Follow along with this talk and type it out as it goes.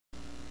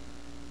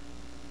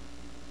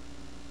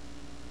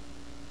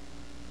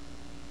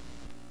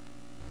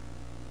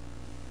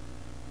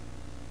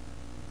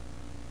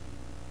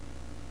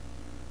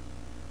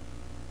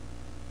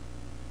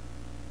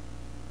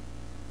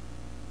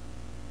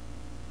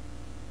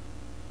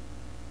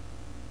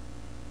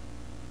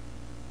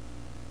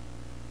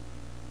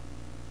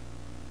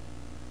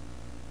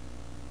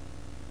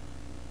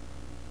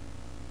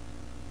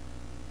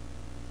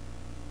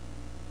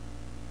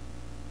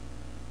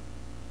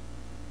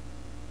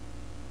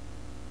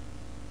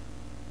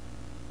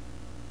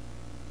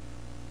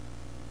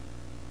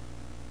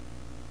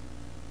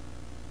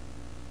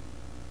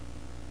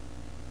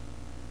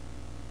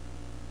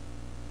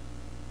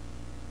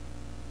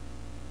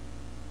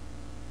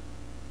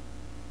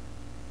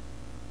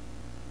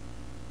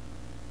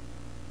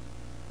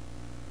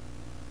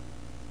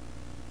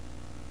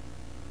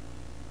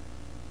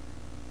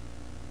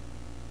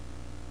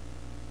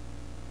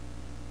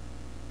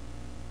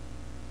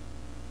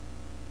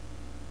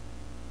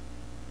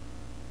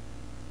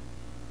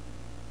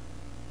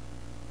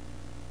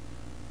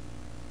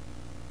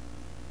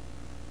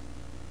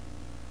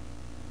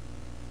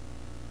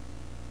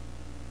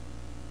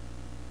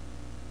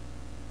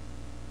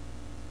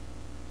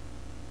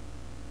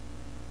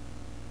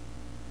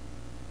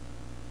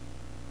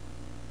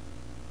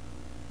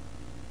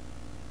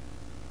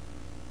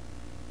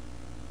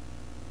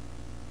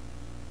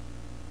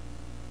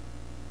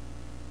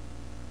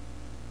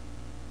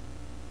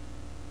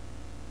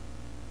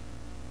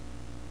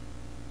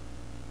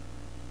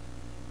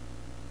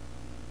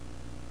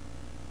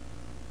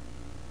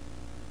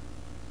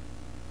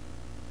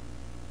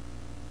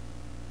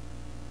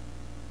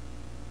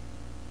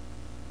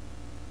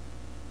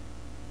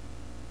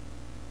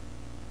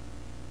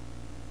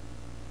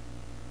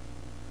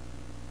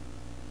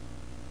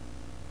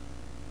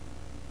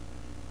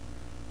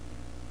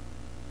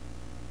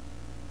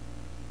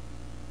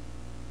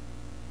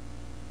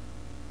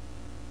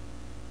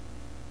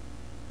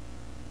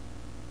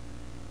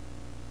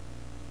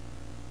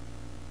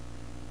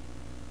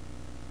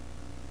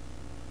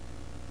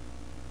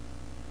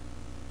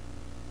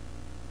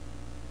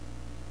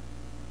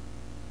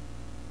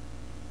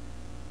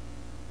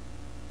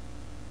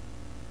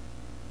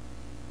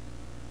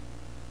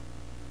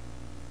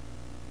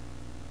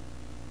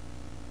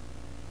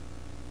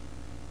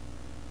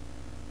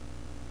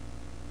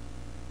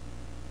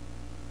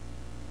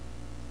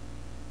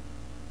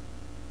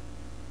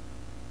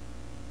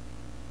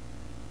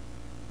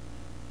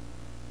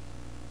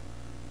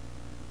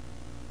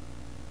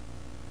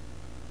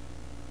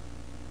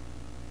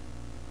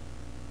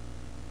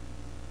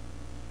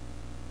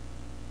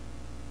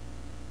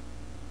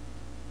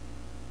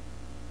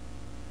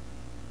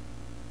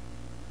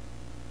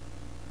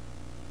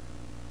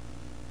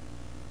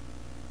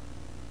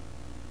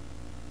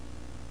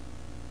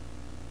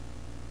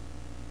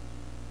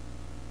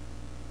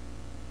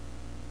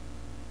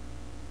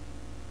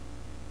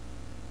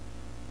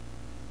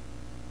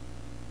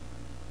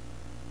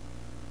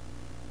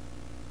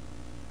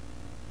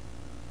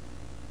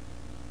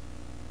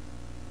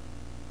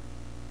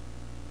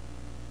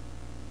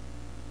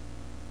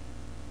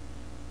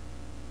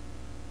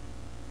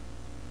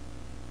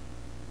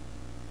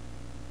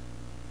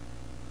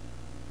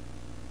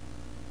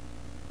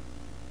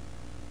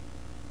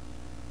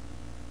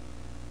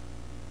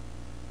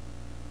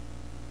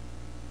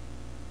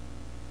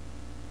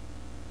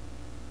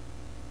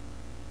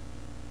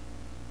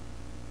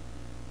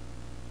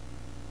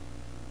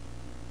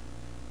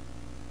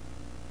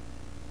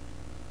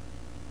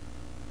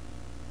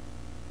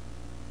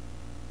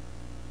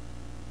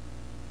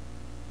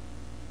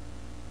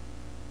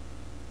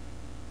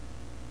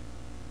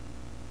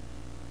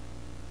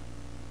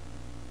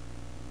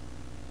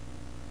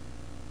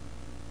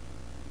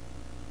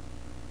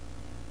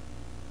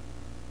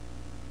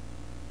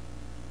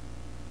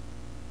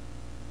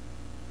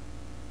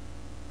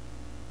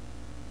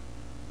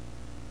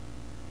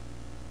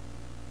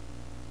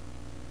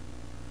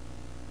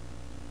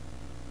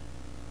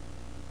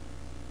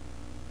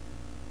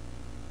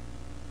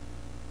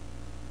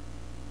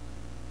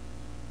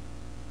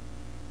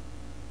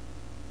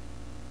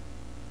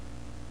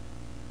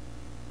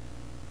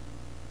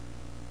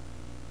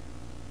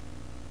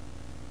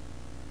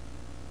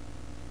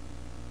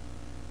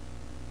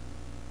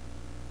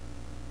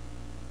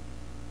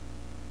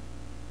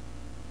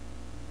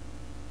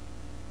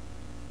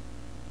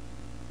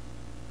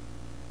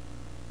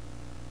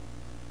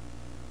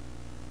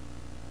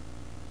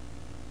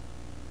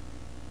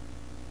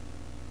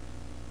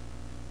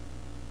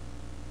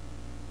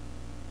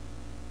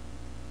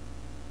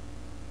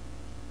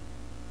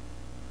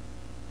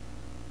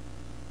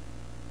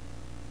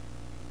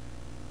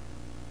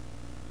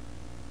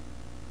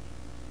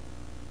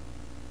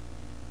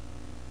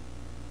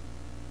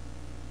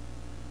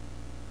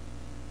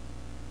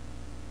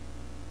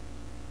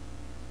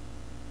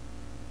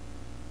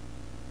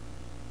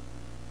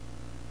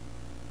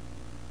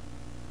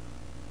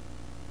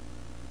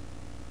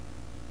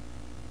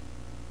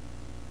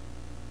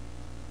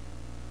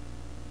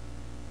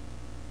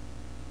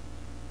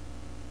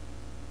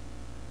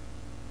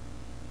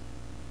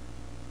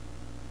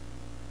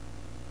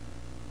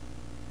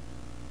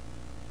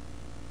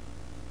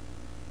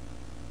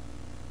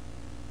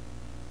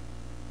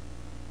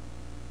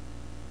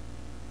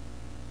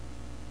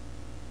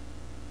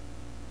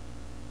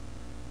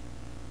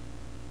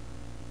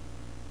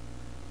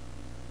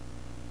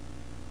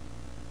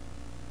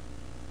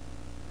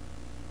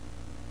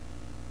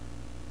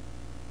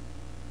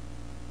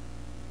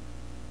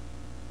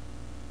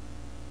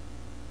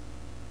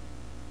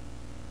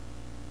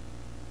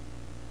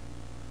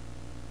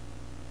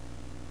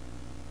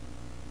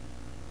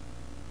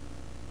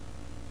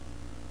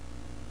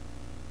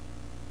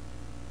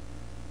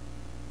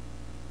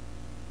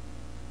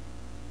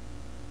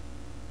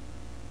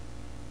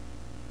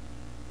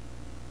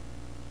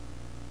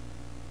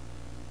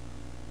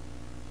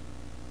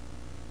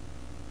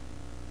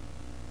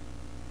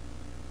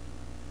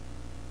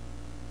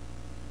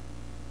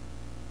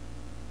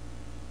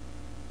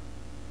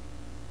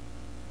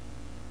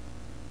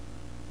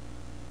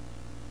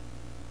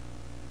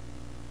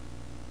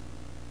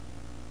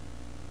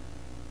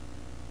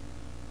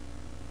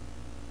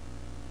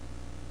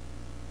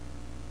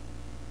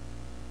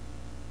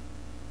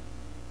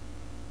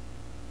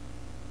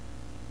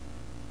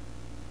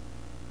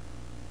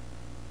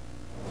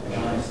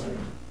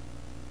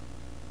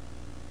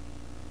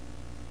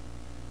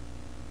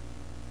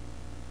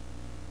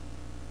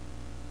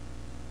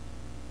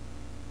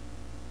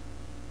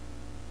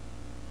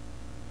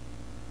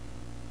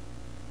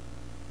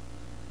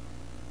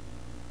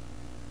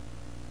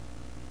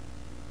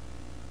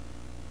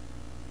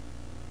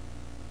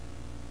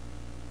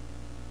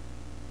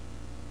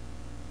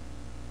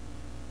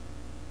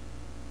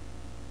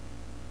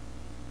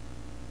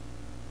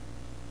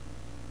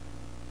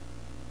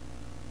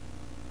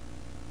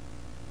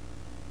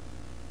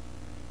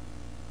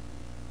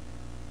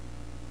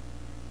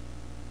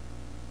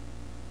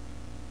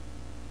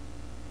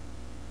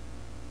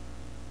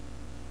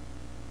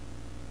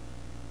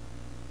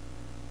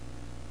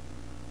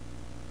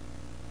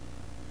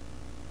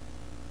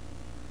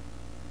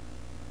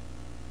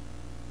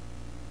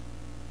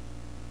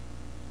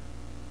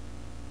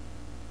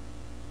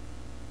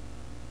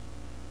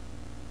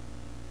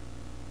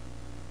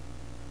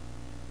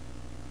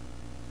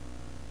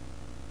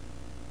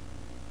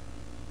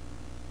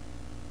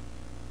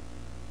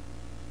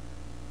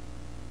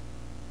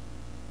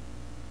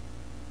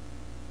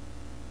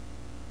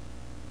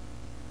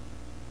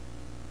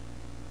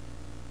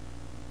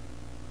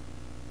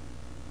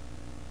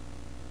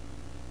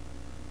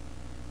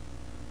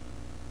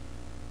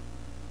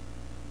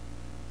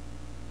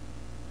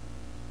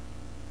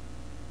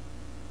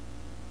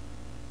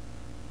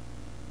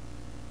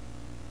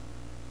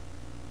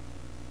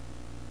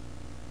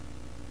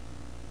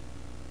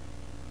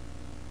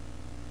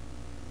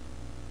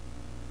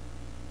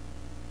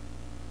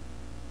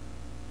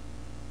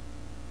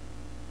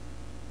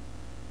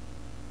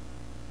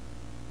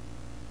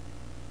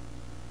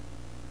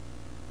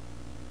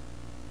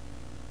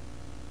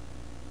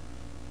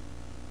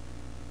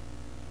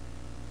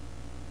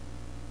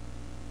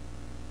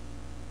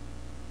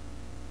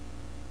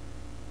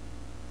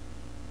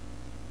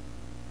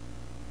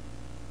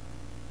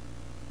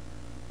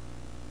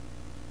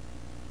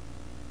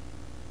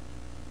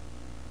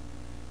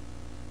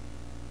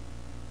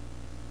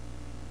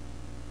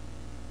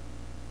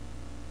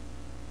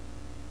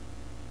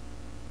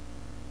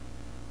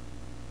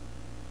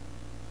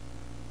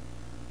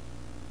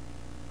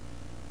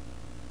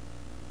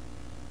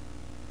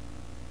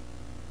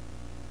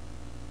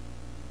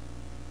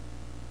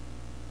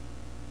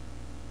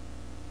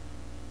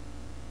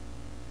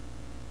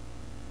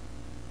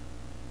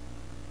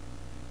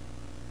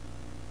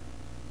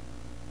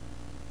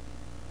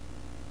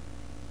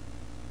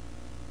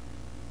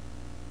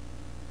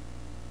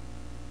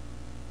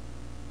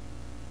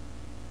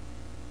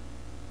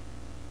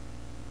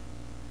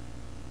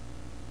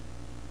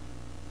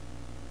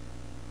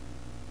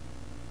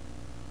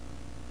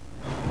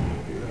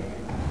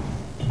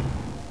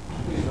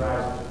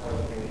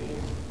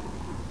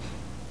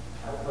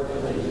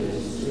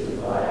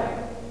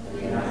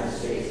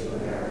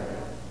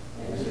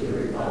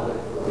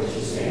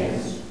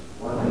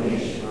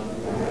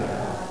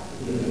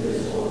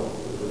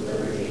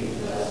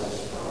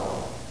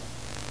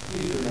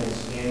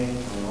standing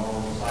for a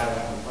moment of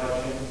silent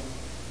reflection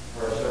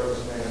for our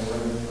servicemen and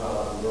women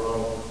throughout the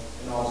world,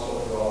 and also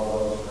for all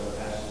those who have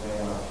passed away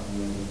in our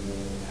community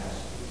during the past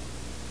week.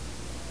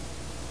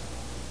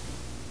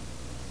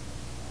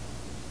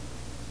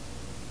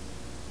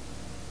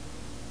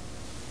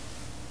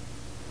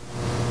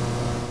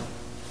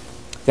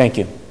 Thank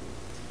you.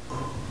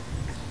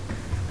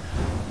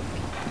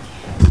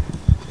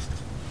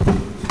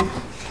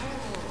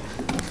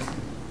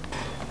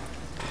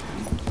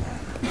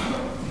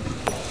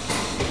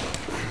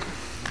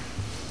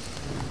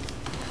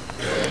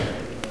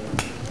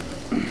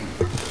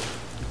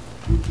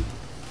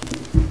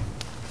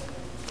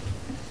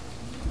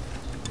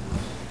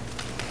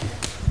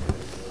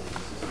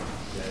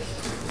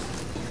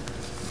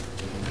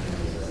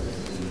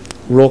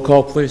 Roll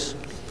call, please.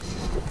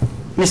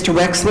 Mr.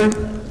 Wexler?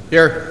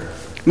 Here.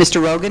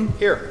 Mr. Rogan?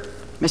 Here.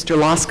 Mr.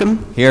 Loscom?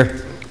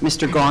 Here.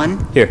 Mr.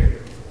 Gahn?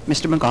 Here.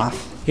 Mr. McGough?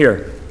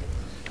 Here.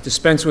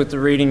 Dispense with the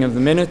reading of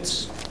the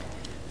minutes.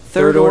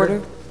 Third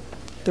order.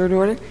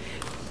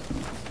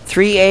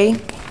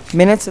 3A,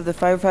 minutes of the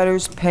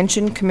Firefighters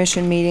Pension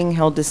Commission meeting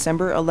held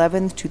December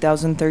 11th,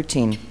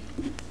 2013.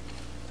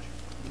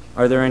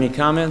 Are there any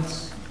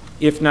comments?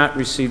 If not,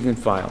 received and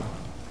filed.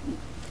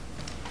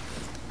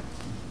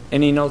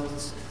 Any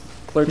notes?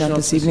 Clerk's Not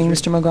notes, this evening,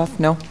 Mr. McGough?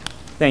 No?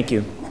 Thank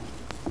you.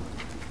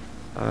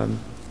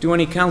 Do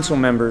any council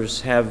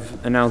members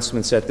have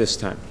announcements at this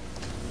time?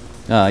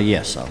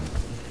 Yes, I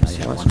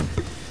have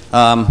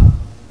one.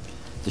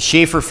 The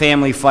Schaefer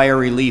Family Fire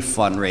Relief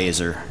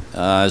Fundraiser.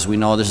 As we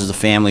know, this is a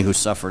family who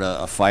suffered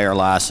a fire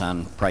loss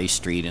on Price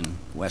Street in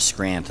West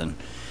Scranton.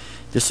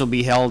 This will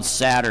be held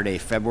Saturday,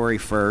 February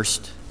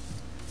 1st,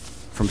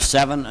 from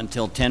 7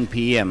 until 10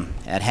 p.m.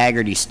 at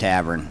Haggerty's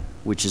Tavern,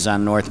 which is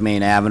on North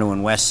Main Avenue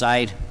and West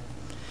Side.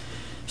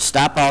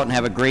 Stop out and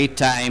have a great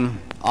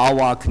time, all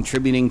while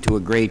contributing to a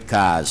great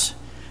cause.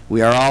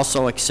 We are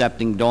also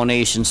accepting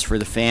donations for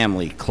the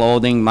family,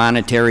 clothing,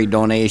 monetary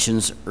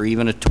donations, or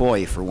even a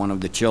toy for one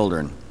of the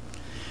children.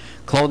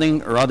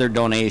 Clothing or other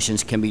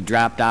donations can be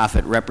dropped off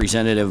at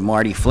Representative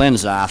Marty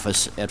Flynn's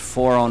office at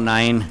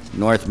 409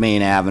 North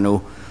Main Avenue,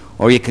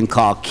 or you can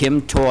call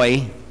Kim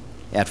Toy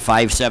at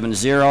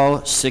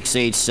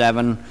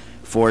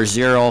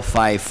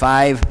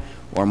 570-687-4055,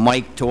 or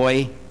Mike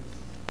Toy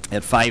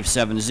at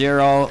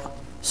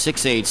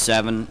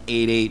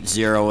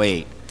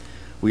 570-687-8808.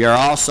 We are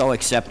also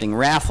accepting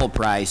raffle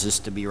prizes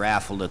to be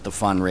raffled at the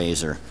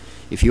fundraiser.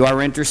 If you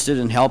are interested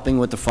in helping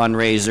with the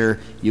fundraiser,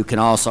 you can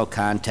also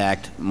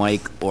contact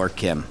Mike or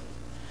Kim.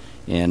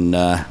 And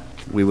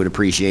we would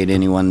appreciate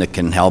anyone that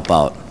can help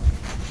out.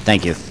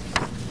 Thank you.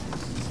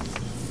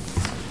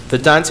 The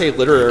Dante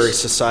Literary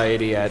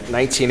Society at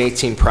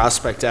 1918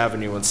 Prospect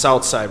Avenue in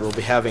Southside will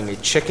be having a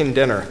chicken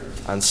dinner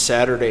on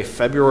Saturday,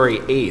 February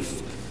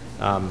 8th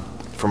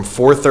from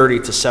 4:30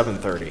 to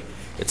 7:30.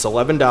 It's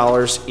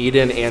 $11.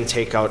 Eat-in and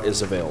takeout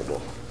is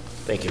available.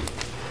 Thank you.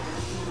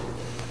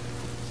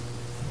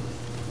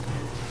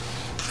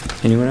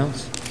 Anyone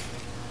else?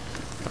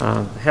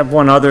 I have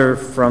one other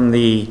from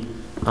the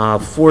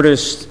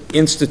Fortis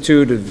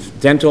Institute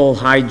of Dental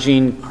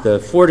Hygiene. The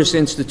Fortis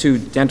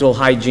Institute Dental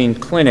Hygiene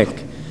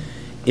Clinic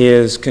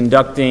is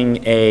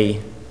conducting a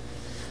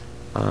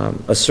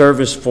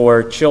service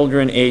for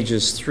children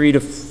ages 3 to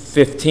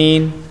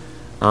 15,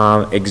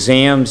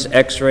 exams,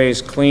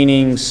 x-rays,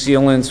 cleaning,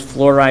 sealants,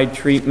 fluoride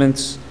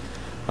treatments.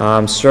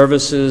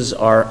 Services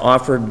are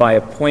offered by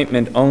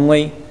appointment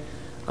only.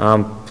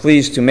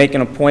 Please, to make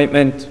an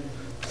appointment,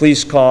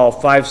 please call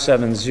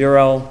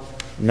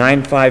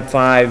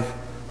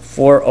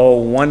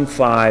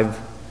 570-955-4015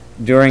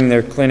 during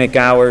their clinic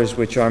hours,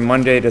 which are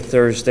Monday to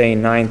Thursday,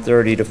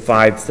 9:30 to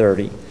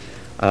 5:30.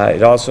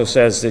 It also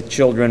says that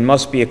children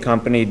must be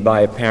accompanied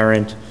by a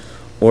parent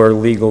or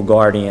legal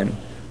guardian.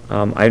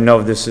 I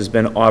know this has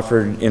been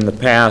offered in the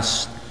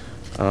past.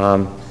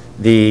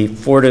 The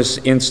Fortis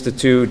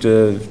Institute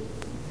of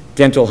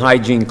Dental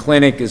Hygiene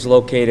Clinic is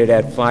located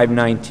at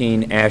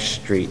 519 Ash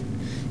Street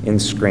in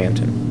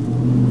Scranton.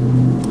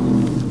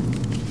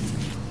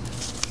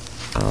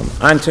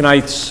 On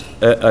tonight's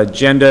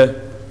agenda,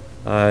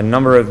 a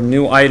number of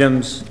new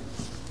items.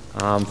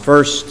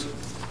 First,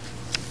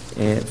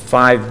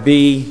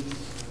 5B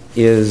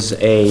is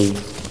a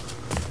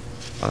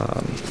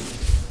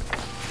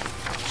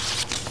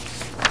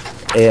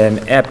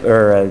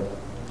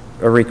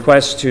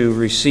request to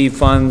receive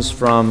funds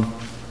from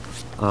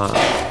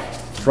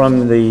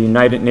the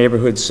United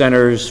Neighborhood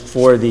Centers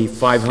for the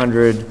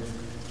 500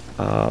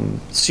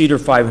 Cedar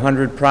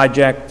 500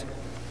 project.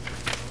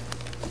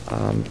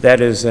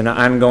 That is an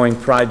ongoing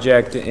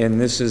project, and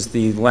this is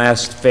the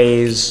last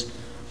phase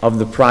of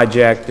the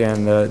project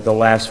and the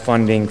last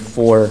funding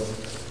for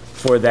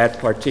that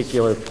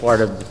particular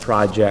part of the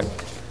project.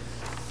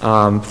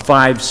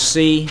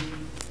 5C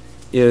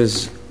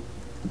is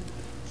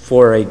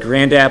for a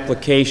grant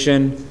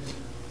application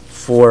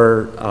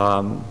for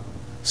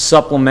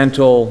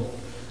supplemental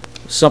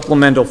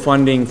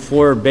funding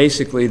for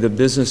basically the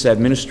Business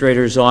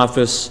Administrator's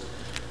Office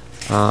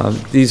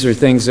These are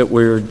things that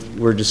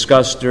were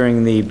discussed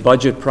during the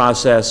budget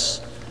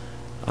process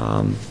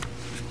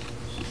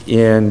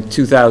in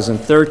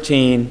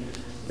 2013.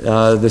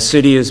 The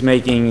city is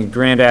making a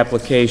grant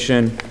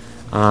application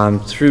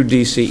through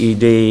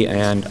DCED,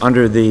 and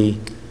under the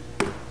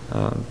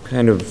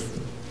kind of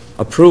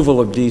approval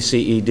of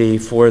DCED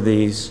for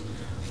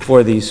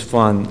these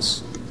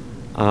funds.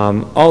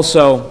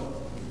 Also,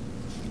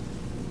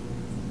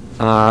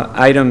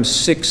 item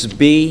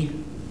 6B,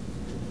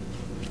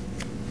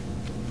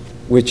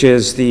 which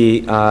is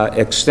the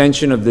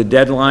extension of the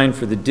deadline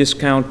for the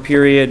discount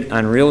period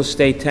on real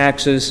estate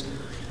taxes.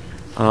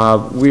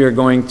 We are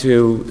going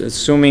to,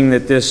 assuming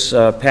that this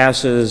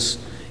passes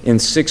in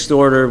 6th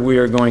order, we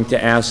are going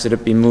to ask that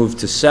it be moved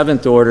to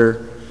 7th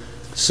order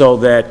so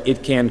that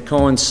it can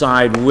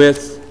coincide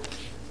with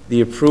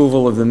the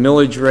approval of the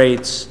millage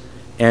rates,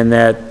 and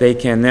that they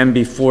can then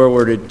be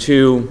forwarded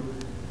to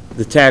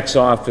the tax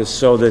office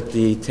so that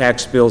the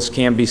tax bills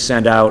can be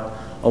sent out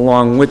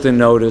along with the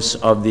notice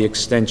of the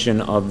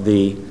extension of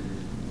the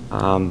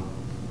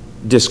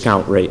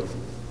discount rate,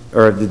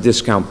 or the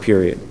discount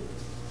period.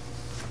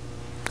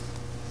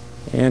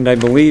 And I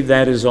believe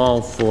that is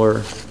all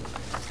for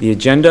the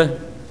agenda.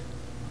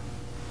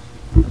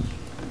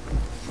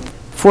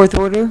 4th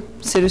order,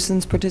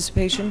 citizens'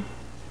 participation.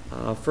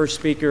 First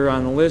speaker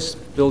on the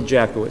list, Bill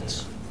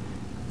Jackowitz.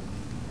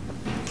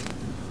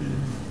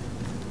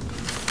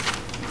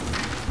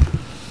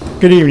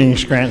 Good evening,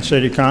 Scranton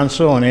City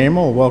Council and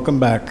Emil. Welcome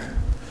back.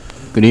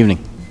 Good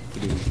evening.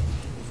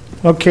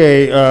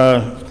 Okay,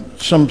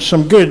 some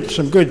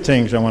good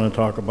things I want to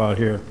talk about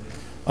here.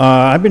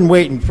 I've been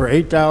waiting for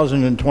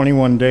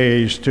 8,021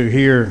 days to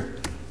hear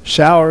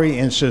salary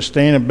and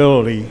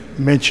sustainability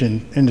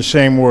mentioned in the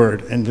same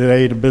word, and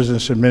today the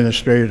business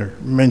administrator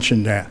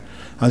mentioned that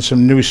on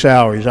some new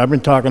salaries. I've been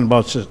talking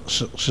about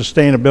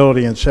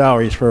sustainability and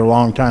salaries for a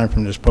long time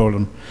from this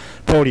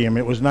podium.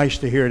 It was nice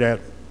to hear that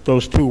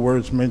those two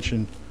words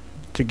mentioned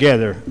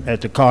together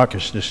at the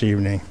caucus this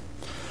evening.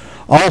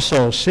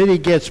 Also, city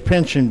gets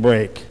pension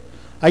break.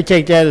 I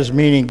take that as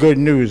meaning good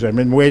news. I've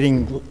been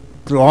waiting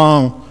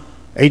long,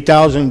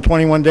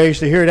 8,021 days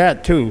to hear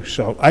that too.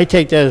 So I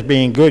take that as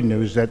being good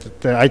news.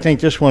 That I think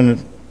this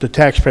one, the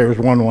taxpayers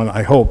won one,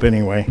 I hope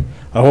anyway.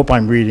 I hope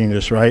I'm reading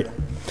this right.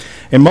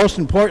 And most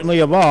importantly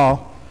of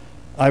all,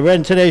 I read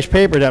in today's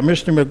paper that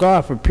Mr.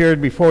 McGough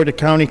appeared before the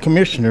county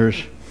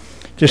commissioners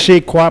to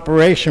seek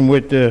cooperation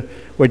with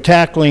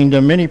tackling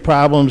the many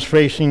problems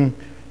facing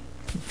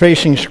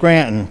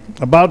Scranton.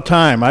 About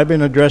time. I've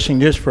been addressing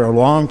this for a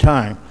long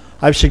time.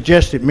 I've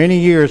suggested many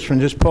years from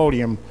this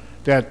podium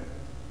that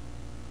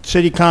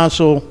city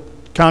council,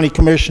 county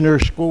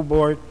commissioners, school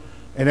board,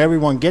 and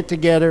everyone get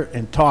together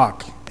and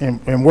talk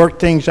and work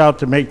things out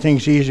to make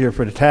things easier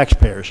for the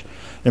taxpayers.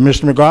 And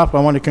Mr. McGough, I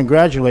want to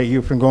congratulate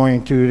you for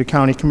going to the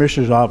county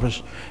commissioner's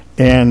office,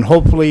 and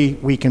hopefully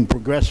we can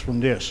progress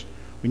from this.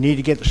 We need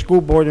to get the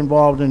school board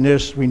involved in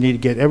this. We need to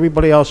get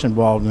everybody else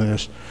involved in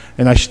this.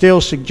 And I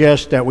still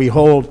suggest that we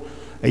hold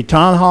a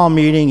town hall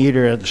meeting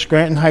either at the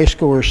Scranton High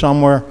School or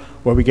somewhere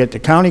where we get the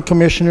county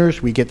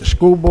commissioners, we get the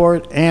school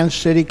board and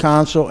city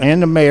council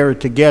and the mayor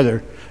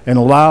together and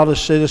allow the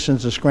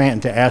citizens of Scranton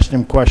to ask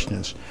them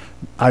questions.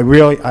 I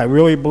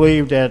really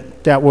believe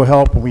that that will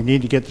help, and we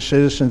need to get the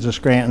citizens of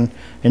Scranton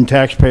and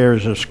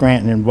taxpayers of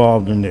Scranton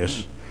involved in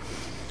this.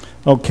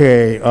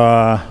 Okay.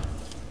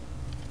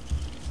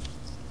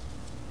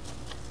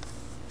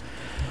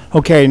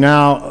 Okay,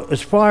 now,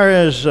 as far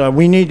as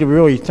we need to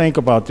really think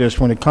about this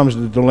when it comes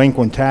to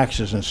delinquent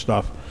taxes and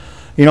stuff,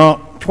 you know,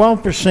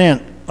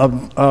 12%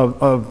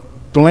 of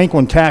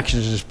delinquent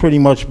taxes is pretty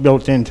much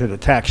built into the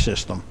tax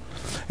system.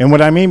 And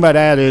what I mean by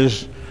that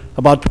is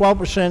about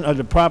 12% of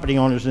the property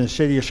owners in the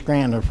city of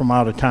Scranton are from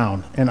out of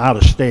town and out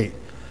of state.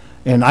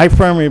 And I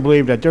firmly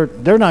believe that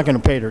they're not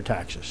going to pay their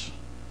taxes.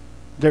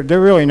 They're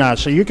really not.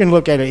 So you can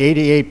look at an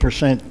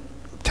 88%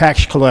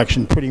 tax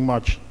collection pretty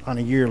much on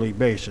a yearly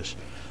basis.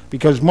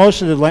 Because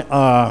most of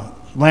the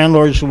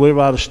landlords who live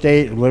out of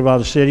state, who live out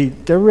of city,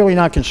 they're really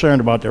not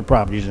concerned about their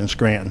properties in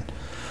Scranton.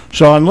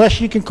 So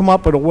unless you can come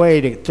up with a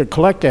way to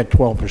collect that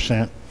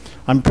 12%,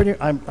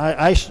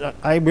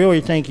 I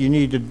really think you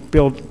need to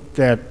build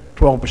that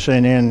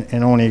 12% in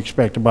and only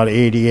expect about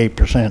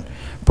 88%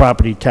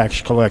 property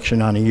tax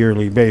collection on a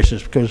yearly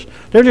basis, because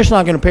they're just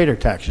not going to pay their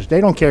taxes. They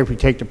don't care if you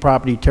take the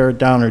property, tear it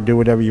down, or do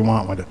whatever you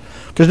want with it,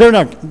 because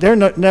they're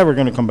never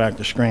going to come back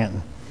to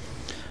Scranton.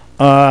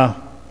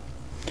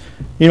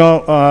 You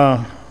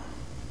know,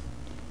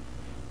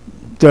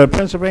 the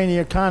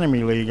Pennsylvania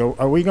Economy League,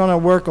 are we going to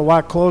work a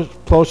lot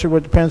closer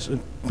with the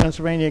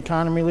Pennsylvania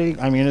Economy League?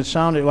 I mean, it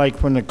sounded like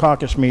from the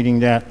caucus meeting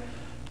that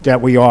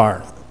we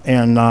are.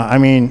 And, I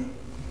mean,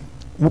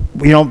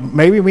 you know,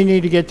 maybe we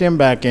need to get them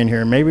back in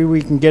here. Maybe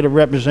we can get a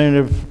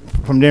representative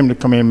from them to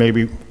come in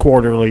maybe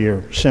quarterly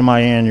or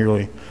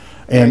semi-annually.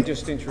 Can I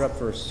just interrupt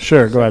first?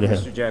 Sure, go ahead.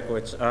 Mr.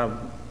 Jackowitz.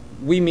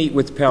 We meet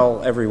with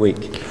Pell every week.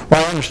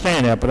 Well, I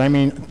understand that, but I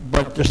mean,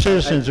 but the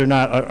citizens are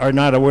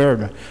not aware of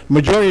that. The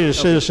majority of the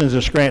citizens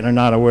of Scranton are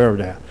not aware of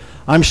that.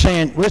 I'm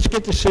saying, let's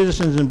get the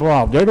citizens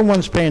involved. They're the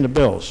ones paying the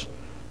bills.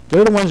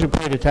 They're the ones who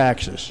pay the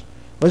taxes.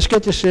 Let's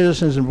get the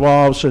citizens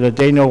involved so that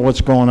they know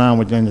what's going on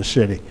within the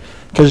city.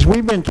 Because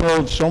we've been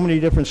told so many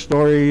different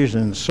stories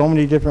and so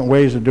many different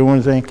ways of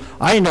doing things.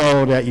 I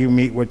know that you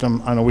meet with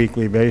them on a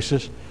weekly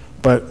basis,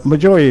 but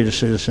majority of the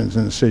citizens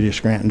in the city of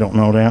Scranton don't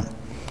know that.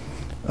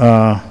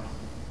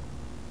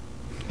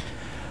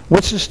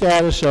 What's the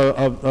status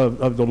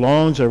of the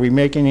loans? Are we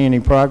making any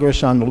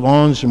progress on the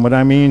loans? And what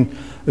I mean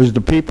is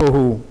the people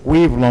who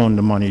we've loaned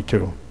the money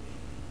to.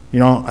 You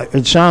know,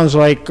 it sounds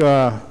like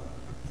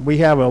we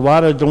have a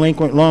lot of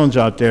delinquent loans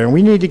out there, and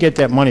we need to get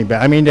that money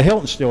back. I mean, the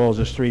Hilton still owes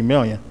us $3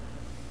 million.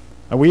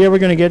 Are we ever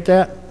going to get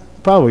that?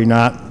 Probably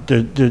not.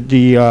 The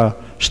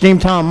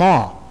Steamtown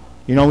Mall,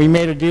 you know, we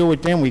made a deal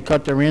with them. We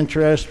cut their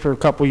interest for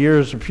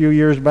a few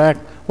years back.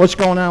 What's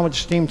going on with the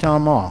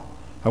Steamtown Mall?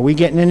 Are we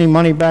getting any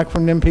money back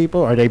from them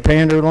people? Are they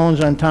paying their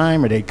loans on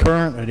time? Are they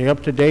current? Are they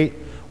up to date?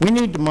 We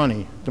need the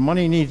money. The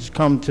money needs to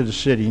come to the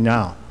city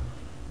now.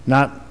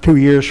 Not 2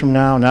 years from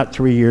now, not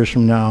 3 years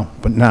from now,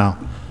 but now.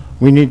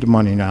 We need the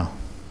money now.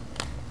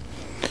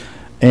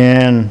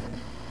 And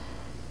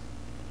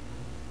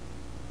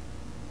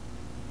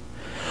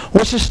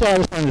what's the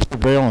status on the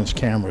surveillance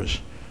cameras?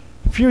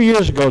 A few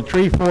years ago,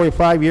 3, 4,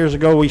 5 years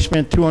ago, we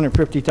spent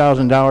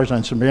 $250,000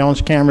 on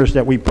surveillance cameras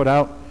that we put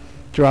out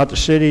throughout the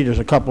city. There's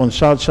a couple in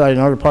Southside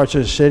and other parts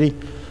of the city.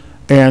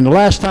 And the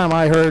last time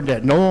I heard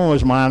that no one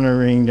was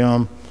monitoring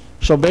them,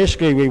 so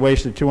basically we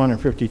wasted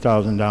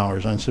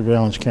 $250,000 on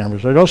surveillance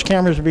cameras. Are those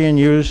cameras being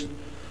used?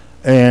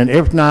 And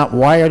if not,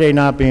 why are they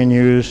not being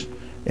used?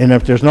 And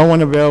if there's no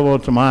one available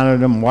to monitor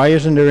them, why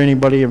isn't there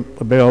anybody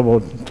available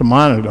to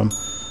monitor them?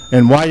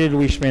 And why did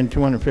we spend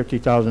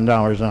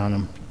 $250,000 on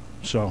them?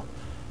 So,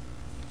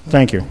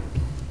 thank you.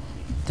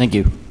 Thank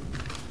you.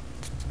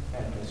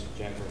 Thank you, Mr.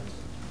 Jenkins.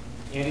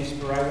 Andy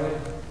Mrjoelo?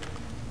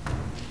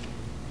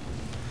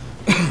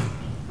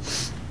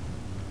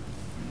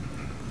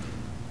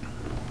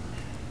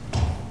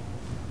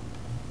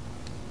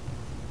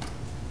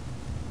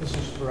 Mr.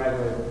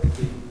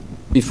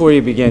 Mrjoelo, before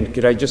you begin,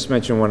 could I just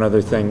mention one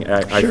other thing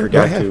I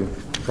forgot to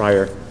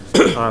prior?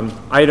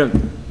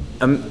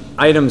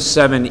 Item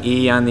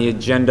 7E on the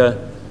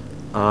agenda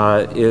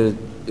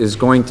is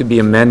going to be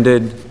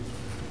amended,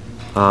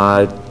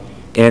 and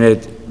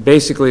it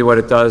basically what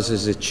it does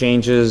is it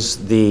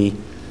changes the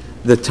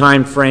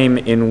time frame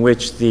in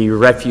which the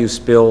refuse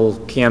bill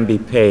can be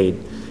paid.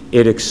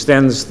 It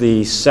extends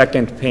the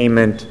second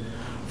payment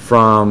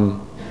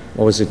from,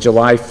 what was it,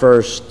 July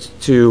 1st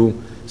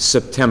to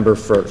September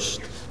 1st.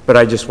 But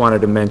I just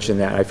wanted to mention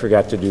that. I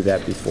forgot to do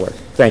that before.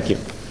 Thank you.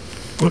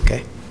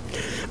 Okay.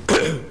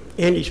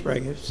 Andy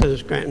Sprague, Citizen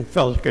Scranton,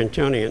 fellow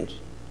Scrantonians.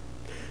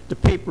 The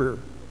paper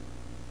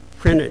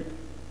printed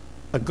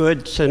a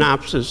good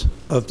synopsis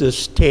of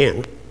this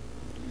TAN.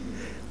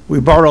 We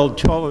borrowed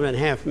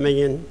 $12.5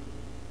 million,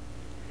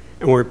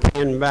 and we're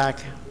paying back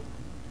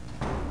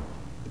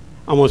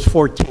almost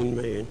 $14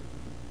 million.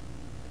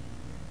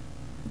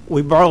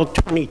 We borrowed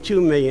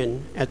 $22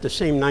 million at the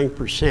same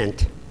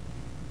 9%.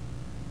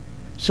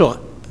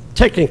 So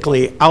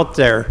technically out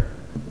there,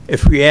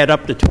 if we add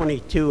up the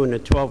 22 and the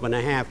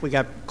 12.5, we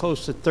got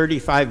close to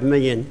 35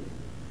 million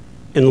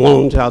in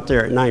loans out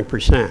there at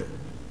 9%.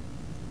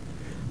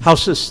 How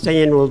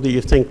sustainable do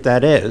you think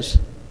that is?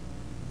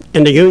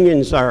 And the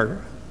unions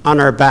are on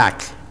our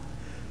back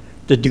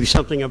to do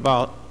something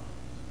about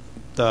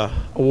the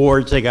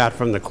awards they got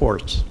from the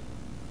courts.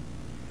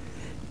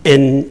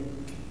 And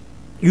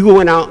you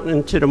went out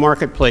into the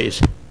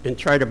marketplace and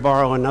try to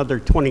borrow another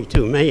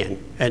 22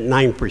 million at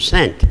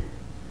 9%.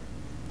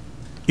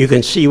 You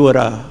can see what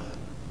a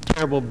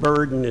terrible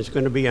burden is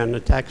going to be on the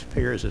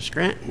taxpayers of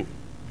Scranton.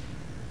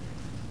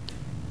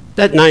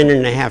 That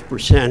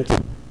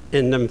 9.5%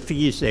 in them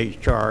fees they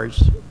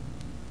charge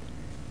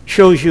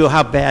shows you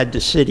how bad the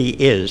city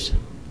is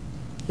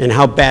and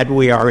how bad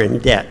we are in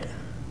debt.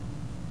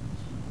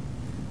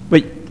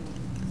 But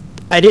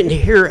I didn't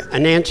hear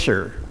an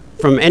answer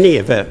from any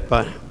of it,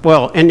 but,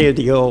 well, any of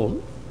the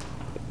old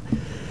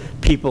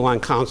people on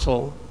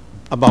council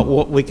about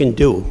what we can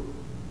do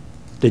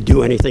to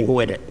do anything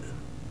with it.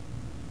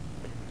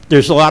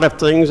 There's a lot of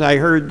things. I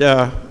heard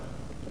the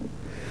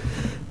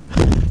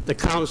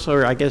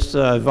counselor, I guess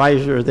the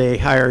advisor they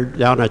hired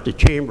down at the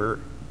chamber,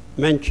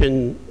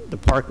 mention the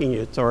parking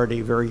authority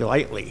very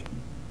lightly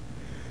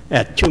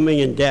at $2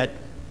 million debt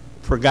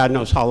for God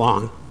knows how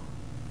long.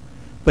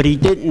 But he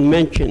didn't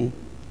mention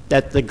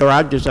that the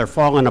garages are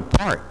falling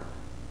apart.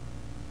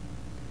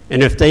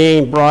 And if they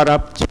ain't brought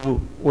up to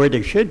where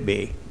they should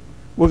be,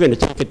 we're going to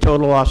take a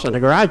total loss on the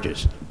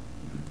garages.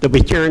 They'll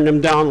be tearing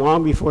them down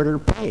long before they're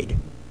paid.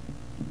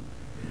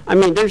 I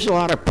mean, there's a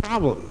lot of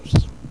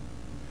problems.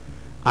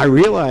 I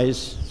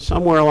realize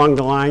somewhere along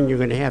the line you're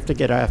going to have to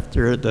get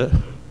after the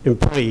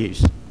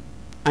employees.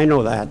 I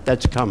know that.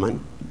 That's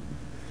coming.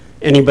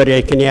 Anybody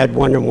that can add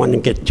 1 and 1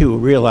 and get 2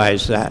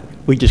 realize that.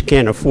 We just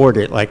can't afford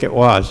it like it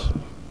was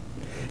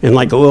and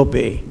like it will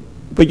be.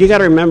 But you got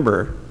to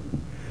remember,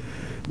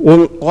 when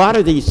a lot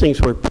of these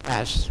things were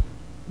passed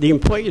the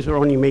employees are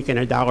only making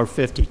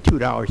 $1.50,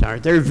 $2 an hour.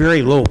 They're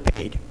very low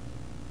paid.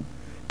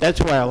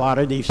 That's why a lot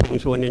of these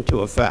things went into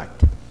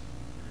effect.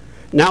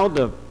 Now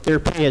their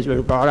pay has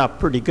been brought up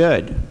pretty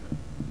good,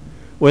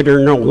 where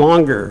they're no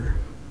longer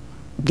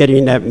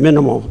getting that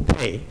minimal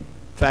pay.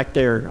 In fact,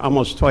 they're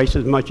almost twice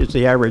as much as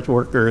the average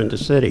worker in the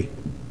city.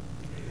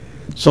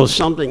 So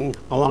something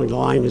along the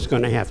line is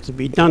going to have to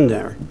be done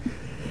there.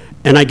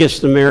 And I guess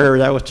the mayor,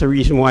 that was the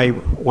reason why he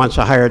wants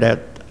to hire that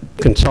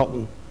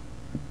consultant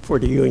for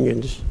the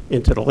unions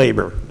into the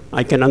labor.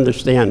 I can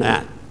understand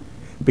that.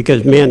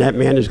 Because, man, that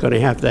man is going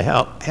to have the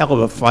hell of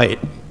a fight.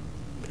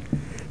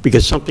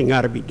 Because something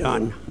got to be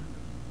done.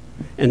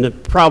 And the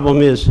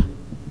problem is,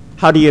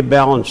 how do you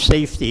balance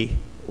safety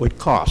with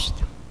cost?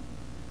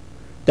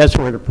 That's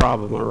where the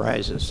problem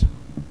arises.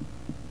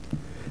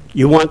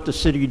 You want the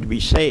city to be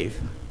safe,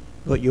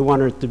 but you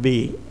want it to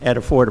be at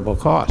affordable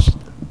cost.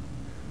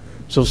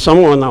 So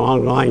somewhere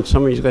along the line,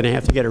 somebody's going to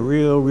have to get a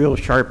real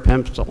sharp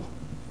pencil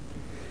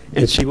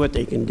and see what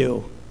they can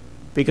do.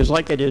 Because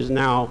like it is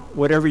now,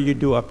 whatever you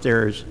do up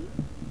there it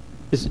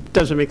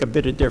doesn't make a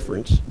bit of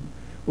difference.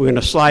 We're going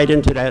to slide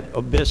into that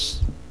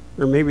abyss,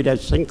 or maybe that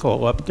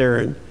sinkhole up there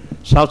in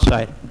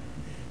Southside,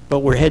 but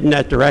we're heading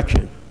that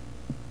direction,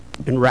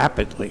 and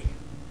rapidly.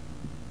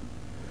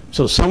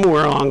 So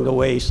somewhere along the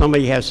way,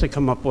 somebody has to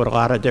come up with a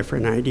lot of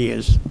different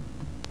ideas.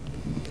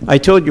 I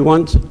told you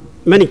once,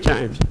 many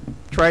times,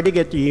 try to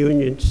get the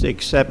unions to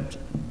accept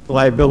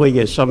liability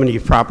of some of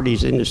these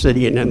properties in the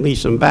city and then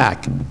lease them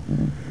back.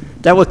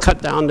 That would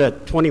cut down to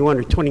 21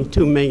 or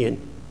 22 million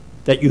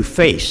that you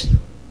face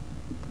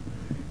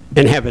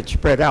and have it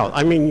spread out.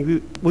 I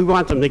mean, we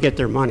want them to get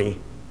their money,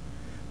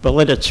 but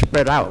let it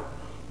spread out.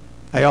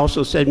 I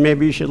also said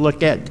maybe you should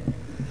look at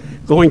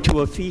going to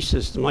a fee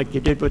system like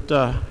you did with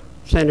the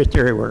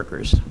sanitary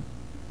workers.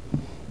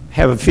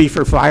 Have a fee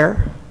for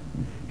fire,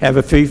 have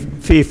a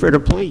fee for the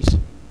police,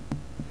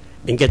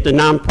 and get the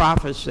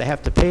nonprofits to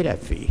have to pay that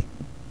fee.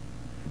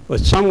 But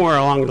somewhere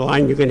along the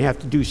line, you're going to have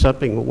to do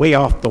something way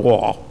off the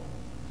wall,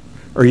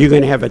 or you're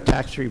going to have a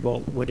tax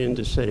revolt within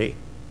the city.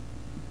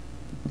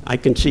 I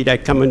can see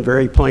that coming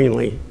very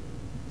plainly.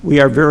 We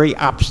are very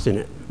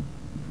obstinate.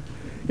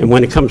 And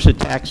when it comes to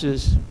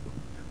taxes,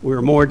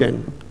 we're more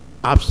than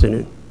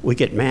obstinate. We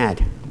get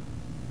mad.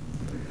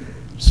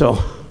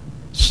 So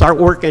start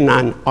working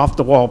on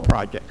off-the-wall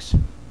projects.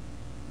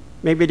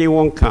 Maybe they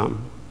won't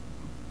come.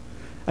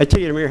 I tell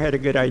you, the mayor had a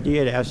good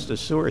idea to ask the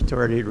sewer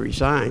authority to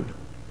resign.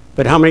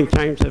 But how many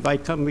times have I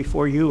come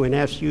before you and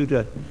asked you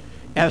to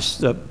ask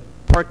the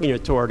parking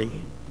authority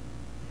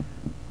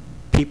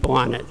people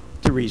on it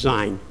to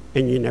resign,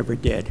 and you never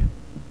did?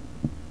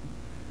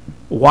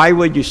 Why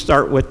would you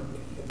start with,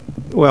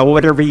 well,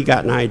 whatever he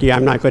got an idea,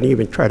 I'm not going to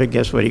even try to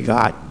guess what he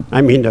got.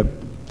 I mean,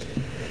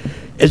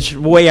 it's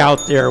way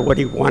out there what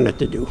he wanted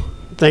to do.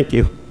 Thank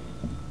you.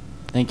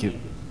 Thank you.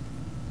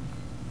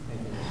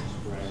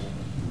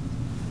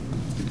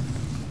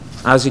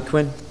 Ozzie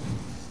Quinn?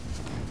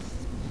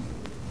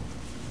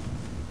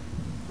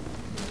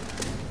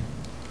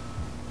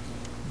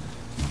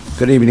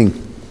 Good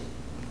evening.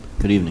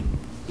 Good evening.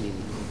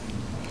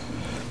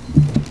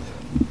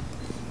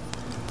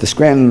 The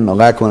Scranton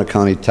Lackawanna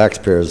County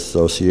Taxpayers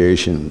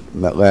Association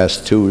met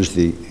last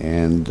Tuesday,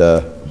 and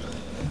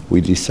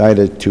we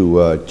decided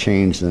to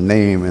change the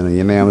name, and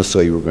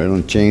unanimously we're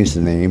going to change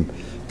the name.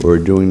 We're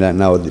doing that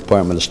now with the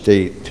Department of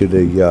State to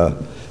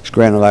the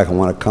Scranton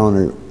Lackawanna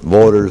County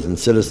Voters and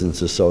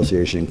Citizens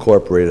Association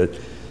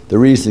Incorporated. The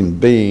reason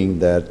being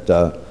that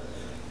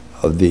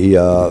of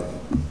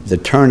the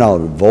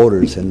turnout of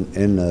voters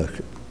in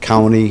the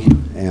county,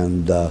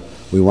 and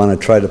we want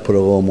to try to put a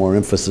little more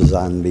emphasis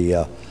on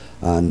the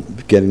on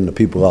getting the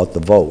people out to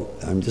vote.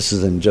 This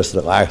isn't just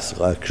the last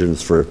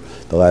elections for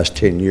the last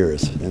 10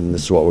 years, and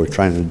this is what we're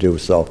trying to do.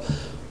 So,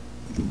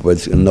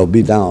 and they'll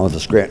be down with the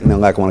Scranton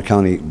and Lackawanna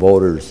County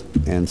Voters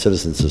and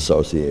Citizens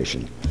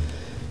Association.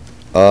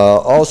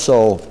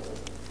 Also,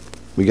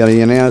 we got a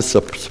unanimous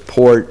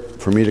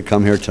support for me to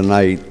come here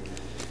tonight,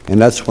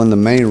 and that's one of the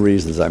main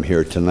reasons I'm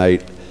here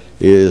tonight,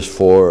 is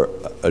for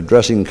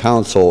addressing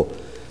council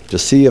to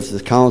see if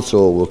the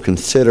council will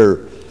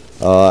consider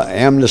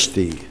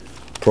amnesty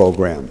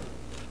program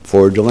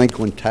for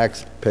delinquent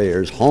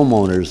taxpayers,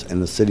 homeowners in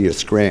the city of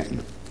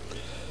Scranton.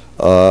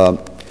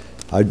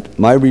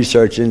 My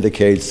research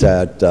indicates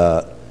that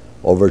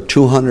over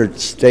 200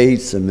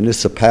 states and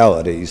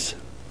municipalities,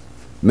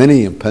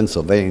 many in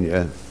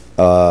Pennsylvania,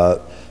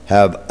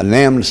 have an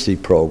amnesty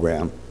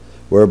program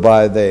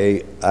whereby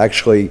they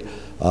actually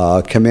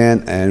come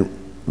in and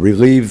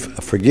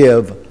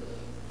forgive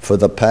for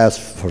the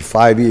past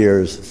 5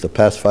 years,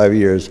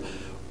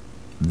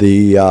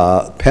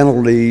 the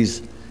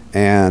penalties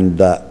and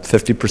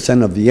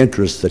 50% of the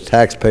interest the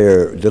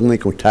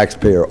delinquent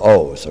taxpayer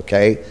owes,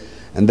 okay?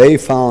 And they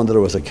found that it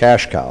was a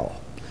cash cow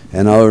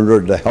in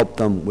order to help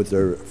them with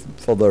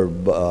fill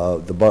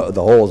the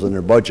holes in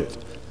their budget,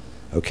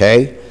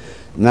 okay?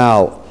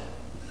 Now,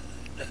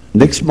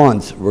 next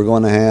month, we're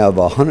going to have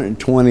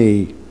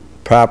 120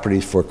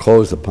 properties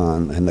foreclosed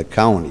upon in the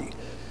county.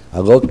 I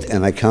looked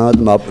and I counted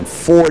them up, and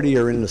 40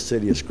 are in the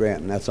city of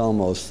Scranton. That's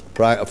almost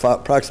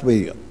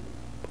approximately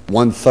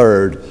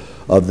 1/3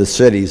 of the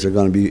cities are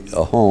going to be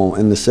a home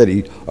in the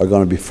city are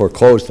going to be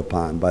foreclosed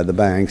upon by the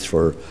banks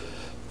for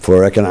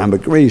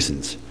economic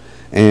reasons.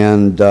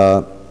 And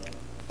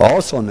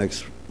also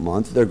next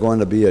month, there's going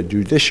to be a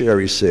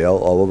judiciary sale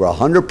of over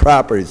 100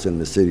 properties in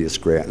the city of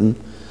Scranton,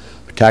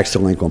 tax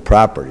delinquent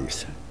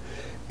properties.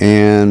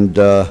 And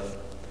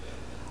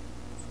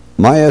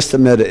my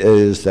estimate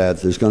is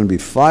that there's going to be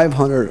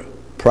 500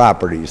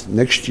 properties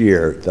next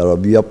year that will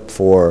be up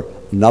for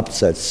an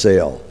upset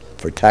sale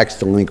for tax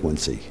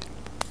delinquency.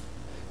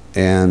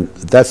 And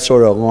that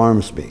sort of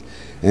alarms me.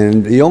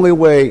 And the only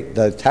way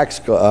that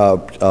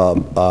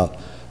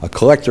a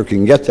collector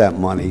can get that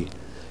money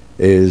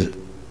is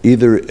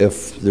either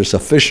if there's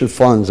sufficient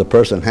funds, a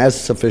person has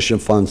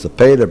sufficient funds to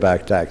pay their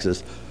back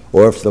taxes,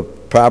 or if the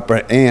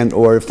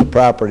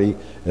property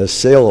is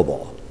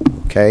saleable.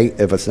 Okay?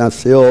 If it's not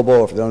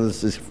saleable, if they don't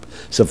have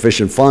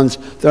sufficient funds,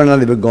 they're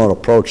not even going to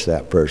approach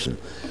that person.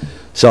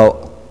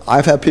 So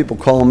I've had people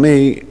call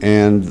me,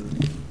 and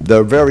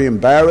they're very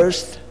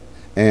embarrassed,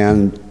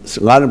 and a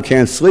lot of them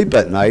can't sleep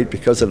at night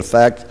because of the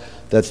fact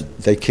that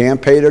they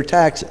can't pay their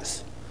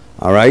taxes.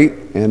 All right?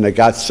 And they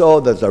got so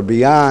that they're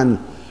beyond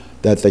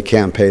that they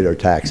can't pay their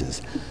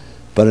taxes.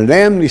 But an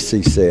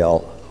amnesty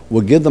sale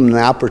will give them an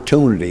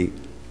opportunity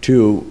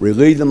to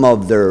relieve them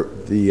of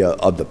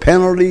the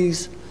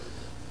penalties,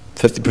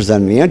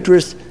 50% of the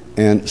interest,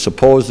 and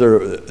suppose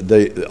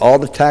all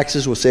the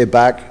taxes will say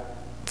back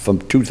from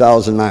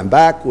 2009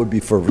 back would be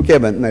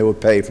forgiven, and they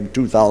would pay from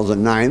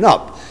 2009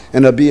 up.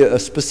 And there'll be a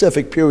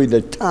specific period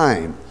of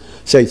time,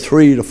 say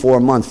 3 to 4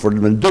 months for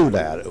them to do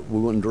that. We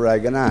wouldn't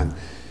drag it on.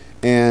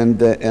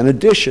 And in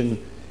addition,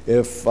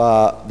 if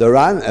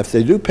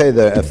they do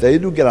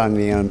get on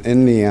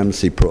in the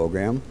amnesty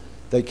program,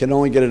 they can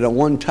only get it at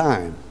one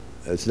time.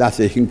 It's not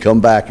that you can come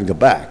back and go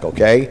back,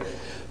 okay?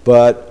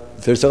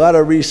 But there's a lot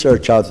of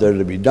research out there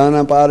to be done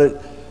about it,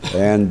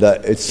 and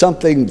it's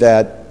something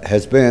that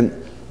has been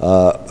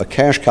a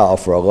cash cow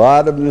for a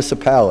lot of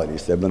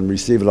municipalities. They've been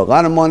receiving a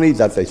lot of money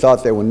that they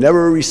thought they would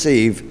never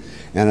receive,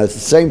 and at the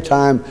same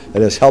time,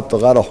 it has helped a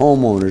lot of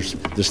homeowners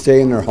to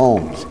stay in their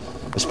homes,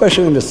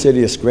 especially in the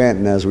city of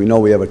Scranton. As we know,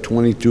 we have a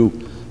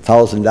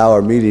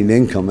 $22,000 median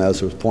income,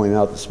 as was pointed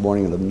out this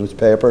morning in the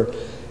newspaper,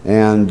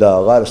 and a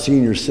lot of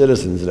senior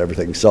citizens and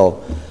everything.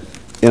 So,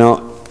 you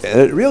know,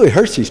 it really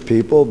hurts these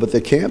people, but they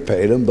can't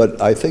pay them.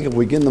 But I think if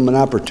we give them an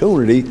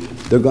opportunity,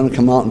 they're going to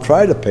come out and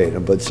try to pay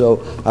them. But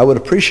so I would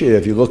appreciate it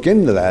if you look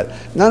into that.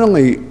 Not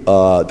only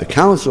the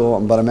council,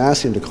 but I'm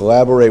asking to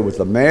collaborate with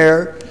the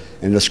mayor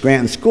and the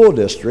Scranton School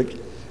District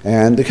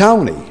and the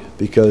county,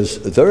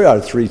 because there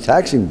are 3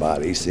 taxing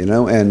bodies, you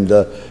know, and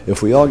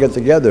if we all get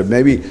together,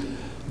 maybe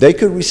they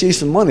could receive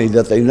some money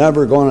that they're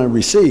never going to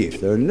receive.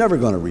 They're never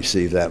going to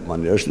receive that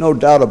money. There's no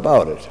doubt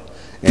about it.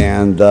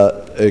 And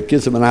it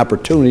gives them an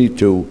opportunity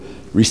to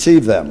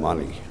receive that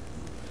money.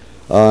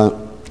 I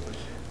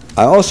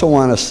also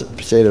want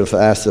to say the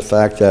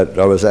fact that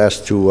I was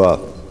asked to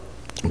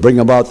bring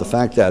about the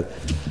fact that,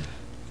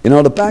 you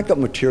know, the backup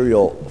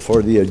material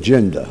for the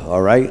agenda,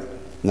 all right?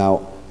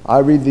 Now, I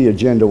read the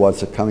agenda,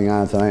 what's coming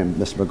on tonight, and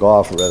Ms.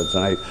 McGough read it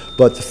tonight,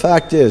 but the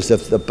fact is,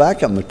 if the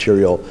backup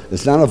material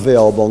is not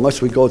available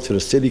unless we go to the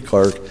city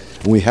clerk,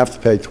 and we have to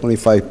pay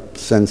 25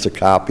 cents a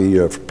copy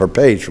or per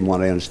page, from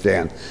what I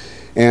understand.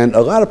 And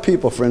a lot of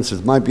people, for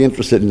instance, might be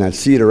interested in that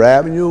Cedar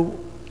Avenue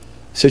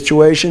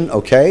situation,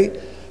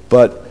 okay?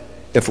 But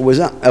if it was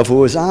on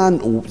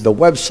the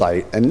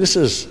website, and this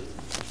is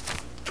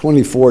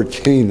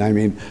 2014, I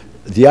mean,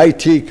 the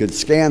IT could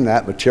scan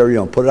that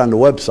material and put it on the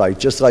website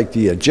just like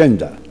the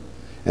agenda.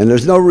 And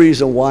there's no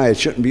reason why it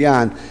shouldn't be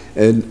on.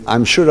 And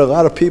I'm sure that a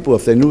lot of people,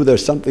 if they knew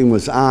there's something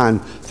was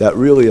on that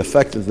really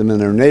affected them in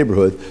their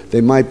neighborhood, they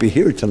might be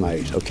here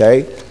tonight,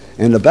 okay?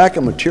 And the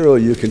backup material,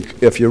 you can,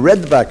 if you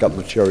read the backup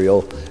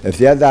material, if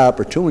you had the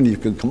opportunity, you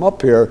can come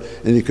up here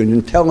and you can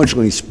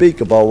intelligently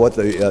speak about what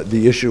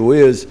the issue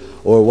is,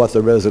 or what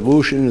the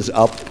resolution is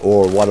up,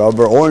 or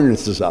whatever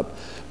ordinance is up.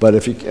 But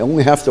if you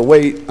only have to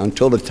wait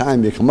until the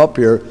time you come up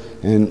here,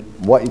 and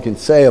what you can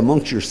say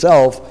amongst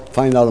yourself,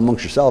 find out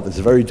amongst yourself, it's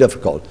very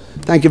difficult.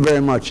 Thank you very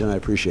much, and I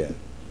appreciate it.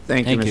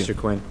 Thank you, Mr.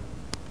 Quinn.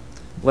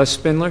 Les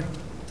Spindler?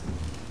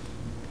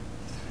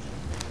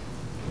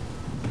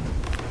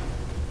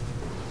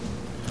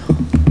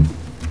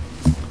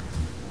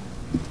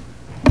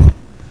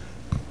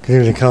 Good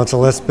evening,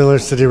 Council. Les Spindler,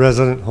 city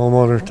resident,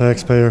 homeowner,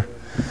 taxpayer.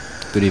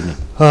 Good evening.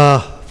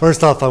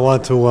 First off, I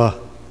want to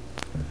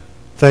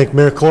thank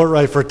Mayor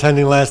Courtwright for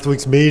attending last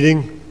week's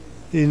meeting.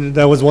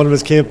 That was one of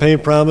his campaign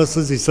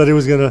promises. He said he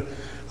was going to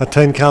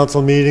attend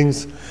council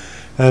meetings,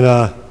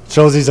 and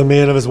shows he's a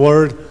man of his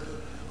word,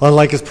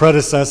 unlike his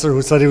predecessor,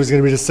 who said he was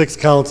going to be the 6th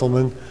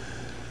councilman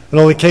and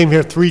only came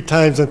here 3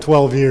 times in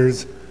 12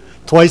 years,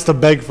 twice to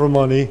beg for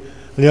money,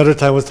 and the other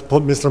time was to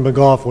put Mr.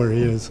 McGough where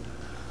he is.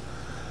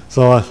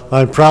 So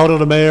I'm proud of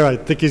the mayor. I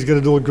think he's going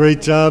to do a great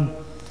job.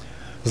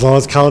 As long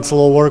as council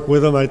will work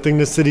with him, I think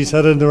the city's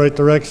headed in the right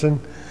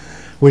direction.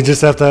 We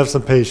just have to have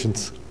some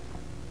patience.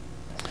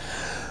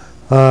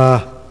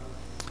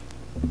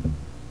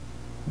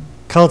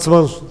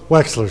 Councilman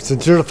Wexler,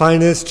 since you're the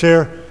finance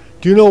chair,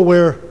 do you know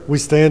where we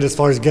stand as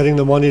far as getting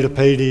the money to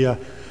pay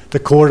the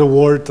court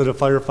award to the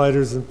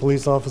firefighters and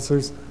police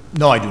officers?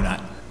 No, I do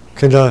not.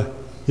 Can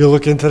you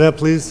look into that,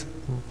 please?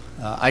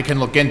 I can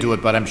look into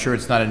it, but I'm sure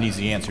it's not an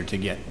easy answer to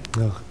get.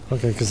 No.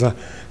 Okay, because I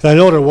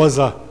know there was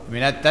a... I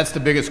mean, that's the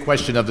biggest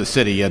question of the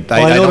city. I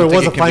know there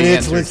was a financial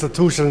financial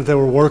institution that they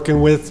were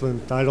working with,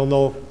 and I don't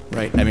know.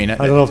 Right, I mean... I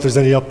don't know if there's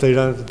any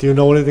update on it. Do you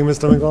know anything,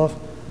 Mr. McGough?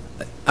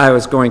 I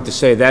was going to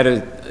say that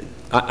is,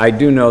 I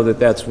do know that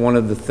that's one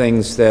of the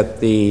things that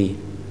the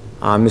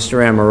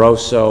Mr.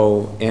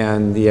 Amoroso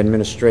and the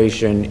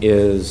administration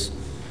is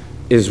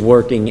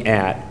working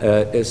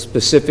at,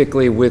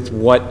 specifically with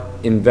what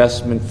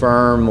investment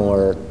firm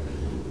or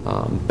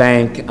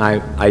bank,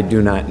 I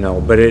do not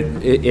know, but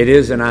it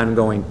is an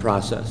ongoing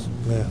process.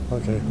 Yeah,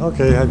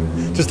 okay. I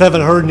just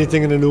haven't heard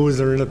anything in the news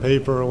or in the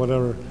paper or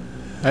whatever.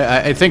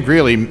 I think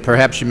really,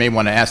 perhaps you may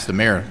want to ask the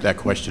mayor that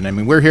question. I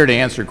mean, we're here to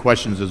answer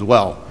questions as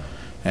well,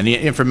 and the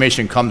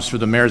information comes through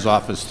the mayor's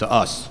office to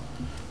us.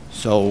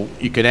 So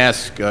you could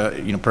ask,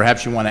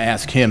 perhaps you want to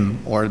ask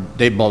him or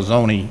Dave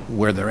Balzoni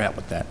where they're at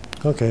with that.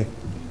 Okay.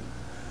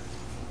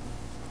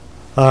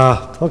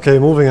 Okay,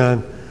 moving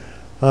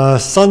on.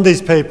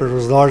 Sunday's paper, there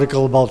was an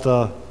article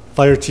about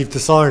Fire Chief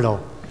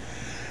DeSarno,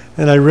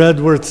 and I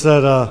read where it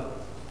said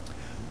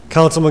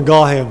Councilman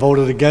Gahan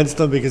voted against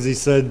him because he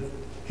said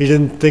he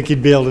didn't think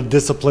he'd be able to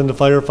discipline the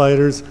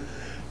firefighters.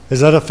 Is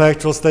that a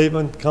factual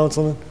statement,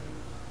 Councilman?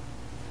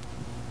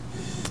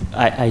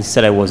 I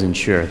said I wasn't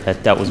sure.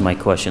 That was my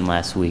question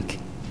last week.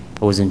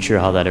 I wasn't sure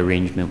how that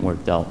arrangement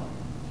worked out.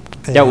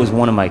 That was just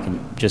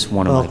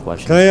one of my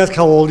questions. Can I ask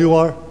how old you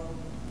are?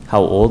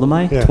 How old am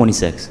I? Yeah.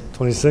 26.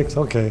 26,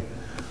 okay.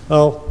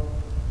 Well,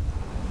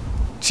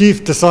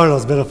 Chief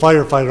DeSarno's been a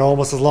firefighter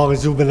almost as long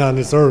as you've been on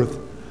this earth.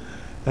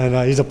 And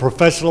he's a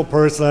professional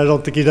person. I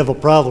don't think he'd have a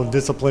problem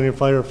disciplining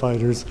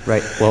firefighters.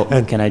 Right. Well,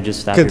 and can I just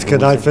stop you?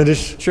 Can I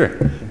finish?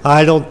 Sure.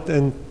 I don't,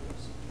 and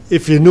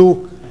if you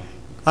knew,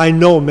 I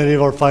know many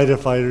of our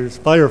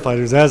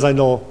firefighters, as I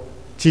know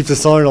Chief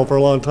DeSarno for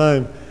a long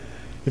time.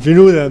 If you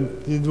knew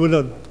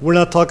them, we're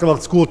not talking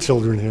about school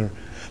children here.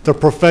 They're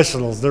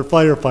professionals. They're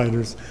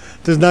firefighters.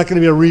 There's not going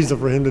to be a reason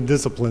for him to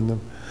discipline them.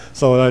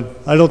 So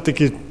I don't think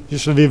you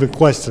should even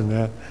question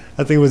that.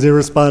 I think it was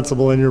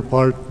irresponsible on your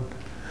part.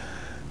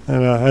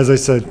 And as I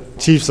said,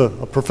 Chief's a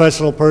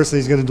professional person.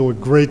 He's going to do a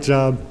great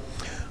job.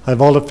 I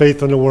have all the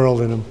faith in the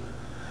world in him.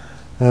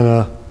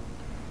 And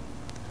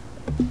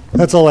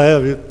that's all I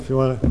have, if you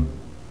want to.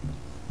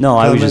 No,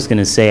 I was just going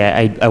to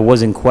say I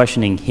wasn't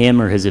questioning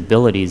him or his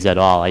abilities at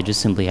all. I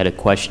just simply had a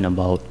question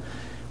about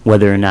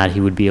whether or not he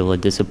would be able to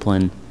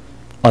discipline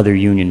other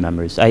union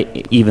members.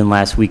 Even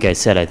last week I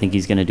said I think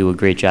he's going to do a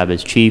great job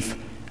as chief.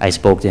 I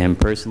spoke to him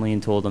personally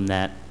and told him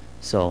that.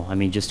 So, I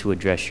mean, just to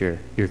address your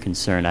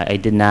concern, I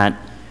did not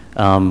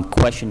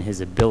question his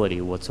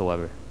ability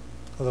whatsoever.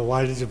 Then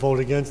why did you vote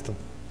against him?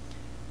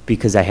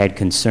 Because I had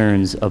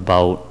concerns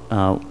about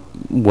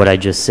what I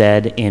just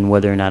said and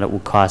whether or not it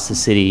would cost the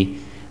city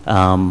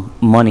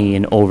money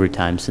in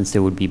overtime, since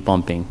there would be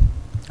bumping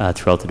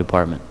throughout the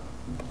department.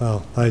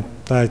 Well, I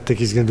think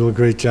he's going to do a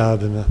great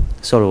job, and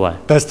so do I.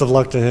 Best of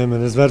luck to him.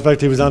 And as a matter of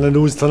fact, he was on the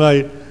news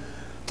tonight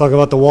talking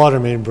about the water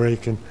main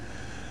break, and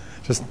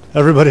just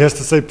everybody has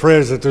to say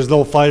prayers that there's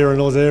no fire in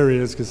those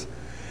areas, because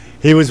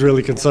he was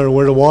really concerned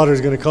where the water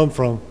is going to come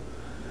from.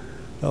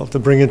 They'll have to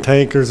bring in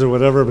tankers or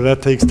whatever, but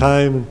that takes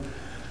time. And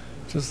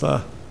just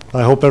I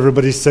hope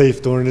everybody's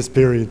safe during this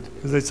period,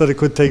 because they said it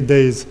could take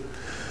days.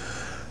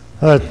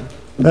 All right,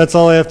 that's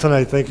all I have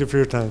tonight. Thank you for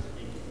your time.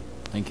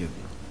 Thank you.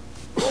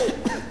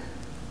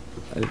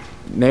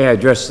 May I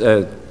address,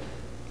 it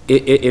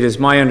is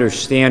my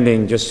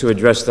understanding, just to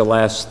address the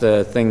last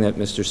thing that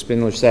Mr.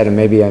 Spindler said, and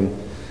maybe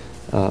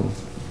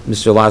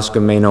Mr. Laska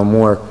may know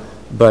more,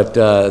 but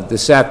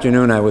this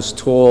afternoon I was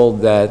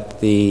told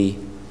that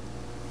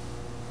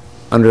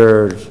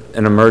under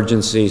an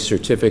emergency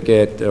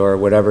certificate or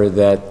whatever,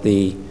 that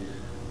they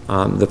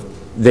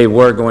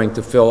were going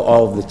to fill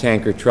all of the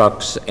tanker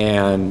trucks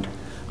and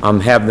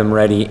have them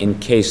ready in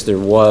case there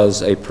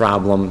was a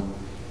problem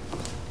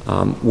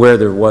where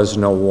there was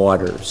no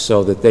water,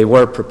 so that they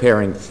were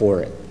preparing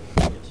for it.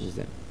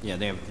 Yeah,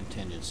 they have a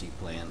contingency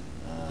plan.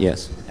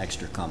 Yes.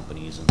 Extra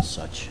companies and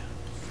such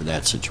for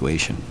that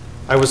situation.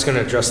 I was going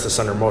to address this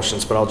under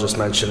motions, but I'll just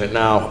mention it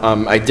now.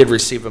 I did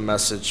receive a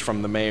message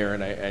from the mayor,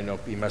 and I know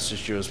he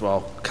messaged you as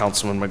well,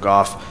 Councilman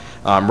McGough,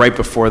 right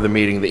before the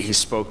meeting, that he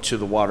spoke to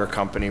the water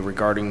company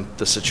regarding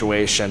the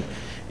situation,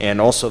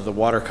 and also the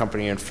water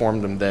company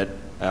informed him that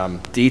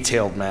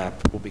detailed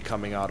map will be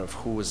coming out of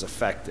who was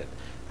affected.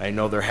 I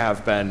know there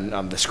have been,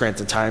 the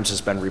Scranton Times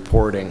has been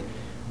reporting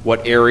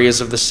what areas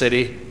of the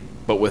city,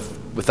 but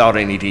without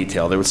any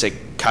detail. They would say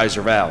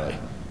Kaiser Valley,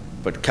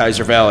 but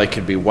Kaiser Valley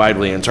could be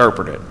widely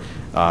interpreted.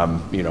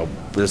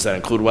 Does that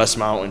include West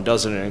Mountain?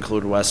 Doesn't it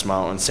include West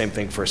Mountain? Same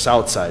thing for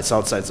Southside.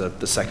 Southside's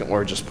the second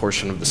largest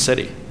portion of the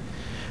city.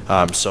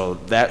 So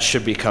that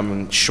should be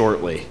coming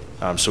shortly,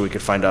 so we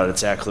could find out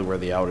exactly where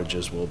the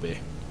outages will be.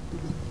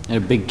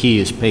 And a big key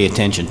is pay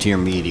attention to your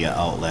media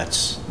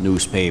outlets,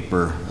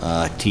 newspaper,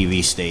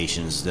 TV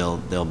stations.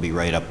 They'll be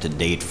right up to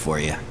date for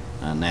you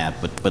on that.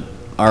 But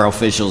our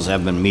officials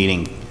have been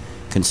meeting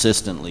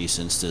consistently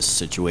since this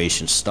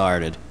situation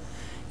started.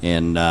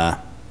 And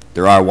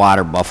there are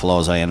water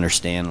buffaloes, I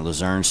understand,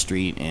 Luzerne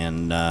Street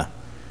and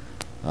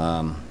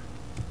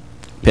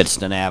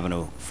Pittston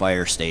Avenue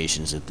fire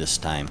stations at this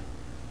time.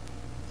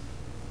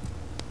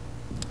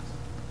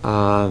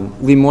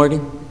 Lee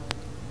Morgan?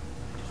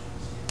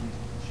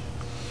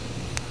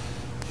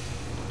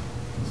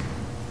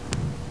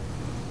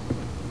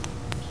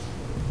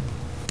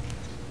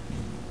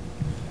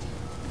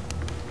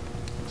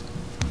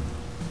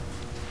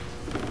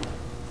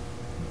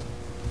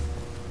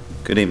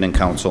 Good evening,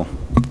 Council.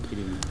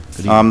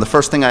 The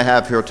first thing I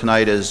have here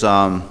tonight is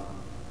I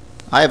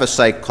have a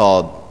site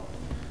called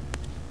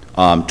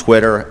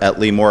Twitter at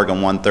Lee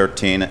Morgan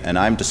 113, and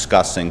I'm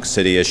discussing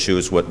city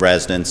issues with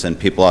residents and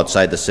people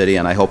outside the city,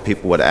 and I hope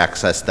people would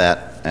access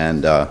that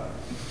and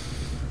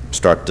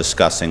start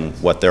discussing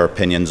what their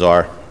opinions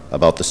are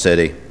about the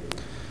city.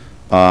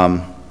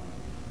 Mr.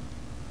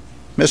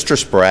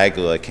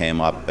 Mrjoelo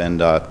came up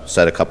and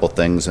said a couple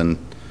things,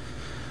 and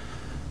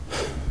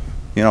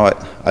you know,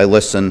 I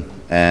listened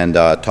and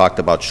talked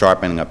about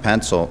sharpening a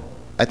pencil.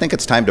 I think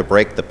it's time to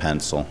break the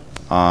pencil.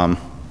 And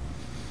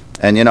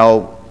you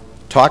know,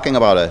 talking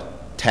about a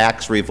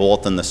tax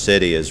revolt in the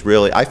city is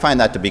really, I find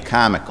that to be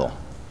comical.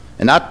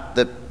 And not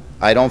that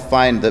I don't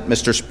find that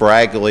Mr.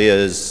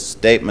 Mrjoelo's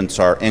statements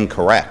are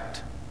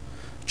incorrect,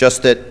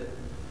 just that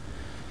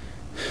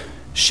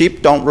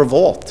sheep don't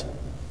revolt.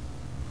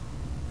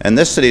 And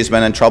this city's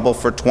been in trouble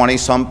for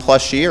 20-some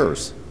plus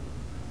years.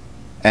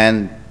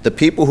 And the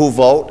people who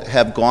vote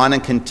have gone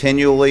and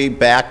continually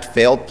backed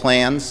failed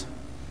plans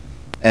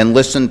and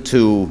listened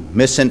to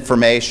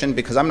misinformation,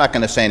 because I'm not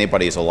going to say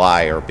anybody's a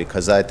liar,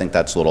 because I think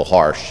that's a little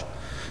harsh.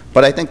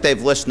 But I think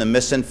they've listened to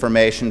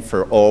misinformation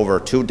for over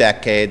 2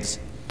 decades.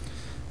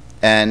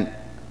 And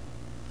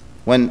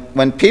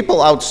when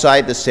people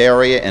outside this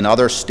area in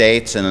other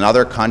states and in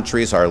other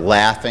countries are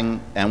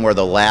laughing, and we're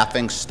the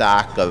laughing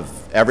stock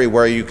of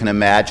everywhere you can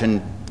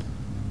imagine,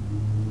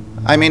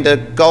 I mean, to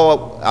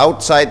go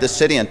outside the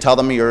city and tell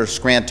them you're a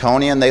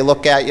Scrantonian, they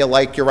look at you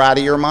like you're out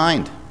of your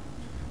mind.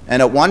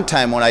 And at one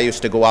time when I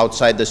used to go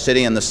outside the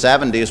city in the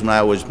 70s, when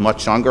I was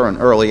much younger, in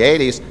early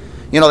 80s,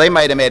 you know, they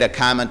might have made a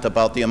comment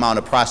about the amount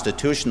of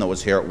prostitution that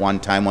was here at one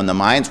time when the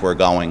mines were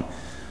going.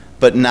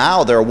 But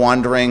now they're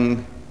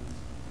wondering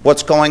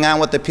what's going on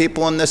with the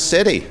people in this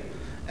city.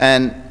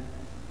 And,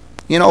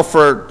 you know,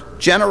 for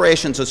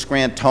generations of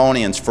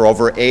Scrantonians for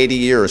over 80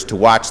 years to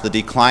watch the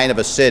decline of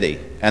a city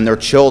and their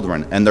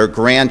children and their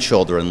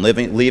grandchildren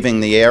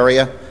leaving the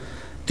area,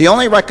 the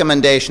only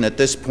recommendation at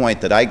this point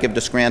that I give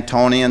to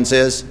Scrantonians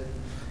is,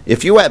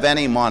 if you have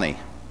any money,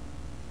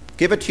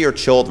 give it to your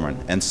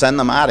children and send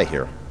them out of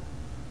here.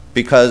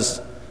 Because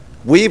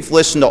we've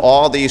listened to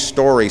all these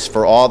stories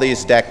for all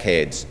these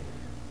decades,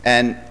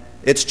 and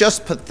it's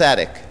just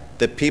pathetic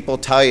that people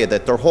tell you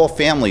that their whole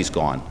family's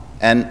gone.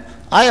 And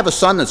I have a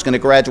son that's going to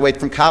graduate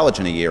from college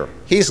in a year.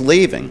 He's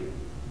leaving.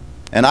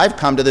 And I've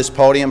come to this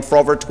podium for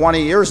over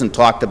 20 years and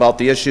talked about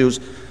the issues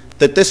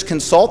that this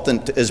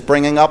consultant is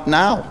bringing up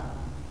now.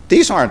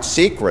 These aren't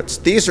secrets.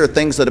 These are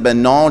things that have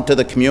been known to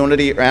the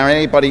community or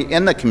anybody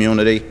in the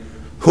community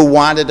who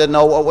wanted to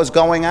know what was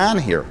going on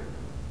here.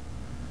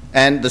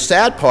 And the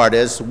sad part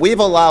is we've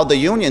allowed the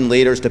union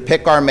leaders to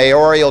pick our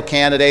mayoral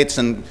candidates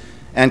and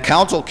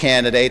council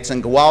candidates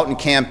and go out and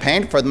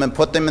campaign for them and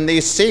put them in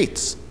these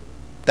seats.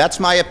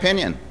 That's my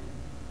opinion.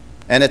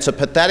 And it's a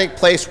pathetic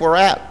place we're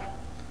at.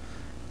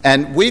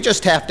 And we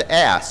just have to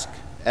ask,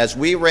 as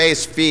we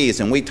raise fees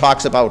and we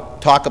talk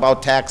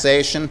about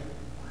taxation,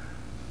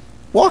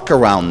 walk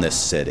around this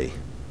city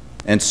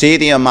and see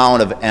the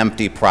amount of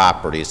empty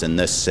properties in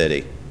this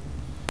city.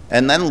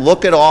 And then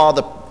look at all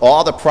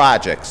the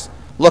projects.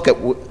 Look at,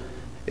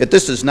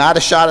 this is not a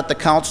shot at the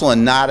council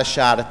and not a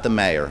shot at the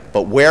mayor,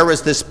 but where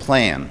is this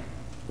plan?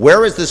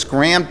 Where is this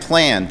grand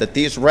plan that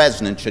these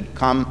residents should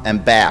come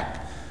and back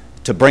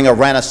to bring a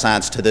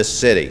renaissance to this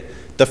city?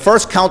 The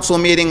first council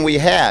meeting we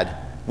had,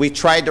 we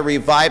tried to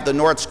revive the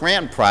North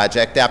Scranton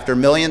project after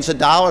millions of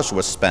dollars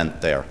was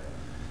spent there.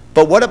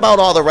 But what about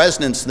all the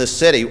residents in this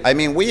city? I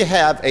mean, we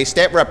have a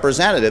state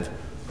representative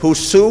who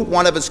sued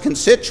one of his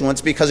constituents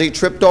because he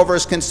tripped over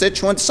his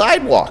constituent's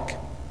sidewalk.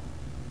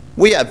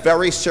 We have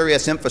very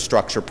serious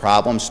infrastructure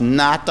problems,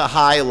 not to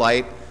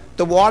highlight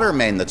the water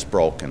main that's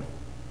broken.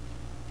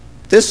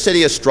 This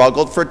city has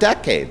struggled for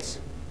decades,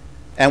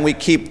 and we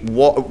keep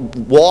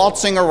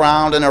waltzing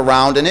around and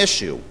around an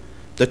issue.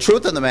 The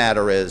truth of the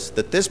matter is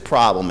that this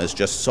problem is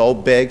just so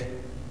big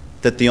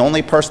that the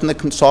only person that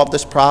can solve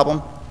this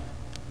problem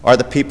are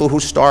the people who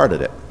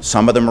started it.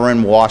 Some of them are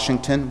in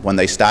Washington when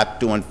they stopped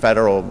doing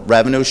federal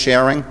revenue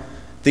sharing.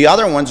 The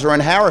other ones are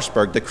in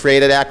Harrisburg that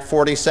created Act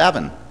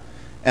 47.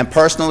 And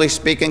personally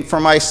speaking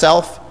for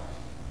myself,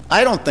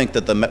 I don't think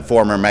that the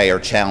former mayor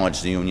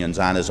challenged the unions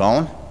on his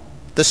own.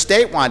 The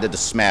state wanted to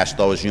smash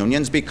those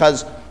unions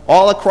because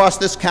all across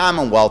this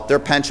Commonwealth, their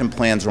pension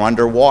plans are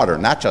underwater,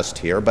 not just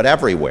here, but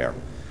everywhere.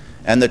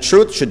 And the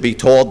truth should be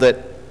told that,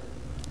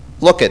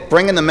 look,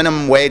 bringing the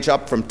minimum wage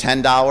up from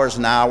 $10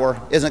 an hour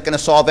isn't going to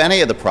solve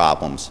any of the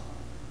problems.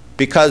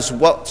 Because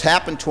what's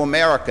happened to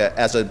America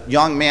as a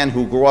young man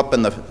who grew up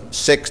in the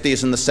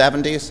 60s and the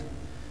 70s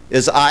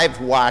is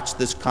I've watched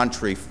this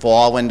country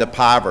fall into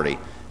poverty.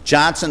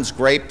 Johnson's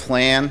great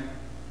plan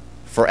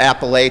for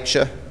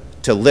Appalachia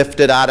to lift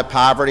it out of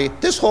poverty,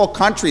 this whole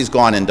country's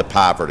gone into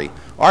poverty.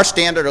 Our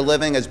standard of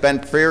living has been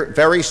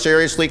very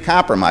seriously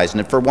compromised,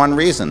 and for one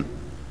reason.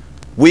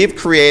 We've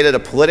created a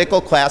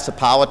political class of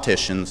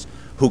politicians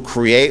who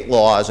create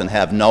laws and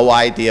have no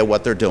idea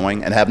what they're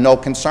doing and have no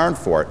concern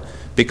for it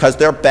because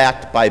they're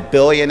backed by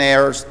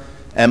billionaires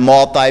and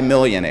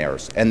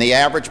multimillionaires. And the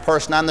average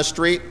person on the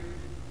street,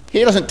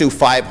 he doesn't do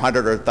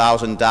 $500 or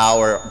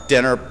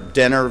 $1,000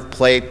 dinner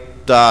plate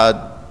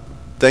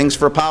things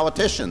for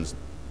politicians.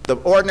 The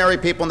ordinary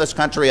people in this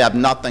country have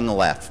nothing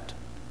left.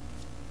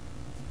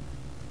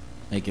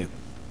 Thank you.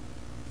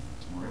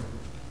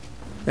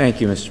 Thank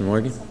you, Mr.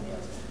 Morgan.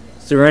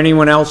 Is there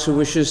anyone else who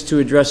wishes to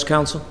address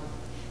council?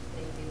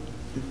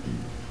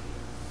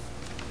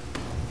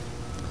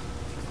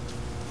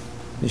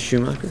 Ms.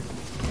 Schumacher.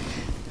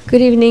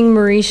 Good evening,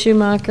 Marie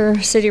Schumacher,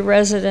 city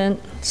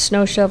resident,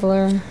 snow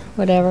shoveler,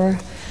 whatever.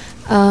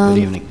 Good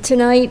evening.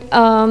 Tonight,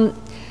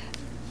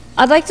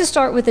 I'd like to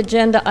start with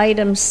agenda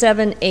item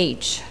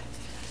 7H.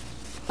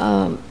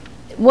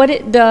 What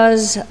it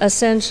does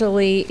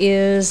essentially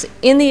is,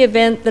 in the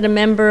event that a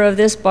member of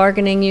this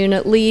bargaining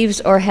unit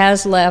leaves or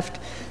has left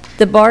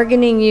the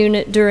bargaining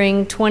unit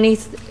during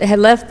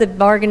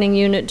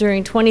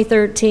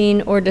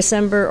 2013 or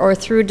December or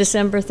through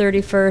December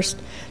 31st,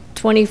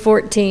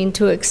 2014,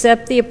 to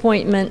accept the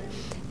appointment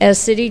as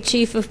City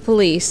Chief of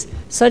Police,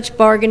 such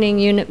bargaining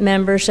unit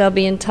member shall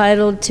be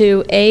entitled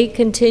to A,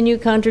 continue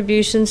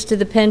contributions to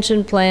the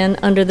pension plan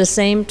under the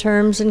same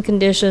terms and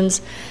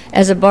conditions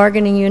as a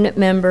bargaining unit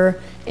member,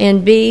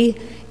 and B,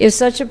 if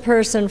such a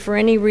person for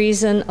any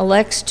reason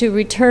elects to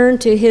return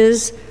to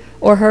his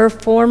or her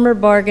former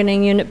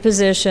bargaining unit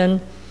position,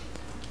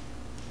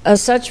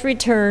 such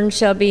return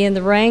shall be in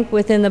the rank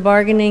within the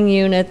bargaining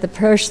unit the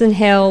person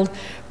held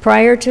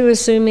prior to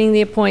assuming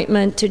the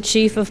appointment to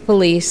Chief of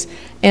Police,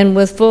 and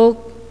with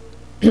full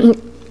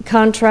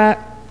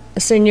contract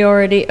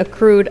seniority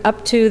accrued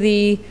up to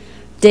the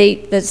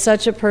date that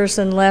such a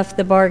person left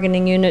the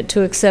bargaining unit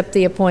to accept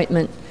the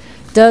appointment.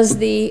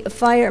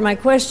 My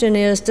question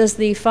is, does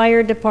the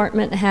fire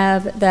department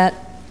have that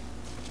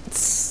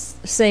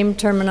same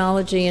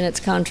terminology in its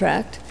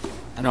contract?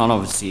 I don't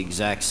know if it's the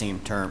exact same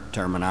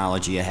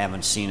terminology. I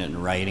haven't seen it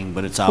in writing,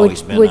 but it's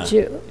always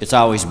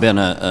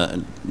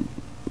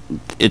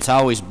it's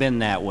always been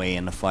that way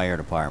in the fire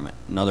department.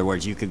 In other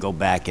words, you could go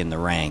back in the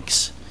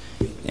ranks,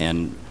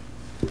 and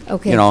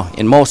you know,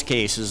 in most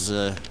cases,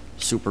 the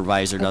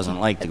supervisor doesn't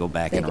like to go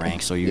back in the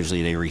ranks, so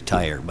usually they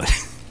retire. But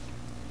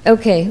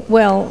okay,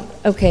 well,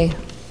 okay,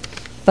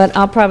 but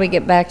I'll probably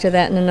get back to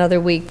that in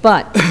another week.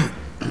 But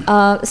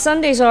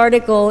Sunday's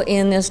article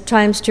in this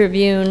Times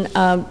Tribune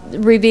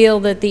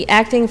revealed that the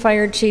acting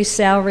fire chief's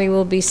salary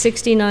will be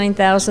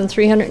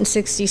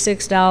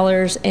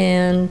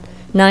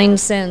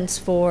 $69,366.09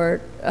 for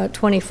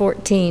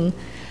 2014.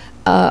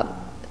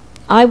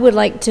 I would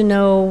like to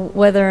know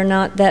whether or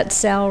not that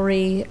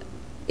salary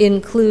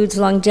includes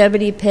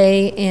longevity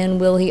pay,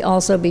 and will he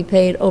also be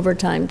paid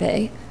overtime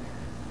pay?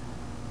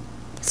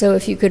 So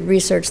if you could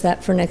research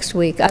that for next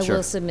week, I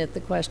will submit the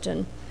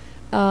question.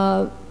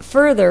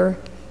 Further,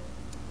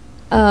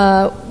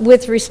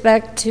 with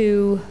respect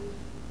to,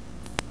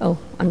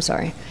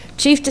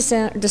 Chief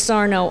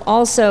DeSarno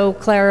also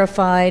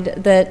clarified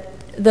that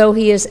though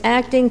he is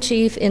acting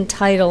chief in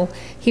title,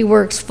 he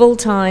works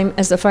full-time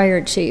as a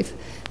fire chief.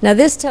 Now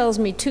this tells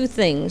me two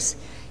things.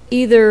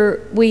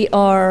 Either we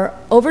are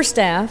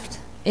overstaffed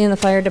in the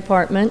fire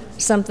department,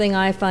 something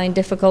I find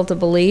difficult to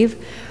believe,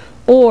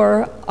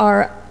 or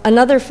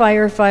another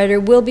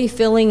firefighter will be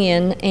filling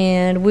in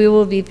and we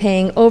will be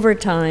paying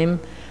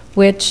overtime,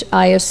 which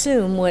I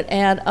assume would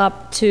add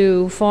up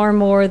to far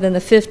more than the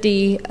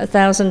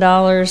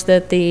 $50,000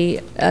 that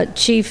the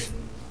chief's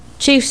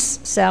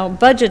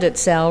budgeted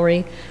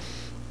salary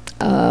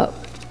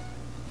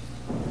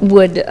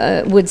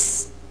would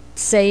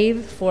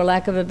save, for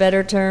lack of a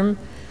better term.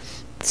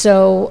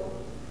 So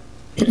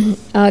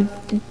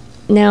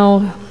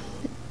now,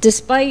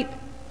 despite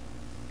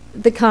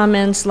the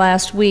comments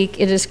last week,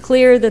 it is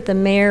clear that the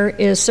mayor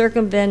is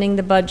circumventing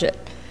the budget.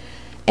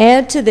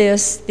 Add to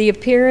this the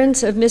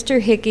appearance of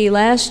Mr. Hickey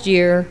last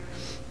year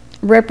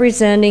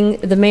representing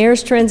the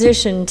mayor's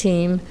transition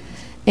team,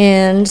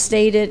 and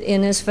stated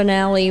in his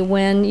finale,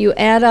 when you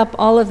add up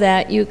all of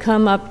that, you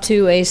come up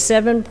to a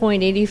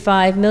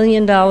 $7.85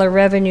 million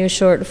revenue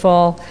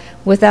shortfall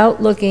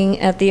without looking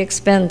at the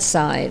expense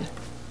side.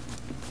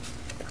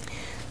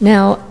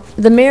 Now,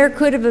 the mayor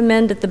could have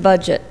amended the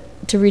budget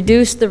to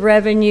reduce the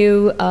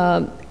revenue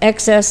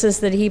excesses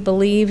that he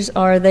believes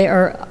are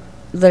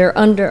that are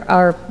under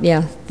our,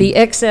 the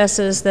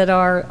excesses that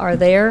are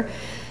there.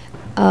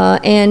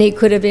 And he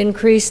could have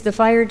increased the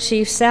fire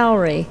chief's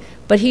salary,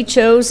 but he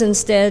chose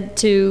instead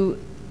to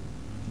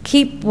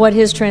keep what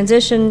his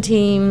transition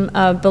team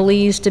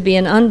believes to be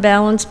an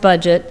unbalanced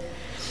budget,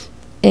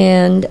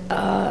 and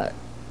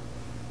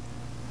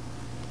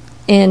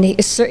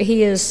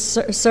he is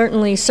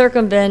certainly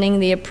circumventing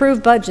the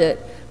approved budget,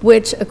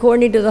 which,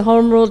 according to the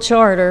Home Rule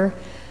Charter,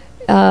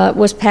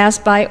 was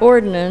passed by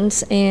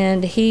ordinance,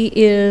 and he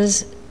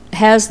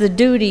has the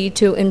duty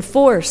to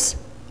enforce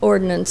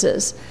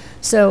ordinances.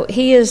 So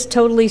he is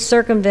totally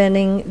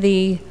circumventing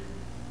his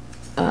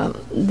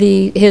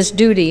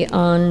duty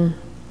on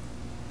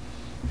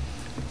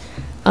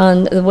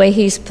the way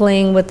he's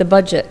playing with the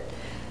budget.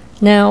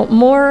 Now,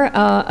 more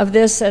of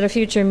this at a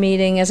future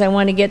meeting, as I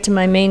want to get to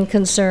my main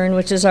concern,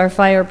 which is our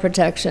fire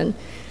protection.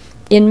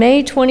 In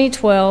May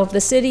 2012,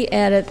 the city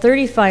added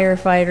 30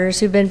 firefighters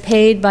who've been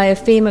paid by a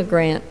FEMA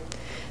grant.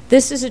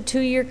 This is a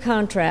 2-year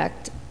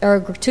contract,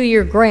 or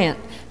 2-year grant,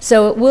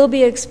 so it will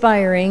be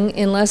expiring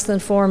in less than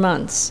 4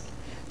 months.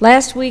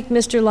 Last week,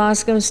 Mr.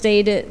 Loscombe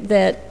stated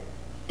that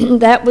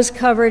that was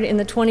covered in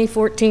the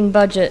 2014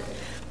 budget,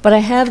 but I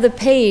have the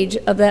page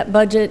of that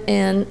budget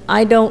and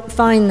I don't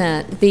find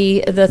that.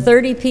 The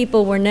 30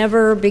 people were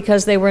never,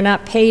 because they were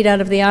not paid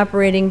out of the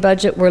operating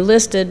budget, were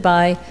listed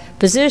by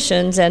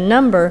positions and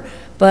number,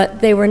 but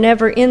they were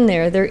never in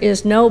there. There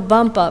is no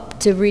bump up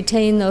to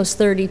retain those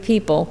 30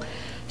 people.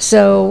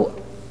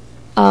 So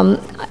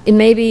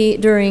maybe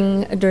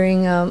during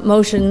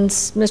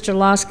motions, Mr.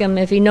 Loscombe,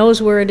 if he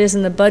knows where it is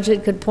in the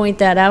budget, could point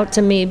that out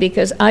to me,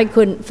 because I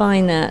couldn't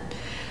find that.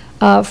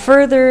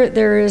 Further,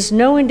 there is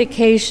no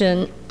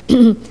indication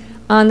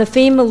on the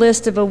FEMA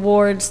list of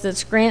awards that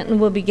Scranton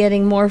will be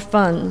getting more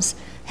funds.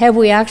 Have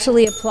we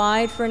actually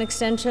applied for an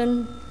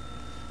extension?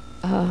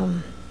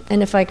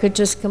 And if I could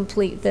just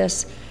complete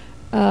this.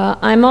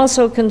 I'm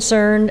also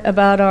concerned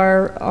about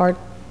our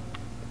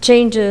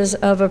changes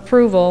of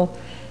approval.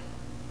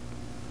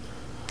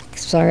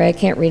 Sorry, I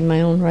can't read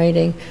my own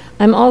writing.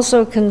 I'm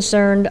also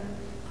concerned,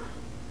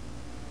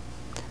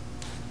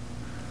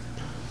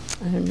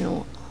 I don't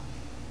know.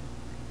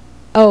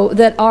 Oh,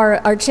 that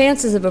our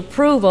chances of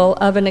approval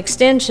of an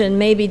extension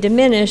may be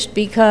diminished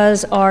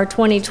because our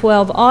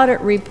 2012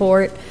 audit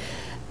report,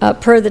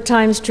 per the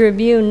Times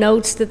Tribune,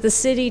 notes that the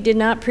city did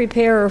not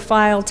prepare or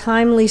file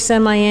timely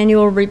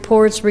semi-annual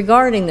reports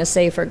regarding the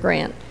SAFER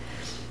grant.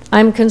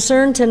 I'm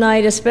concerned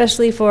tonight,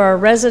 especially for our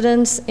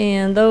residents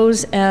and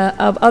those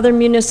of other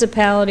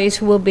municipalities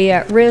who will be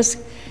at risk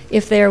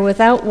if they are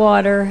without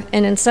water,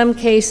 and in some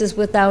cases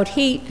without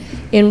heat,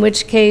 in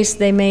which case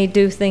they may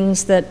do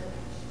things that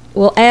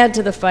will add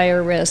to the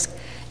fire risk,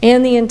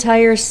 and the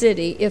entire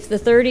city if the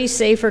 30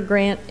 SAFER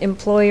grant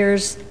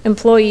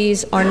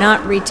employees are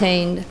not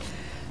retained.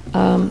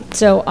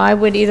 So I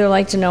would either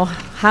like to know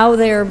how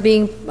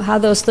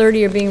those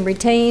 30 are being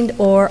retained,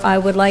 or I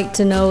would like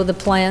to know the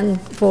plan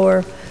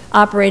for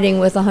operating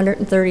with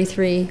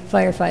 133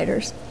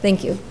 firefighters.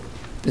 Thank you.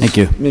 Thank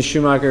you. Ms.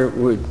 Schumacher,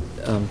 would,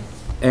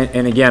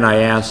 and again, I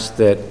ask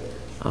that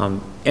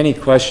any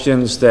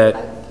questions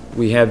that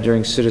we have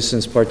during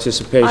citizens'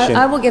 participation.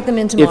 I will get them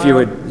in tomorrow. If you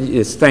would,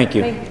 yes, thank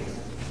you. Thank you.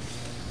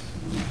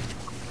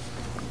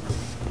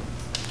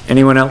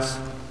 Anyone else?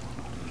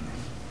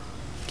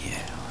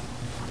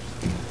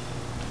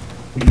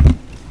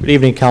 Good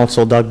evening,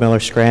 Council. Doug Miller,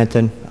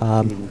 Scranton.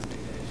 Good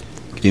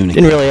evening.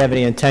 Didn't really have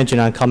any intention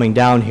on coming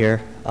down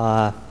here,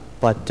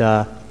 but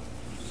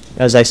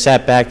as I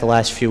sat back the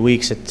last few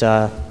weeks,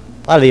 a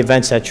lot of the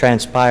events that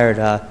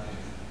transpired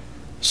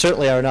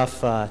certainly are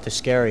enough to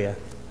scare you.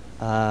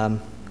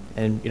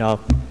 And, you know, I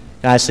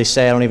can honestly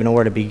say I don't even know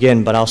where to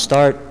begin, but I'll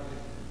start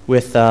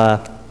with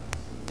the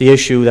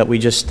issue that we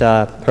just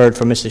heard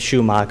from Mrs.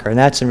 Schumacher, and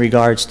that's in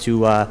regards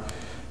to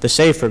the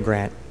SAFER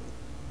grant.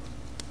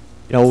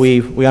 You know,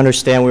 we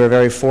understand we were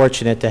very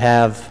fortunate to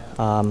have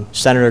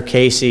Senator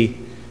Casey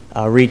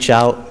reach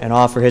out and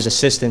offer his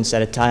assistance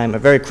at a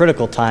very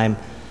critical time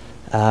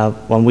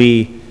when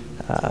we,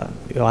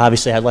 you know,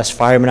 obviously had less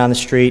firemen on the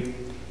street.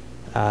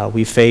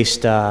 We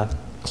faced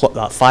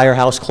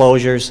firehouse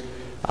closures,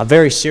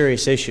 very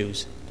serious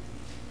issues.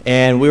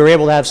 And we were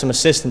able to have some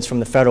assistance from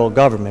the federal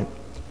government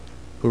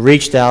who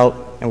reached out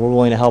and were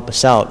willing to help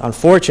us out.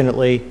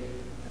 Unfortunately,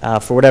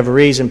 for whatever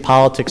reason,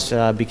 politics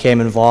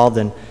became involved,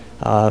 and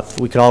if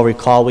we could all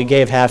recall, we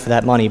gave half of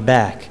that money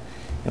back.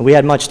 And we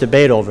had much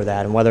debate over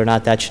that and whether or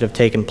not that should have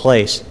taken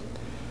place.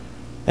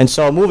 And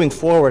so moving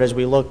forward, as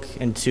we look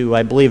into,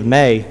 I believe,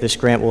 May, this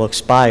grant will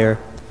expire,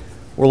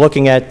 we're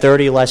looking at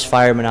 30 less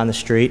firemen on the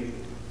street.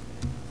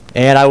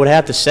 And I would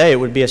have to say, it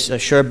would be a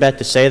sure bet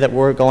to say that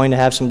we're going to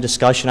have some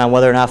discussion on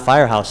whether or not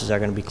firehouses are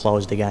going to be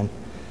closed again.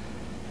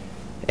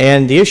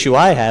 And the issue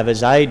I have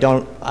is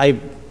I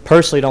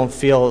personally don't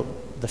feel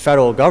the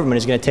federal government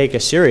is going to take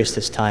us serious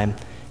this time.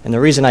 And the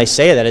reason I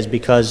say that is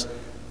because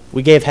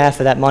we gave half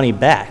of that money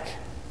back.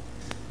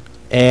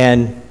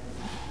 And,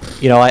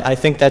 you know, I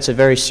think that's a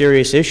very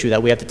serious issue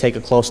that we have to take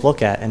a close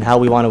look at and how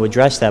we want to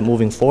address that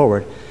moving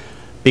forward.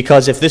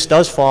 Because if this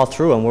does fall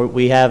through and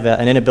we have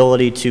an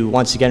inability to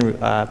once again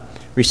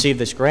receive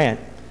this grant,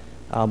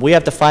 we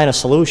have to find a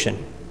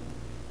solution.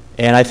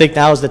 And I think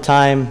now is the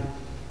time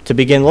to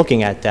begin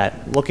looking at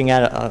that, looking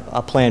at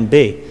a plan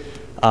B.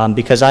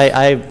 Because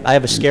I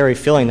have a scary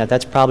feeling that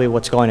that's probably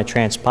what's going to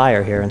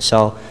transpire here. And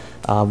so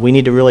we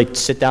need to really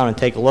sit down and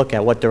take a look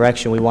at what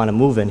direction we want to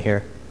move in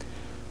here.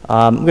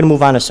 I'm going to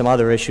move on to some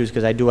other issues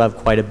because I do have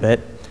quite a bit.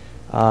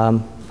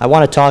 I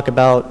want to talk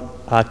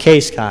about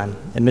CaseCon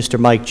and Mr.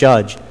 Mike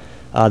Judge.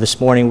 This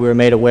morning we were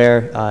made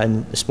aware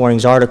in this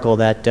morning's article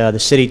that the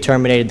city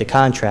terminated the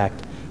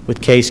contract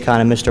with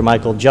CaseCon and Mr.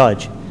 Michael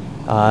Judge.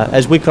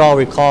 As we could all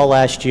recall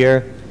last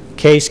year,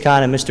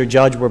 CaseCon and Mr.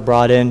 Judge were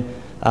brought in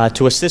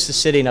to assist the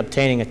city in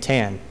obtaining a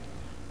TAN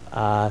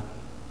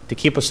to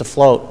keep us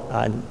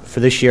afloat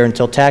for this year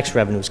until tax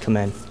revenues come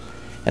in.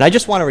 And I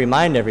just want to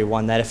remind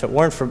everyone that if it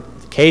weren't for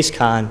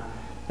CaseCon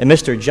and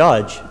Mr.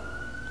 Judge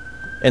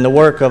and the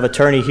work of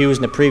Attorney Hughes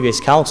and the previous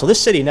council, this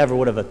city never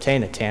would have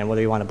obtained a TAN,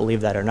 whether you want to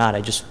believe that or not.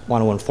 I just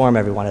want to inform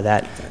everyone of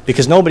that,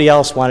 because nobody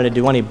else wanted to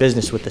do any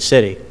business with the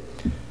city.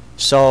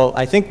 So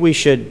I think we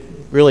should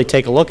really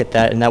take a look at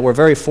that, and that we're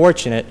very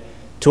fortunate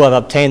to have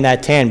obtained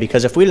that TAN,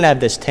 because if we didn't have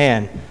this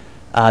TAN,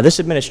 this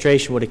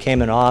administration would have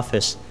came into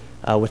office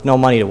with no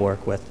money to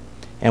work with.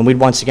 And we'd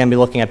once again be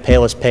looking at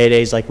payless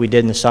paydays like we did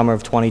in the summer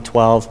of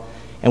 2012,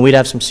 and we'd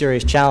have some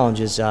serious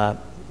challenges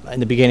in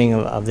the beginning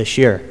of this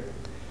year.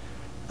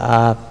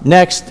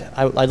 Next,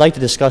 I'd like to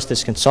discuss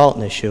this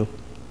consultant issue.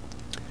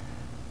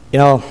 You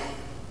know,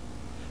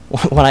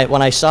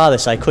 when I saw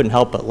this, I couldn't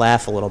help but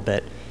laugh a little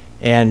bit.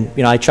 And,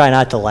 you know, I try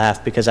not to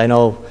laugh because I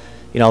know,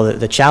 you know,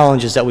 the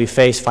challenges that we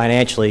face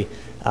financially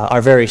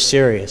are very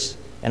serious,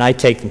 and I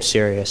take them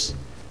serious.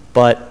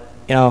 But,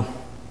 you know,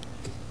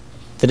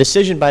 the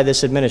decision by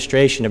this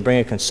administration to bring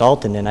a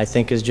consultant in, I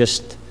think, is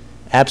just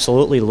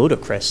absolutely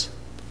ludicrous.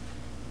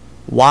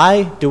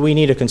 Why do we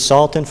need a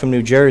consultant from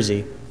New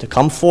Jersey to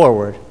come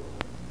forward,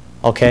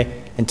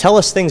 okay, and tell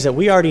us things that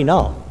we already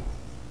know?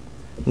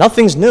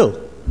 Nothing's new.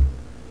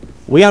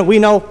 We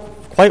know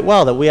quite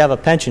well that we have a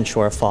pension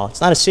shortfall.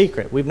 It's not a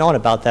secret. We've known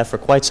about that for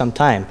quite some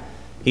time.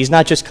 He's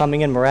not just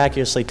coming in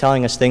miraculously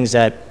telling us things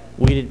that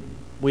we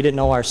didn't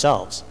know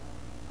ourselves,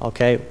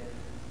 okay?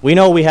 We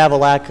know we have a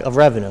lack of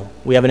revenue.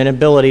 We have an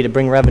inability to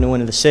bring revenue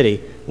into the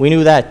city. We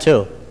knew that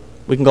too.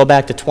 We can go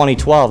back to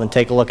 2012 and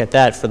take a look at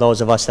that for those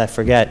of us that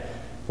forget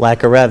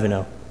lack of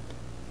revenue.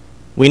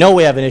 We know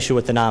we have an issue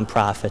with the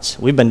nonprofits.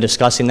 We've been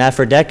discussing that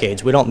for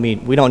decades. We don't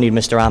need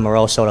Mr.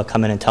 Mrjoelo to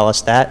come in and tell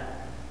us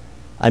that.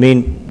 I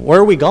mean,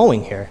 where are we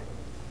going here?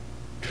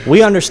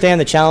 We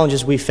understand the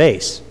challenges we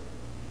face.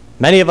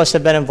 Many of us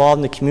have been involved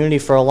in the community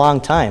for a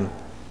long time.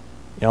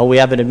 You know, we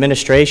have an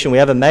administration, we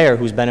have a mayor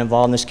who's been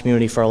involved in this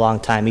community for a long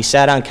time. He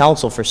sat on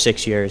council for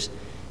 6 years.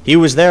 He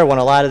was there when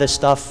a lot of this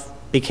stuff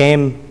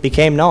became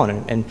known,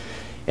 and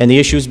the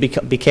issues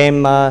became,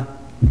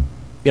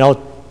 you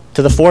know,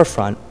 to the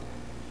forefront.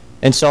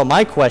 And so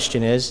my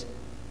question is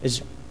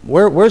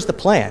where's the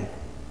plan?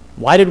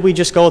 Why did we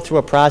just go through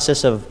a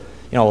process of,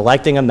 you know,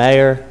 electing a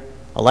mayor,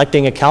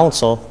 electing a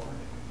council,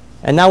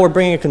 and now we're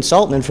bringing a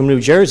consultant in from New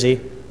Jersey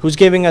who's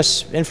giving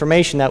us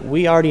information that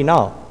we already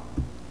know?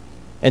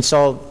 And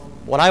so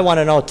what I want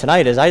to know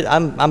tonight is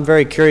I'm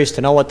very curious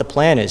to know what the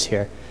plan is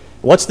here.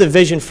 What's the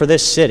vision for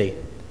this city?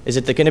 Is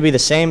it going to be the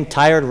same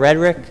tired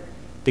rhetoric?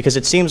 Because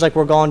it seems like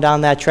we're going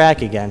down that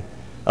track again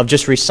of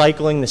just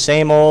recycling the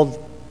same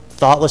old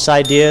thoughtless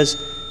ideas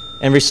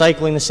and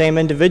recycling the same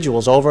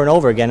individuals over and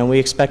over again, and we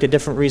expect a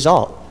different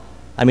result.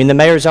 I mean, the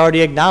mayor's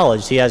already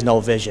acknowledged he has no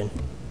vision.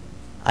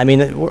 I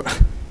mean,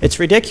 it's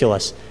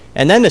ridiculous.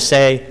 And then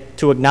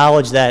to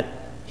acknowledge that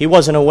he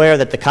wasn't aware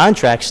that the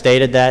contract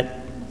stated that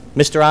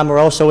Mr.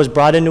 Mrjoelo was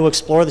brought in to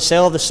explore the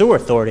sale of the sewer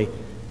authority.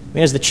 I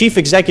mean, as the chief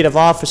executive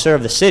officer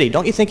of the city,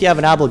 don't you think you have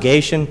an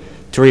obligation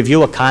to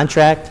review a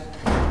contract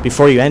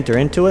before you enter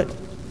into it?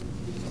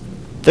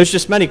 There's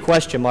just many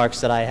question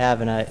marks that I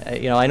have, and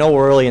I know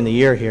we're early in the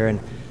year here,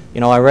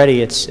 and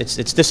already it's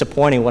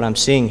disappointing what I'm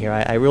seeing here.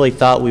 I really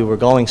thought we were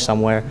going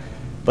somewhere,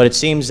 but it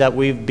seems that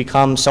we've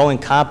become so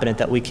incompetent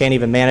that we can't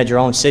even manage our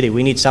own city.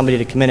 We need somebody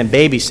to come in and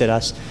babysit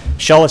us,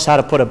 show us how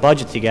to put a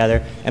budget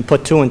together, and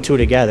put 2 and 2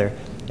 together.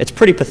 It's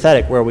pretty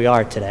pathetic where we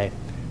are today.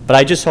 But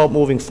I just hope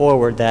moving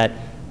forward that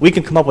we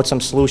can come up with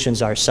some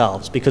solutions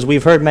ourselves, because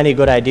we've heard many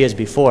good ideas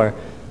before.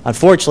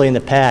 Unfortunately, in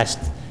the past,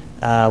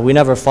 we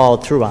never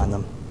followed through on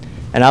them.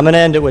 And I'm going to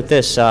end it with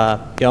this.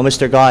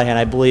 Mr. Gahan,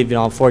 I believe,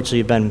 unfortunately,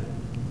 you've been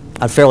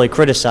unfairly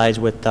criticized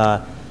with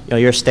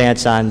your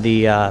stance on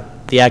the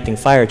acting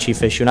fire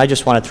chief issue, and I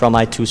just want to throw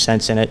my 2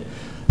 cents in it.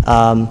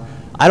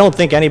 I don't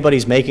think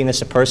anybody's making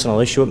this a personal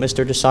issue with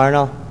Mr.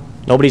 DeSarno.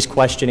 Nobody's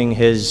questioning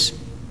his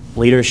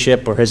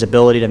leadership or his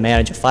ability to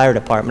manage a fire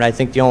department. I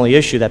think the only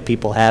issue that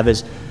people have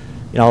is,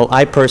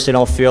 I personally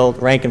don't feel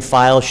rank and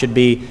file should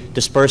be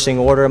dispersing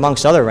order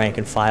amongst other rank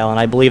and file, and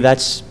I believe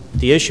that's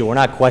the issue. We're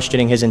not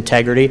questioning his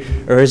integrity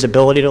or his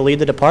ability to lead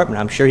the department.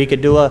 I'm sure he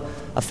could do a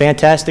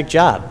fantastic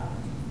job.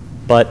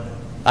 But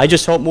I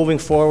just hope moving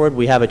forward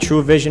we have a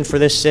true vision for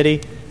this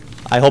city.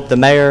 I hope the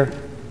mayor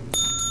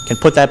can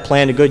put that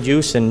plan to good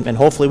use, and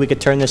hopefully we could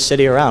turn this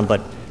city around,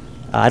 but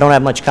I don't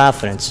have much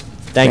confidence.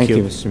 Thank you.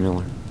 Mr.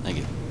 Miller. Thank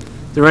you.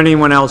 Is there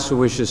anyone else who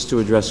wishes to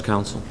address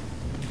council?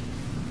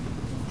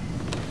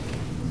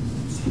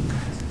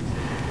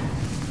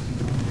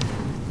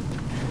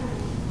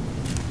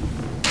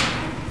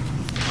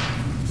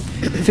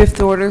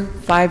 Fifth order,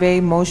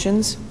 5A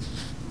motions.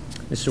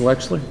 Mr.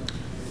 Wexler?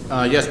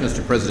 Yes,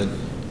 Mr. President.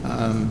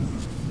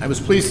 I was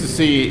pleased to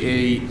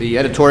see the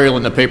editorial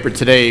in the paper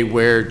today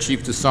where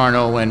Chief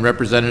DeSarno and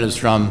representatives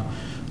from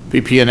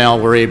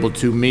BPNL were able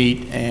to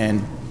meet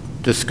and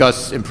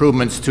discuss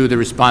improvements to the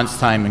response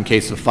time in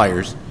case of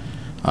fires.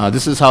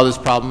 This is how this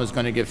problem is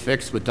going to get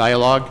fixed, with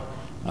dialogue,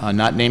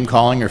 not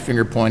name-calling or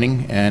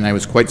finger-pointing, and I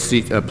was quite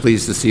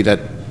pleased to see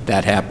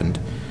that happened.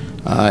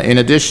 In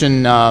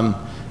addition,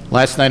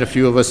 last night a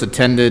few of us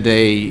attended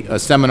a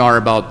seminar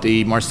about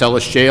the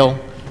Marcellus shale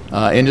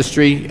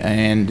industry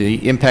and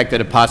the impact that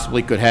it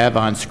possibly could have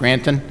on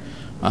Scranton.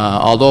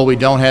 Although we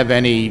don't have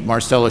any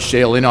Marcellus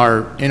shale in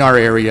our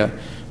area,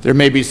 there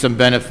may be some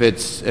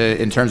benefits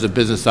in terms of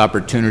business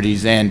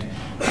opportunities, and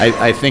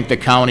I think the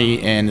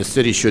county and the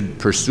city should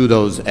pursue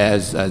those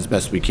as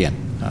best we can.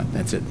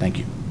 That's it. Thank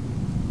you.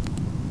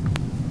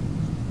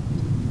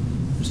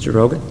 Mr.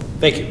 Rogan?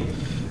 Thank you.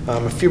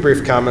 A few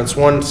brief comments.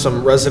 One,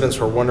 some residents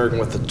were wondering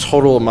what the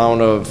total amount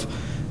of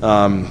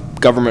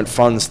government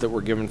funds that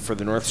were given for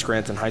the North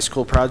Scranton High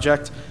School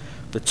project.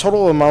 The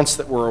total amounts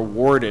that were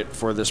awarded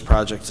for this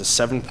project is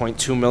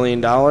 $7.2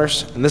 million,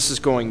 and this is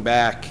going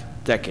back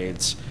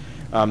decades.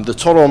 The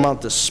total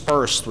amount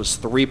dispersed was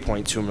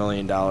 $3.2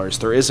 million.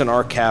 There is an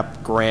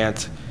RCAP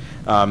grant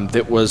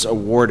that was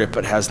awarded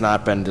but has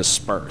not been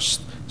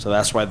dispersed. So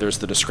that's why there's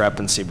the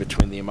discrepancy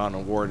between the amount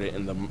awarded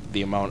and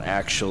the amount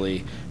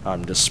actually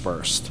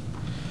dispersed.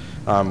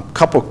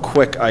 Couple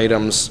quick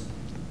items.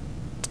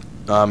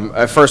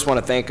 I first want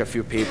to thank a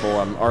few people,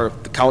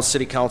 the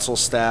City Council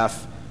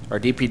staff, our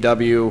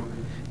DPW,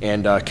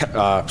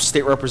 and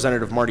State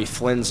Representative Marty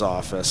Flynn's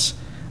office.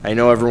 I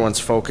know everyone's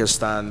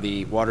focused on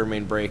the water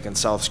main break in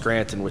South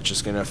Scranton, which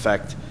is going to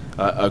affect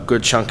a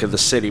good chunk of the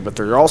city, but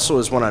there also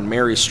is one on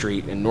Mary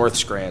Street in North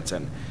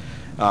Scranton.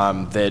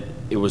 That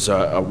it was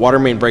a water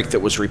main break that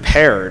was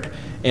repaired,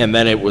 and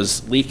then it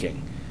was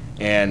leaking.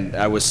 And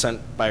I was sent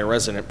by a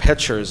resident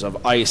pictures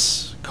of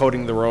ice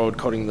coating the road,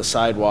 coating the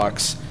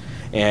sidewalks,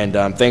 and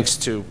thanks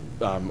to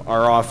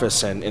our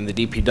office and the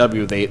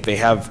DPW, they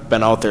have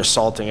been out there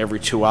salting every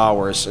 2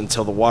 hours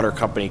until the water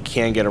company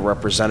can get a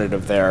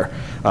representative there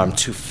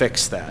to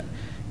fix that.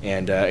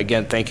 And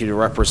again, thank you to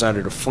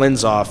Representative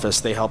Flynn's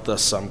office. They helped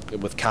us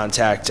with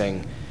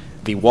contacting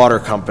the water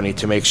company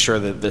to make sure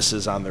that this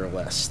is on their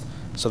list.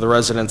 So the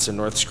residents in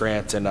North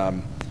Scranton,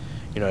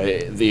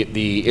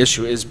 the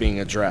issue is being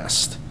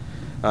addressed.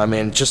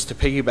 And just to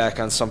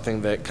piggyback on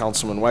something that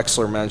Councilman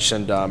Wexler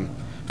mentioned, a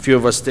few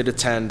of us did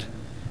attend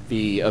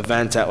the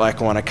event at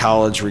Lackawanna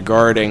College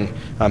regarding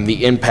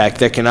the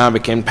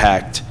economic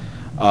impact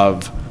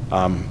of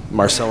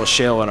Marcellus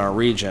shale in our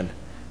region.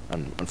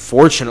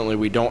 Unfortunately,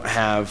 we don't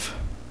have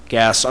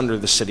gas under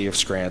the city of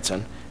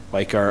Scranton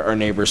like our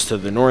neighbors to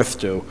the north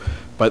do,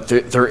 but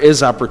there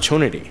is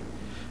opportunity.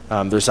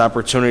 There's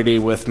opportunity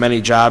with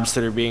many jobs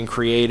that are being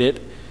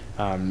created.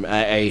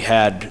 I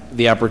had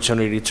the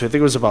opportunity to, I think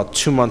it was about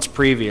 2 months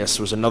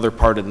previous, was another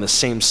part in the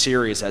same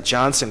series at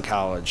Johnson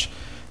College.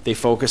 They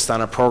focused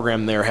on a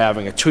program they're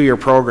having, a 2-year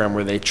program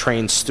where they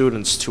train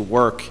students to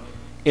work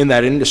in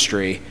that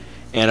industry.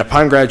 And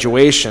upon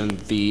graduation,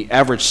 the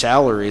average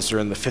salaries are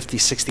in the $50,000,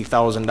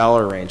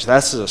 $60,000 range.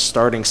 That's a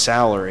starting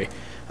salary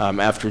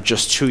after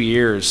just 2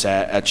 years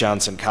at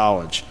Johnson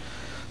College.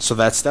 So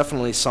that's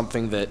definitely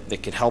something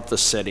that could help the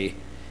city.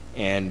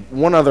 And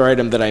one other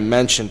item that I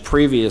mentioned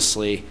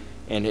previously,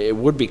 and it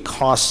would be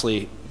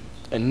costly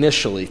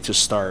initially to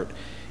start,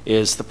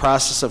 is the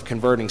process of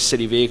converting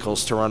city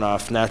vehicles to run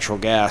off natural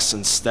gas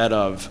instead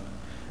of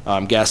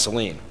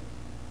gasoline.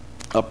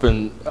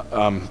 When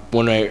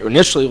I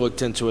initially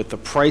looked into it, the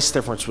price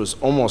difference was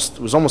almost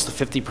a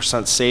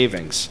 50%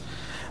 savings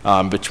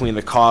between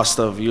the cost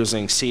of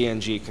using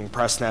CNG,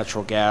 compressed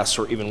natural gas,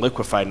 or even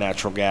liquefied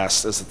natural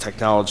gas as the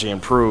technology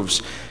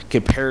improves,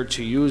 compared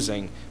to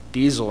using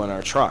diesel in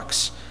our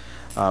trucks.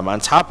 On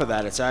top of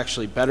that, it's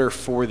actually better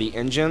for the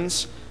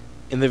engines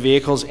in the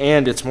vehicles,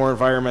 and it's more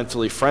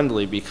environmentally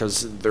friendly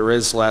because there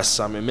is less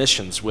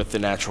emissions with the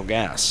natural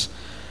gas.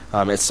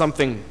 It's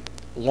something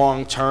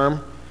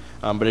long-term,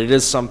 but it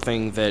is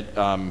something that,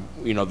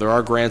 there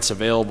are grants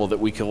available that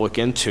we could look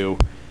into,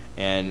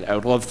 and I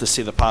would love to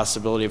see the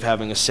possibility of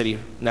having a city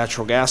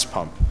natural gas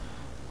pump.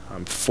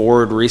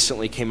 Ford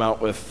recently came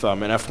out with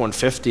an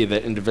F-150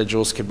 that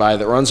individuals could buy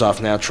that runs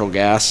off natural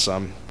gas.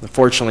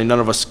 Unfortunately, none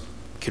of us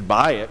could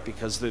buy it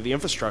because the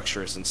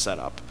infrastructure isn't set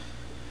up.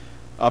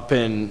 Up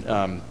in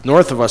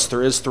north of us,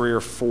 there is 3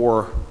 or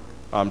 4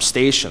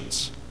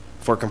 stations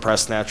for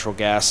compressed natural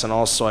gas, and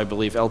also I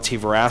believe LT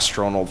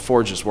Verastro in Old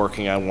Forge is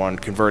working on one,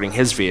 converting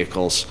his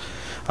vehicles.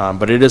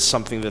 But it is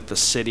something that the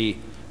city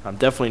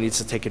definitely needs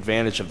to take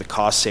advantage of the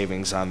cost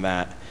savings on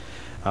that.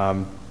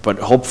 But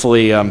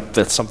hopefully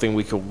that's something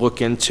we could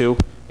look into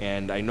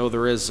And I know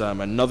there is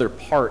another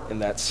part in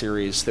that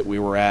series that we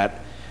were at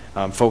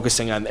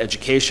focusing on the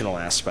educational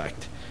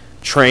aspect,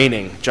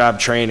 training, job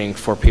training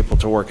for people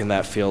to work in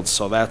that field.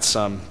 So that's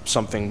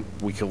something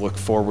we could look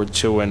forward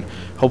to, and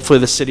hopefully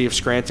the city of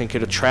Scranton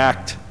could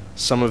attract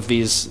some of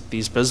these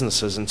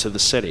businesses into the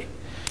city.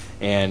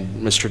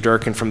 And Mr.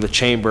 Durkin from the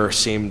chamber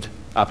seemed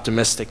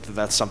optimistic that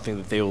that's something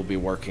that they will be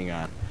working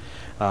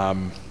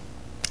on.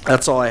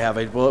 That's all I have.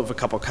 I will have a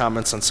couple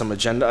comments on some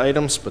agenda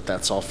items, but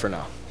that's all for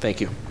now.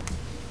 Thank you.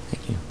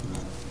 Thank you.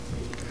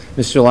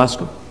 Mr.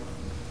 Lasko?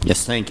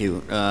 Yes, thank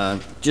you.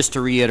 Just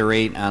to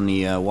reiterate on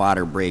the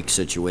water break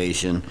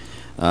situation,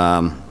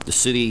 the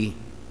city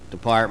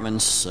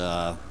departments,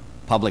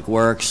 Public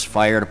Works,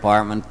 Fire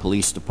Department,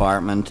 Police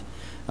Department,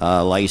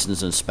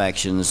 license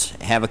inspections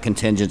have a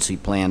contingency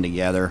plan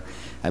together.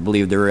 I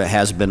believe there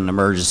has been an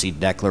emergency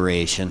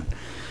declaration.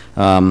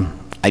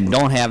 I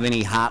don't have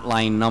any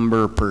hotline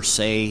number per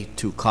se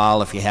to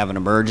call if you have an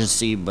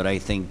emergency, but I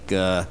think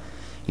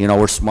you know,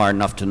 we're smart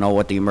enough to know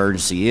what the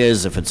emergency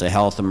is. If it's a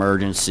health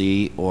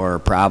emergency or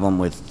a problem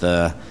with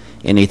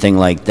anything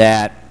like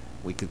that,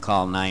 we could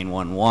call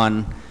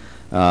 911.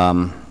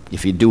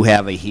 If you do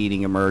have a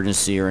heating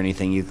emergency or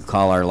anything, you could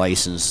call our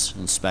license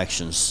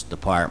inspections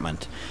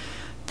department.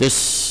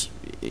 This,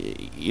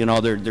 you know,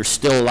 there's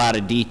still a lot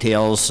of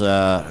details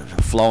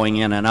flowing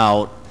in and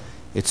out.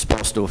 It's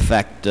supposed to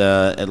affect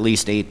at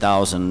least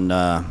 8,000,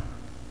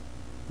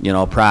 you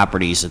know,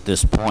 properties at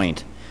this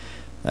point.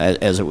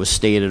 As it was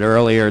stated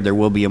earlier, there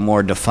will be a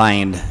more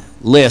defined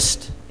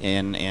list,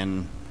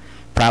 and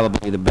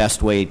probably the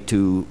best way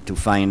to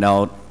find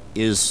out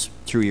is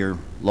through your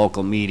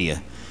local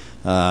media,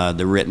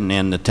 the written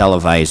and the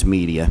televised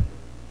media.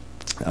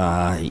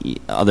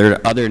 Other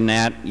than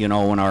that, you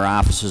know, when our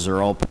offices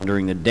are open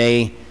during the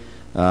day,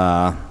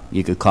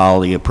 you could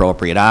call the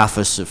appropriate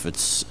office if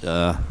it's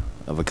of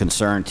a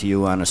concern to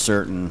you on a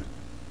certain,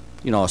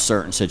 you know, a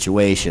certain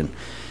situation.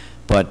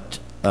 But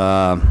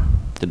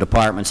the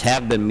departments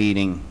have been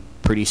meeting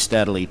pretty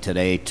steadily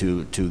today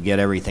to get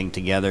everything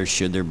together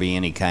should there be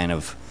any kind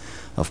of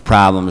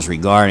problems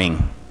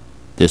regarding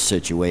this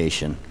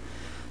situation.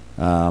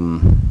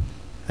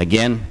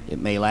 Again, it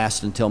may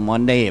last until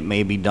Monday. It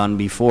may be done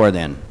before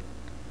then.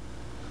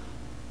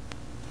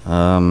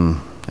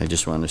 I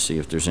just wanted to see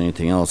if there's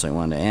anything else I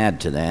wanted to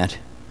add to that.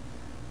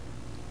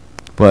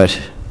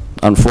 But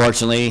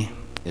unfortunately,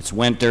 it's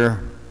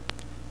winter.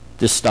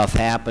 This stuff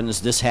happens.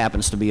 This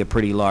happens to be a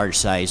pretty large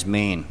size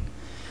main.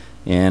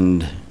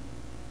 And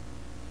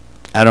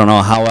I don't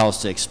know how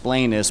else to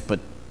explain this, but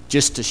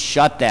just to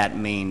shut that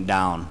main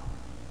down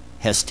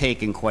has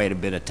taken quite a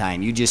bit of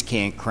time. You just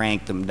can't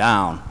crank them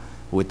down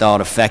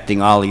without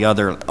affecting all the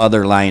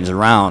other lines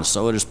around.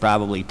 So it has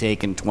probably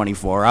taken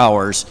 24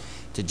 hours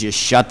to just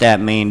shut that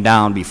main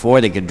down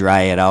before they could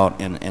dry it out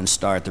and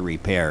start the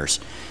repairs.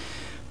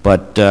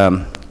 But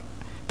PA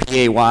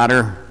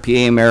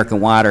American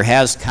Water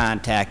has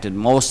contacted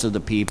most of the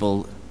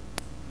people,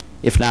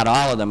 if not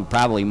all of them,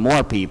 probably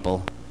more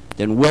people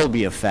than will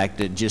be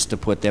affected, just to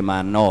put them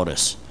on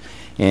notice.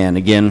 And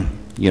again,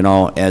 you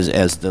know,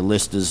 as the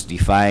list is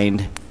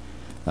defined,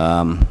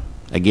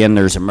 again,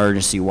 there's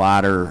emergency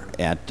water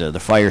at the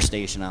fire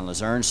station on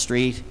Luzerne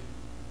Street.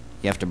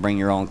 You have to bring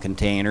your own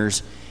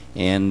containers,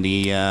 and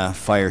the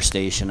fire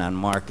station on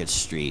Market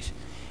Street.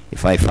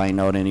 If I find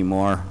out any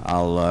more,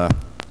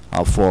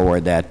 I'll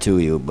forward that to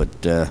you.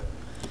 But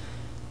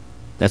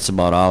that's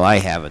about all I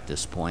have at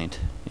this point,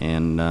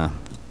 and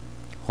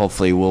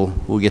hopefully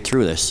we'll get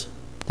through this.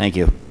 Thank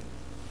you.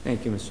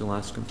 Thank you, Mr.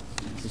 Laskum.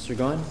 Mr.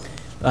 Gahn?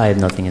 I have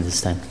nothing at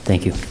this time.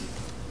 Thank you.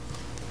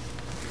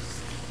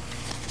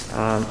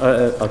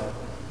 A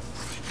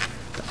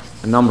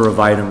number of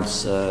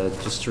items,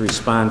 just to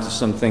respond to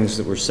some things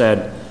that were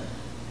said,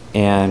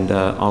 and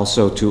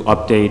also to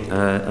update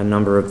a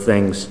number of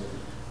things.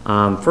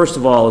 First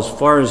of all, as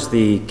far as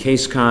the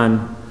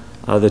CaseCon,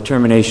 the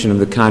termination of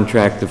the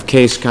contract of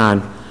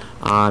CaseCon,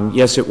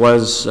 yes, it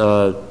was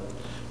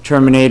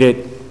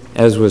terminated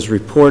as was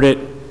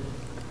reported,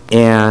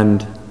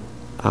 and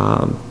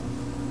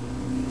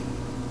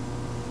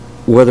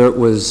whether it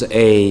was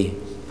a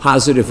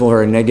positive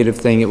or a negative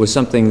thing, it was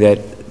something that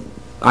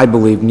I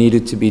believe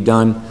needed to be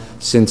done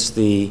since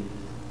the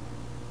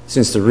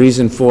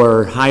reason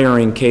for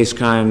hiring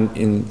CaseCon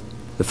in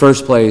the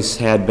first place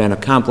had been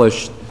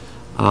accomplished.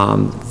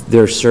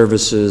 Their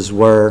services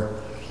were,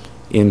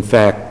 in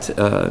fact,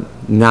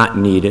 not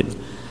needed.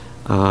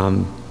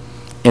 And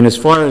as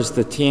far as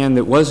the TAN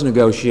that was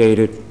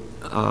negotiated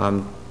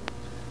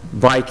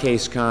by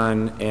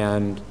CaseCon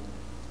and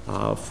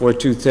for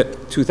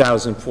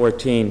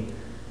 2014,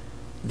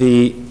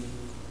 the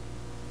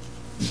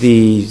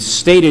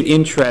stated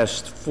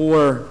interest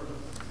for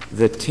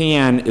the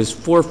TAN is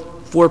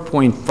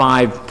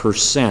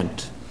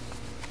 4.5%.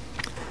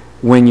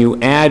 When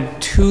you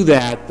add to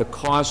that the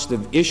cost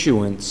of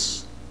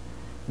issuance,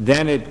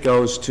 then it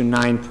goes to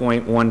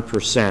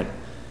 9.1%.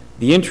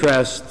 The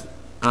interest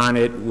on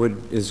it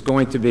is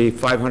going to be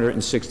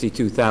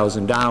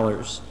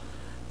 $562,000.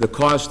 The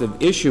cost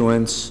of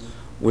issuance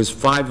was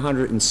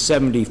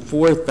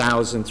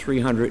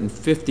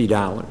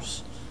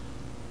 $574,350,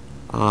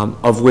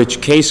 of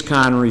which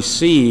CaseCon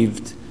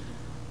received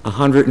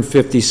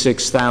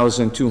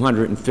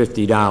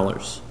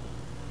 $156,250.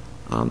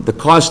 The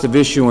cost of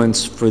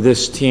issuance for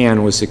this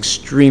TAN was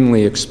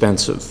extremely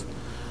expensive.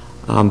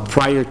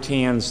 Prior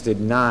TANs did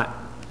not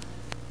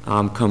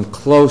come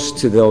close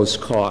to those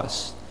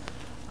costs.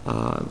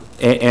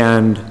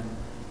 And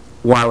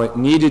while it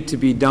needed to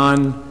be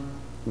done,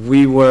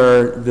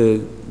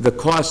 the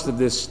cost of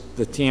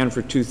the TAN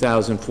for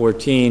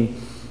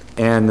 2014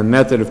 and the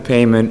method of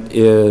payment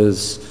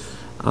is,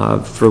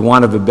 for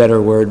want of a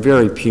better word,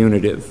 very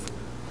punitive.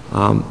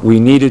 We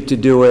needed to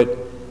do it,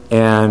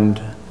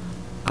 and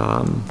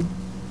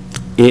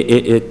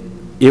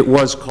it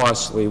was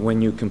costly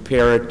when you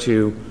compare it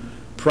to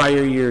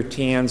prior year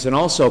TANs and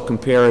also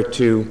compare it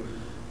to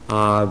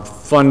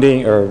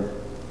funding or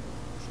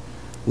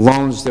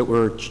loans that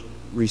were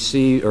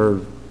received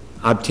or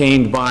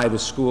obtained by the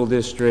school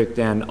district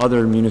and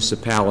other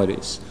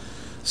municipalities.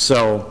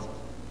 So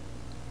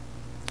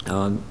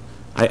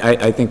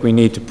I think we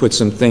need to put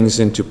some things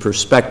into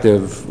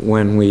perspective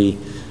when we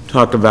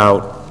talk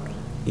about,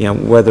 you know,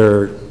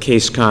 whether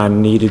CaseCon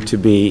needed to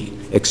be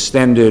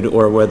extended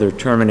or whether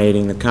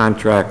terminating the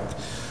contract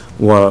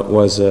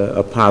was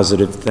a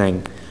positive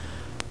thing.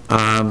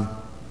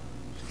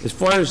 As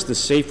far as the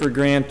SAFER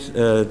grant,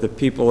 the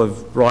people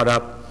have brought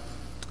up,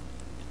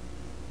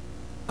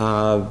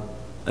 I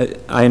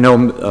know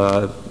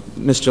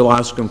Mr.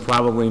 Loscombe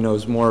probably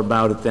knows more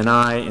about it than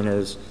I and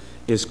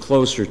is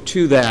closer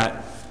to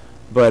that,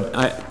 but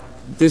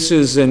this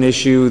is an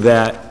issue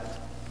that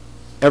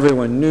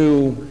everyone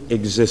knew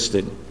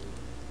existed,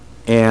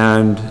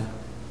 and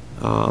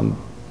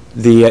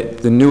the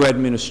new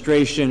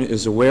administration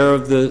is aware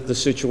of the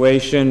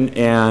situation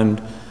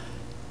and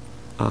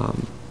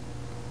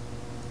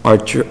are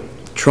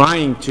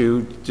trying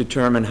to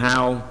determine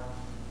how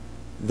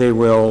they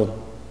will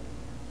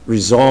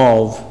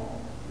resolve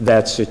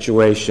that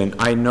situation.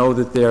 I know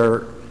that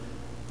the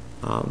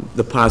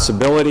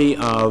possibility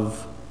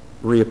of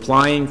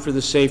reapplying for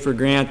the SAFER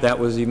grant, that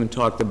was even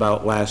talked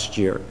about last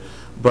year.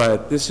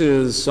 But this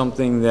is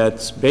something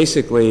that's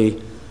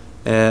basically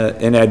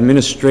an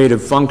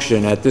administrative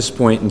function at this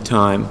point in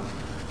time,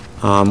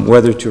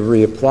 whether to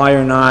reapply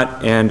or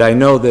not. And I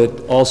know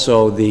that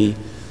also the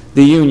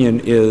union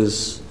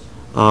is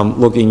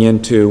looking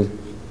into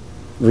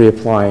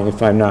reapplying,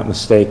 if I'm not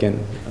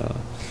mistaken.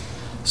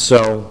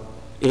 So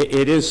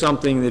it is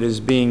something that is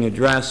being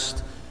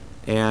addressed,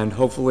 and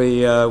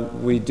hopefully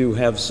we do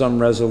have some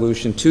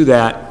resolution to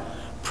that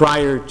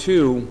prior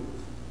to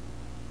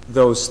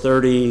those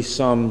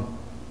 30-some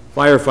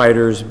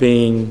firefighters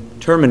being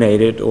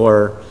terminated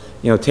or,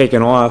 you know,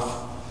 taken off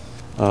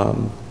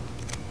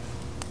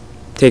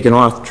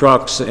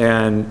trucks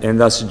and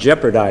thus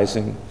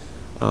jeopardizing,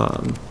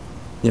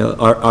 you know,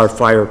 our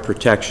fire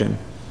protection.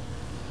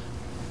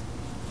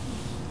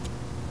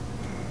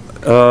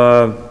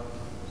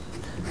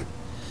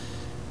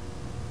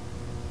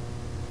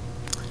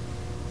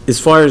 As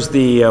far as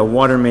the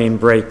water main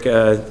break,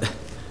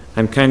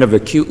 I'm kind of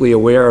acutely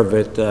aware of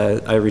it.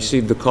 I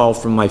received a call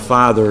from my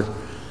father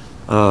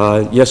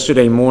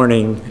yesterday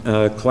morning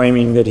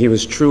claiming that he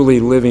was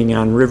truly living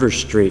on River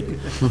Street.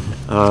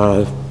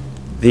 The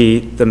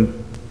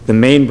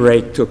main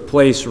break took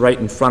place right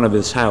in front of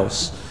his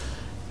house,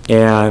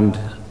 and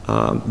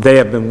they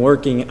have been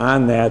working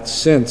on that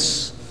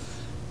since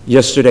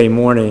yesterday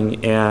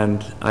morning,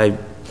 and I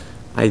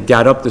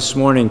got up this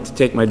morning to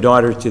take my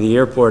daughter to the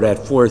airport at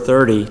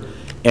 4:30,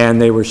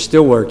 and they were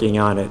still working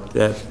on it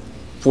at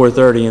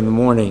 4:30 in the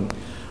morning.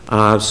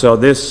 So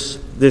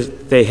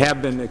they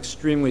have been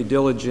extremely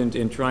diligent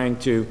in trying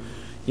to,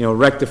 you know,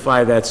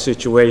 rectify that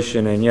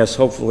situation, and yes,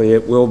 hopefully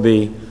it will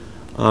be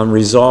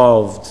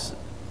resolved,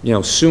 you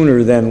know,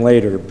 sooner than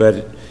later.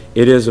 But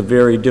it is a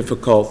very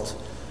difficult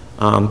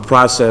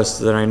process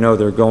that I know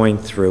they're going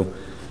through,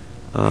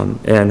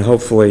 and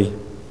hopefully,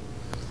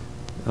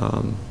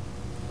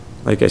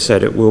 like I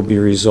said, it will be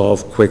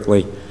resolved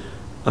quickly.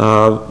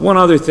 One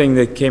other thing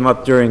that came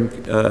up during,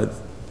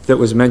 that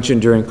was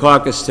mentioned during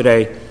caucus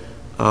today,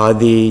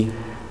 the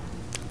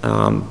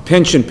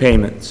pension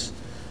payments.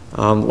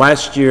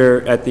 Last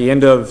year, at the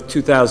end of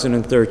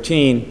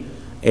 2013,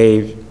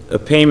 a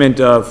payment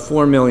of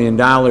 $4 million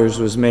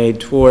was made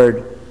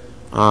toward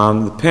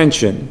the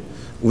pension,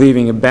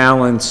 leaving a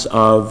balance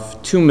of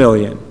 $2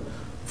 million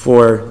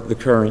for the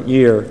current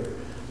year.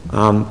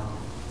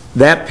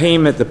 That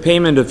payment, the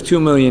payment of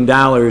 $2 million,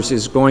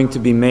 is going to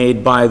be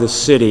made by the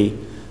city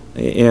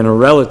in a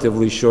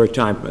relatively short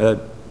time,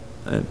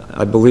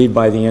 I believe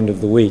by the end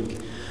of the week.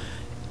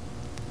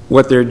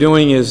 What they're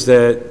doing is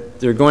that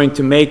they're going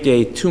to make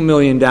a $2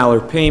 million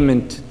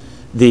payment,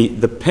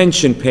 the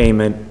pension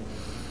payment,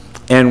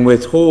 and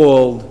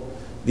withhold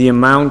the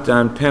amount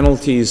on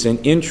penalties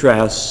and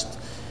interest,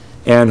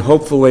 and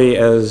hopefully,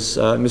 as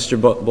Mr.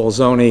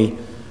 Bolzoni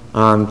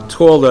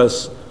told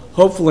us,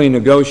 hopefully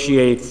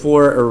negotiate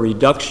for a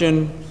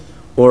reduction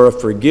or a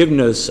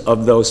forgiveness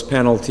of those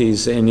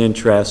penalties and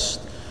interest.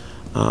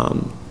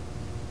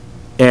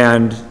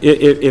 And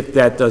if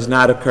that does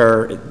not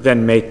occur,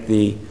 then make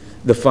the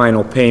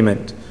final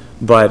payment.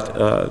 But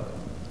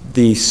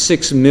the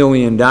 $6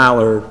 million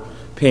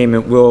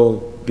payment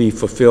will be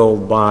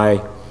fulfilled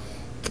by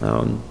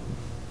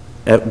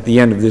at the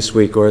end of this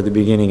week or the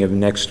beginning of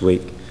next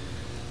week.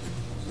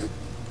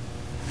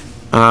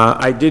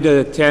 I did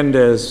attend,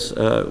 as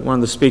one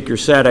of the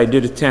speakers said, I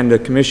did attend a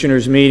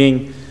commissioners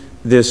meeting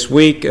this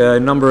week. A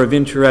number of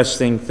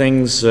interesting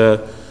things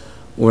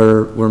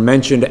were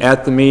mentioned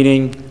at the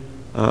meeting.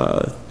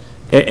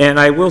 And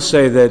I will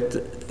say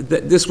that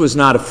this was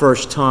not a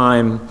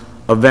first-time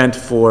event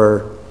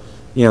for,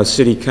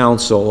 City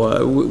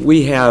Council.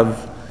 We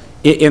have,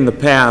 in the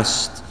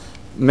past,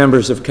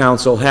 members of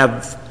council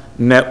have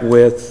met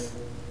with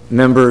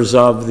members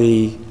of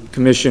the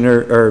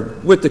commissioner, or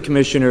with the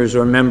commissioners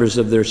or members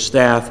of their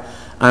staff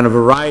on a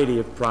variety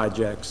of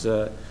projects.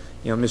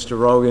 Mr.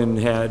 Rogan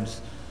had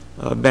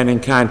been in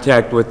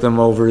contact with them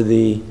over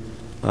the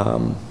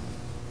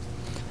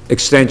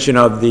extension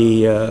of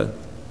the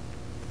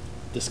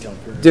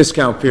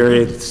discount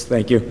periods.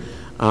 Thank you.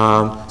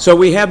 So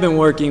we have been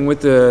working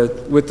with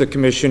the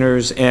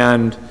commissioners,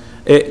 and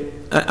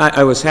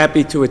I was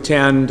happy to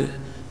attend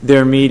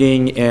their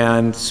meeting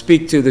and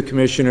speak to the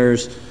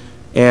commissioners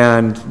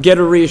and get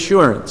a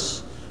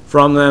reassurance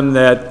from them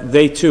that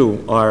they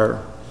too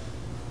are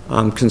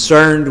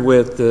concerned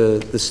with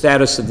the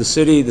status of the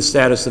city, the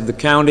status of the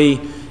county,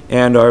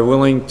 and are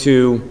willing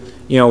to,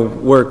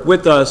 work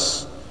with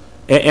us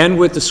and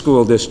with the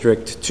school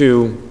district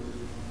to,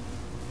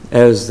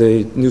 as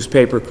the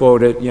newspaper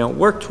quoted,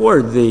 work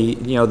toward the,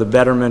 the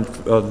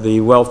betterment of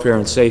the welfare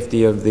and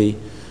safety of the,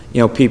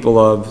 people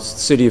of the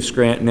city of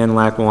Scranton and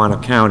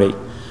Lackawanna County.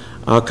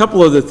 A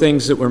couple of the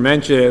things that were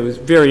mentioned, it was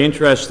very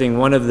interesting.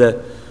 One of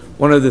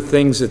the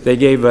things that they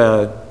gave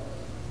a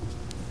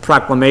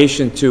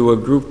proclamation to a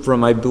group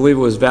from, I believe it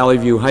was Valley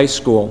View High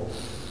School,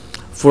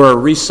 for a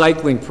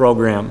recycling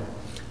program.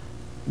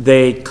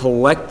 They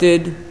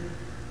collected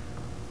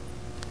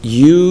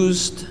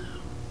used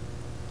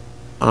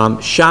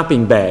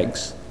shopping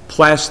bags,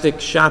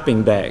 plastic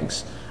shopping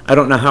bags. I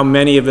don't know how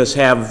many of us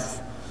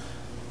have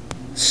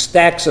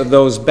stacks of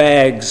those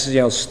bags,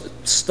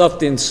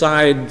 stuffed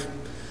inside,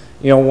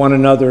 one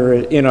another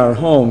in our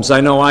homes.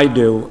 I know I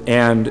do,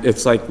 and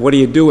it's like, what do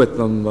you do with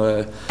them?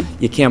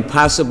 You can't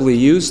possibly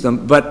use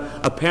them, but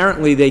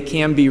apparently they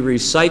can be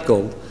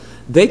recycled.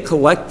 They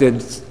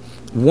collected,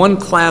 one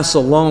class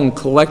alone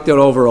collected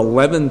over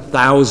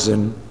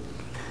 11,000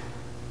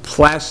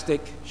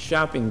 plastic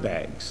shopping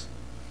bags.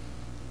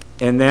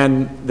 And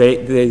then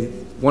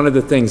one of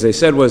the things they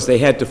said was they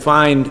had to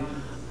find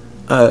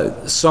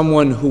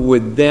someone who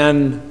would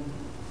then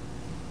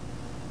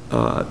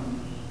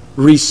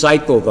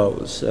recycle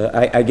those.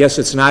 I guess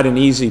it's not an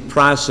easy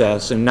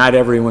process, and not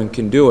everyone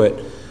can do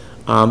it.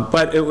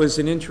 But it was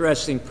an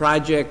interesting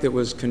project that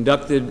was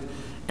conducted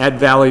at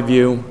Valley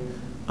View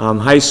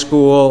High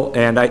School,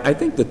 and I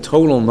think the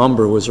total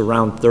number was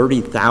around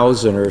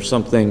 30,000 or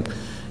something,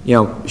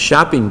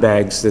 shopping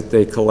bags that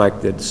they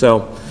collected.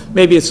 So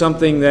maybe it's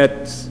something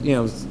that,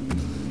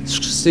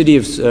 city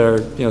of,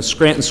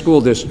 Scranton School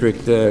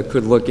District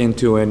could look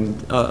into,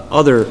 and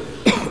other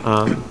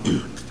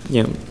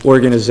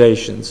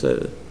organizations,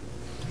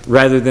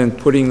 rather than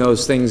putting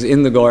those things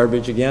in the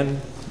garbage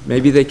again,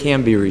 maybe they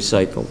can be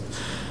recycled.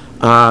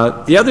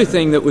 The other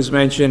thing that was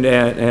mentioned,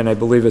 and I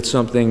believe it's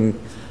something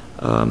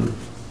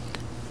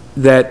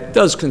that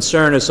does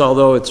concern us,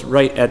 although it's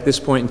right at this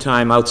point in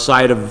time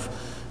outside of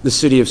the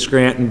city of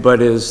Scranton,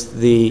 but is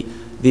the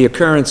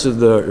occurrence of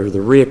the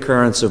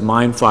reoccurrence of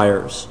mine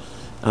fires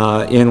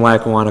in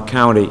Lackawanna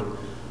County.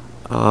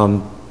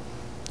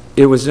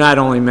 It was not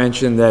only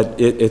mentioned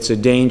that it's a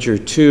danger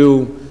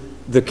to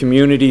the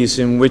communities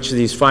in which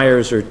these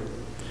fires are,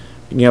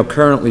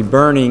 currently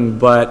burning,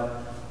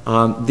 but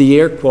the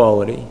air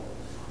quality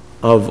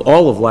of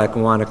all of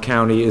Lackawanna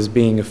County is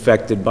being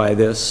affected by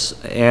this,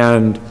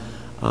 and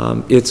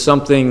it's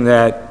something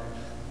that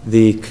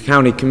the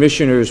county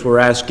commissioners were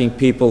asking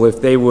people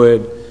if they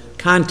would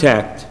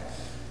contact,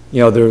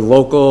 their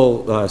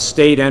local,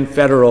 state and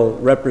federal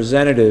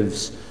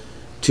representatives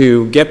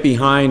to get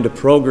behind a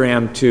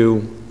program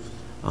to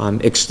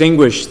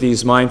extinguish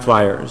these mine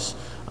fires.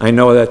 I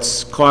know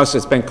it's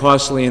been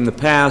costly in the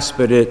past,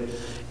 but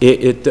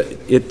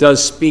it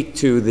does speak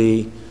to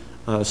the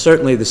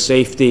certainly the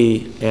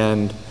safety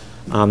and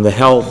the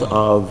health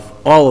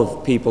of all of the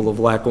people of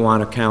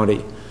Lackawanna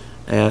County.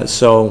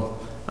 So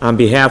on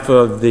behalf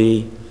of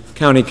the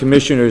county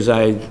commissioners,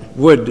 I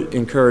would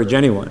encourage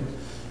anyone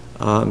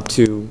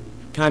to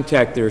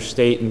contact their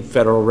state and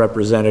federal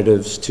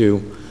representatives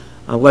to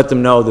let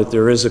them know that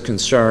there is a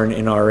concern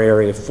in our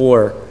area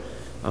for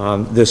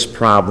this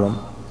problem.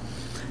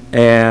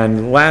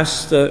 And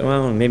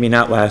well, maybe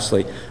not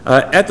lastly,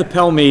 at the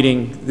Pell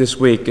meeting this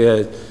week,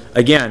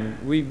 again,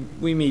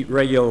 we meet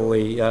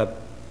regularly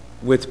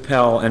with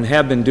Pell and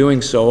have been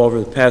doing so over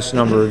the past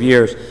number of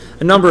years.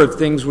 A number of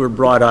things were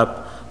brought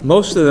up,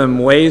 most of them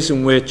ways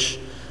in which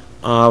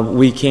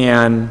we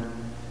can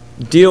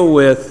deal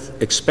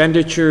with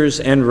expenditures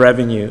and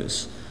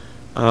revenues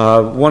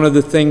One of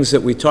the things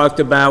that we talked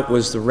about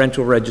was the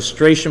rental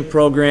registration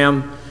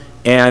program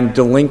and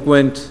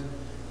delinquencies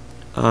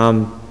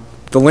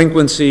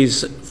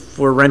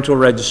for rental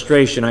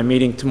registration. I'm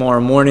meeting tomorrow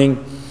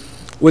morning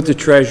with the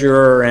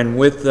treasurer and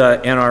with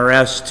the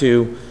NRS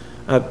to,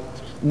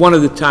 one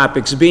of the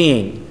topics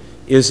being,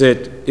 is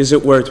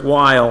it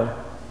worthwhile,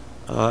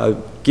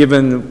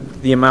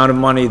 given the amount of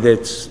money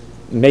that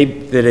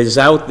is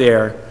out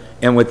there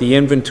and with the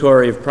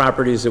inventory of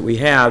properties that we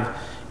have,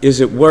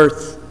 is it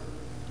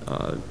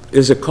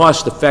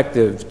cost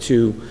effective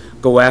to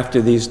go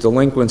after these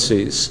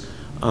delinquencies?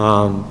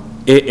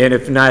 And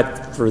if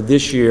not for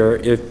this year,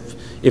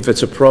 if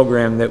it's a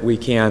program that we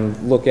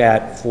can look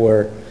at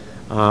for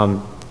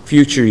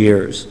future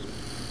years.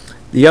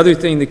 The other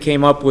thing that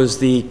came up was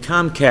the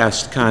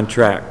Comcast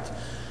contract.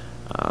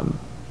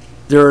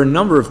 There are a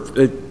number of,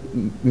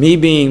 me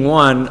being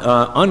one,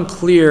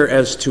 unclear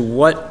as to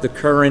what the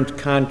current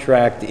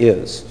contract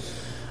is.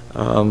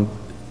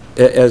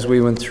 As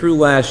we went through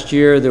last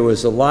year, there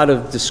was a lot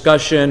of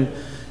discussion.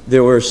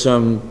 There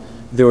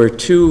were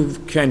two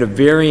kind of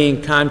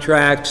varying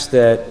contracts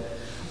that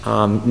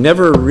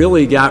never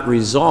really got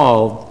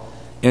resolved,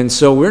 and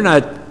so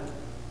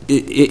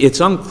it's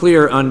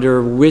unclear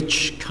under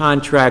which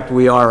contract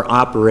we are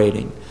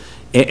operating.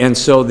 And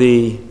so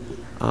the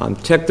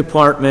tech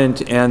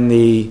department and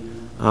the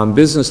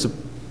business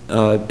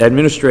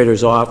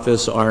administrator's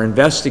office are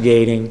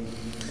investigating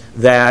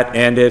that,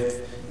 and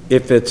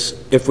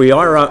if we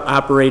are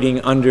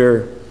operating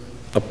under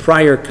a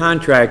prior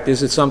contract,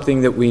 is it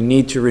something that we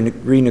need to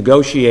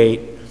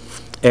renegotiate,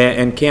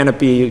 and can it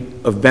be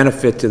of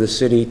benefit to the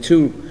city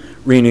to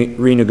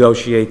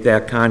renegotiate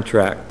that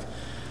contract?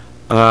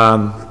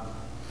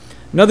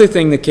 Another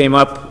thing that came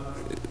up,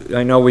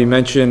 I know we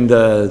mentioned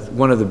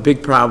one of the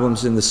big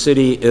problems in the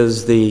city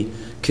is the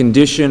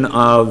condition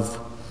of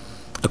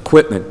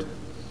equipment,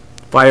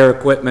 fire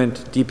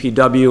equipment,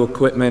 DPW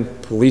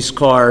equipment, police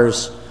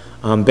cars,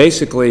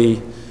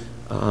 basically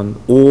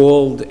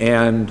old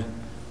and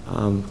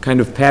kind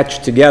of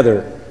patched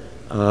together.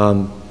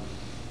 And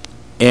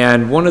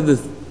one of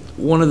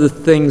the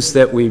things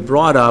that we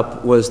brought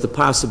up was the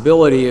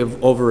possibility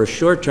of, over a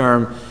short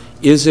term,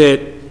 is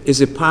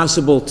it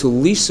possible to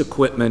lease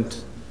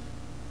equipment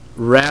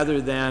rather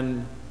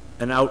than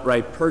an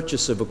outright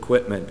purchase of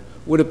equipment?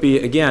 Would it be,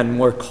 again,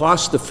 more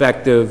cost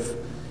effective,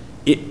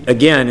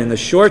 again, in the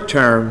short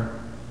term,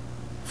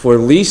 for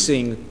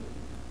leasing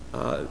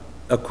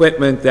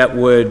equipment that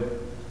would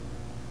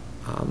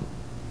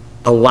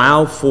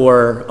allow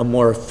for a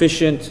more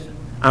efficient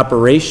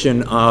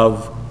operation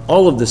of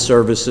all of the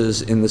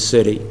services in the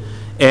city?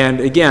 And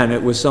again,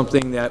 it was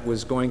something that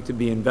was going to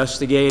be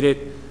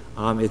investigated.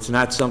 It's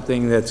not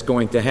something that's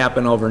going to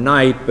happen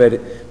overnight, but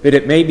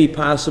it may be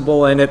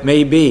possible, and it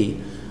may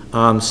be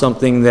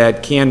something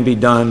that can be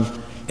done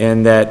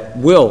and that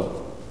will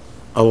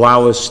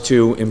allow us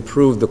to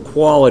improve the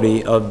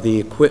quality of the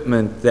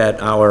equipment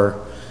that our,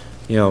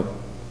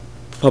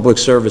 public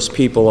service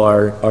people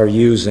are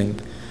using.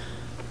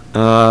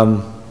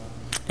 And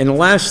the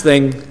last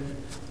thing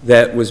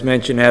that was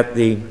mentioned at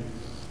the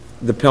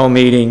Pell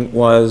meeting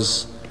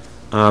was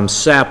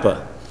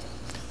SAPA,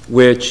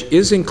 which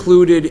is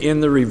included in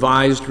the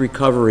revised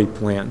recovery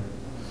plan.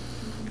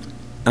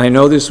 I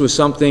know this was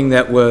something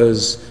that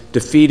was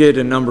defeated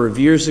a number of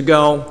years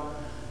ago,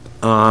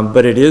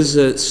 but it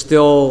is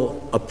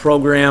still a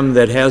program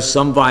that has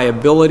some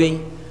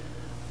viability.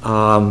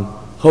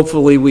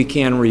 Hopefully we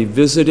can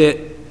revisit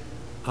it.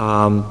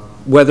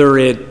 Whether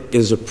it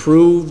is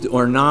approved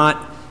or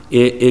not,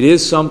 it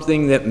is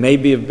something that may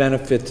be of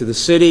benefit to the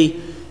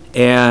city,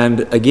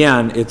 and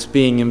again, it's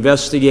being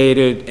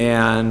investigated,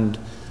 and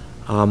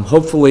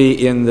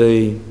hopefully in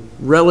the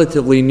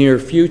relatively near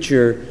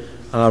future,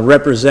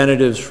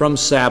 representatives from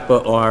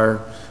SAPA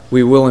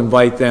we will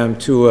invite them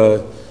to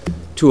a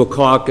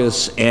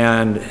caucus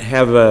and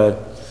have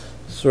a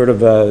sort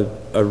of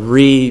a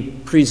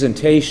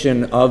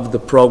re-presentation of the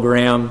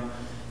program,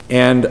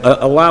 and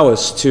allow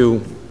us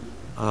to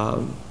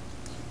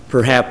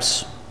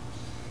perhaps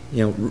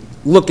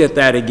look at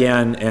that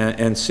again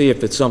and see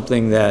if it's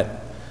something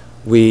that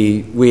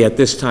we at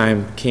this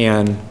time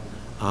can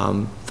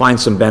find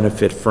some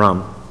benefit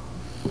from.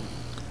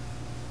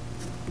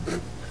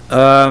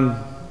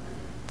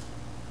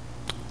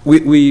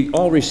 We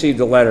all received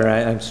a letter,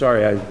 I'm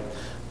sorry,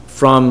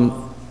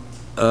 from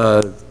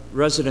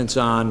residents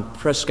on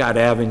Prescott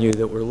Avenue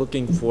that were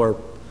looking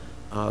for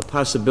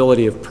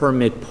possibility of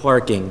permit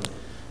parking.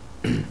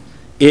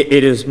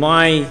 It is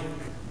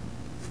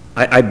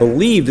I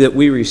believe that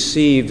we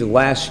received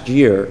last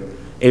year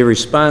a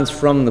response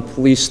from the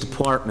police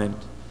department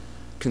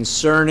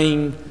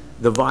concerning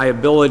the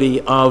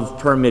viability of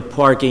permit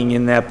parking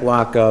in that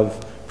block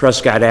of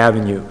Prescott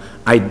Avenue.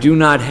 I do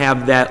not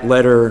have that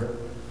letter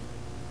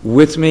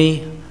with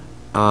me.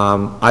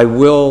 I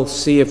will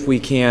see if we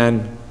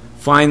can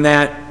find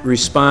that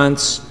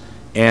response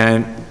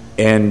and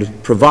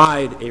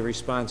provide a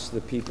response to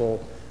the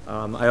people.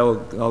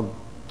 I'll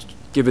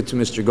give it to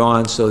Mr.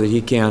 Gaughan so that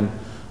he can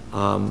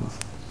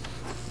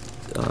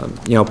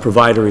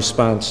provide a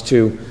response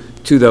to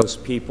those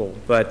people.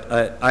 But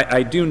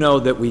I do know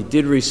that we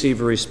did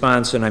receive a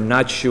response, and I'm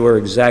not sure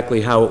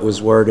exactly how it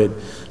was worded,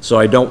 so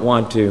I don't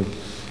want to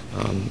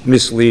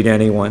mislead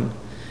anyone.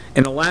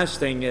 And the last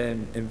thing,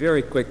 and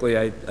very quickly,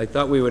 I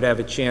thought we would have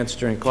a chance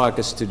during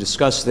caucus to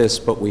discuss this,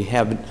 but we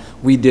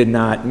did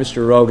not.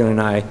 Mr. Rogan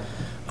and I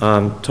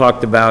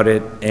talked about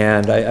it,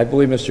 and I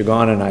believe Mr.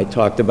 Gahn and I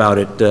talked about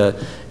it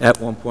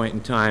at one point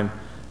in time,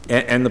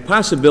 and the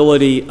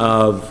possibility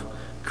of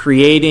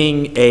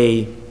creating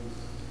a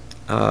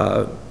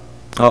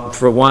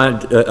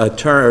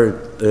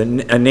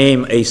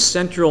name, a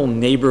central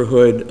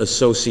neighborhood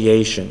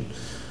association,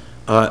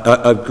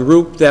 a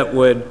group that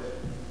would,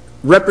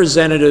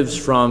 representatives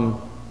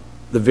from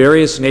the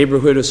various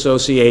neighborhood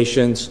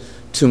associations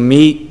to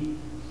meet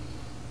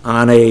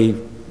on a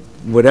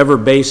whatever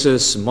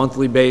basis,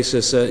 monthly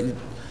basis,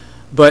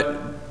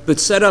 but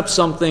set up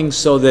something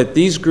so that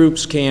these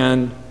groups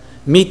can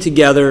meet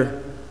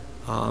together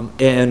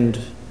and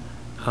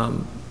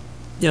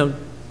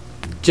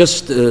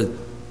just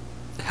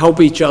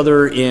help each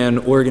other in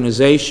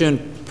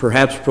organization,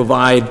 perhaps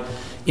provide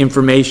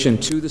information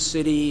to the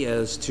city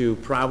as to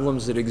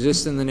problems that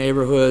exist in the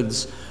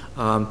neighborhoods.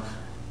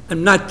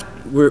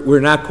 We're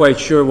not quite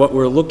sure. What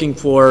we're looking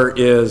for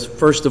is,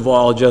 first of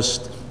all,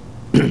 just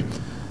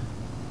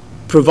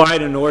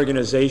provide an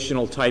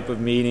organizational type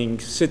of meeting,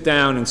 sit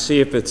down and see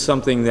if it's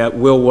something that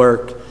will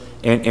work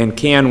and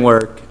can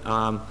work.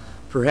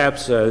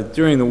 Perhaps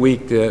during the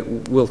week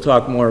we'll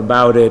talk more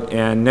about it,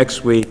 and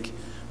next week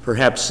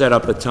perhaps set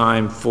up a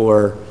time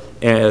for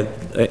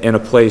and a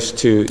place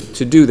to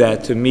do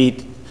that, to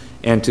meet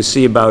and to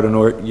see about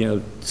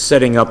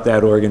setting up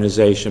that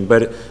organization.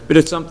 But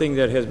it's something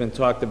that has been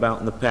talked about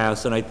in the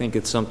past, and I think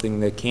it's something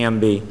that can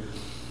be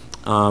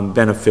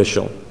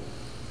beneficial.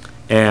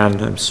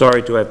 And I'm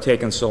sorry to have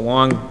taken so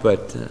long,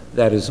 but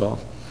that is all.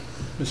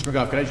 Mr.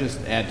 McGough, could I just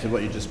add to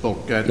what you just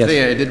spoke? Yes.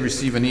 Today I did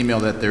receive an email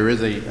that there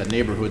is a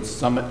neighborhood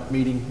summit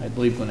meeting, I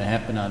believe, going to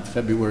happen on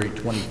February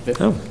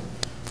 25th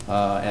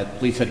at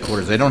police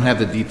headquarters. I don't have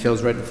the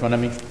details right in front of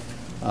me,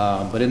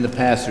 but in the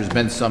past there's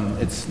been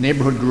it's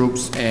neighborhood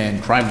groups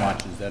and crime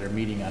watches that are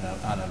meeting on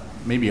a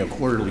maybe a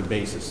quarterly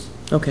basis.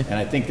 Okay. And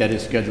I think that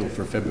is scheduled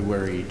for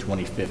February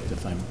 25th,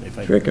 if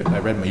I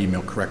read my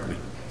email correctly.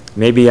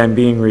 Maybe I'm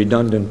being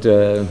redundant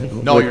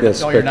with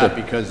this. No, you're not,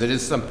 because it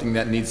is something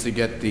that needs to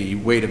get the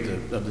weight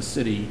of the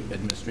city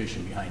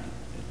administration behind it.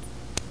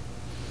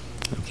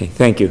 Okay,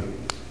 thank you.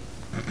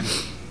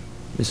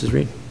 Mrs.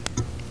 Reed.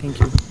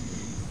 Thank you.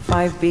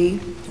 5B,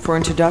 for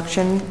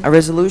introduction, a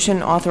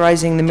resolution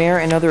authorizing the mayor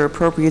and other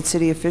appropriate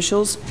city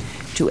officials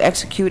to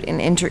execute and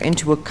enter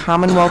into a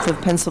Commonwealth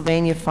of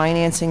Pennsylvania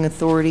Financing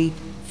Authority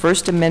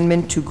First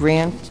Amendment to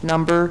grant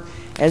number,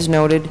 as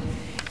noted,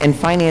 and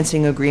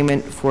financing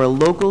agreement for a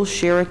local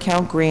share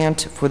account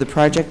grant for the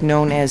project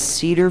known as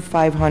Cedar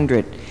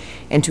 500,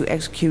 and to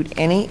execute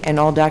any and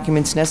all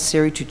documents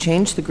necessary to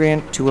change the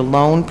grant to a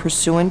loan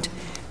pursuant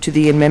to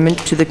the amendment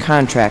to the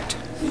contract.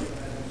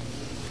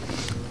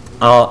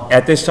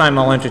 At this time,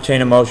 I'll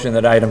entertain a motion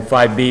that item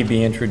 5B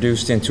be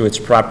introduced into its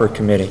proper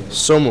committee.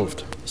 So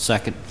moved.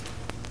 Second.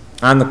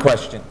 On the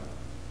question.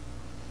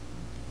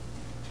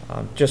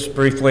 Just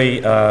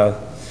briefly,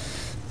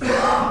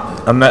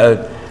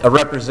 a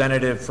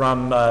representative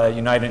from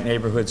United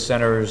Neighborhood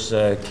Centers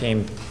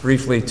came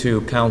briefly to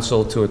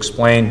council to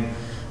explain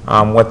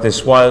what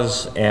this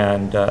was,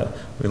 and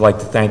we'd like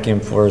to thank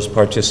him for his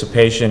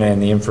participation and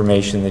the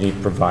information that he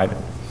provided.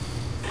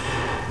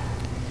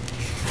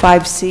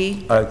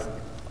 5C.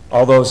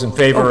 All those in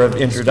favor of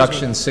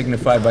introduction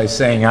signify by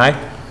saying aye.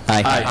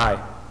 Aye. Aye.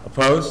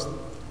 Opposed?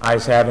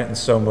 Ayes have it, and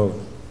so moved.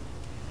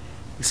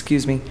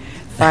 Excuse me.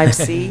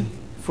 5C.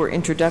 For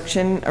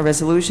introduction, a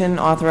resolution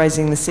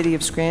authorizing the City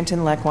of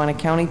Scranton, Lackawanna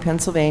County,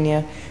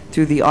 Pennsylvania,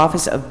 through the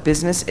Office of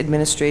Business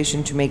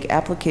Administration to make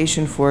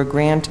application for a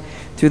grant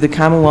through the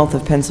Commonwealth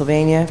of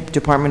Pennsylvania,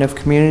 Department of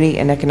Community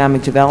and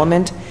Economic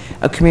Development,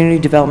 a Community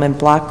Development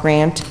Block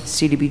Grant,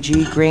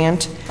 CDBG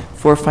grant,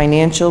 for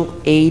financial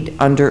aid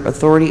under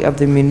authority of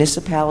the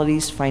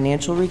Municipalities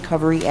Financial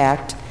Recovery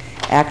Act,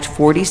 Act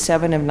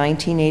 47 of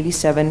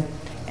 1987,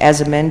 as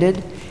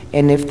amended,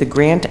 and if the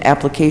grant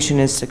application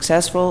is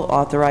successful,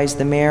 authorize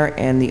the mayor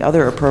and the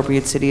other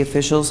appropriate city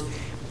officials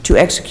to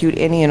execute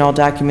any and all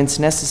documents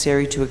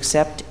necessary to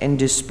accept and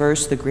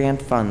disperse the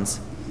grant funds.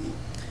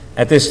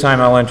 At this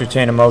time, I'll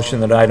entertain a motion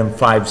that item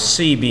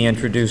 5C be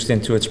introduced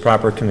into its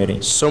proper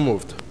committee. So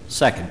moved.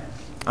 Second.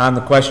 On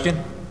the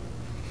question?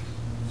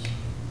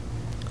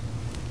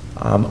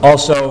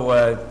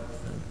 Also,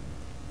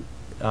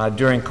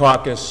 during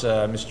caucus,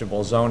 Mr.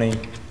 Bolzoni,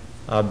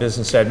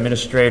 business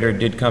administrator,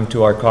 did come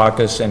to our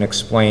caucus and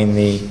explain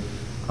the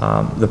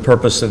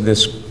purpose of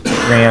this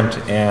grant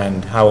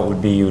and how it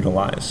would be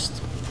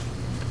utilized.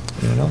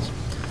 Anyone else?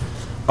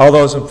 All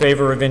those in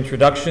favor of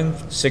introduction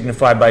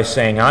signify by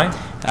saying aye.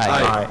 Aye.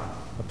 Aye.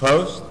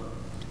 Opposed?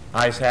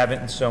 Ayes have it,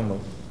 and so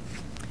moved.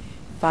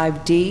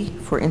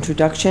 5D, for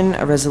introduction,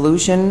 a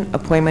resolution,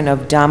 appointment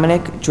of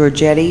Dominic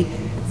Giorgetti,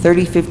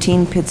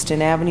 3015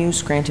 Pittston Avenue,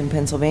 Scranton,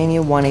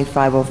 Pennsylvania,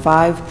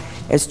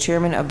 18505, as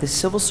chairman of the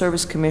Civil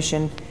Service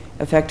Commission,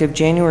 effective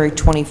January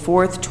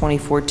 24th,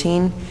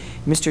 2014.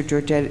 Mr.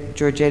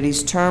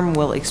 Giorgetti's term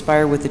will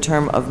expire with the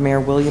term of Mayor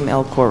William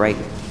L. Corright.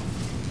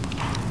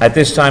 At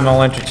this time,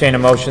 I'll entertain a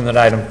motion that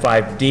item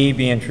 5D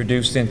be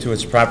introduced into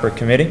its proper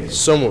committee.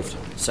 So moved.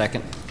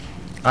 Second.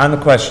 On the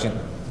question,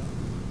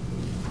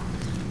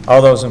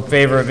 all those in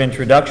favor of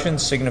introduction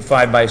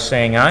signify by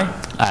saying aye.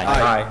 Aye.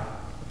 Aye.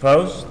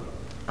 Opposed?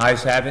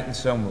 Ayes have it, and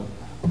so moved.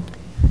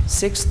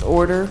 Sixth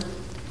order,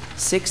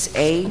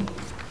 6A,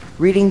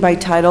 reading by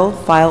title,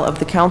 file of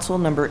the council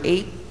number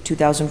 8,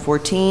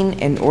 2014,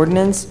 an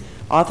ordinance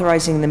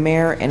authorizing the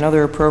mayor and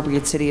other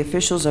appropriate city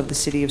officials of the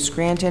city of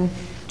Scranton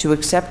to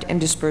accept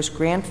and disperse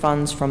grant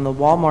funds from the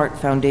Walmart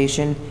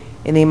Foundation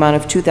in the amount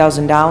of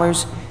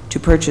 $2,000 to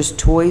purchase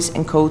toys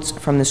and coats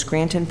from the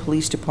Scranton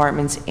Police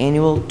Department's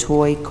annual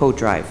toy coat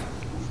drive.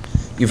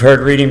 You've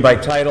heard reading by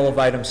title of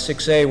item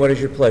 6A. What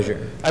is your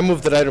pleasure? I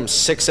move that item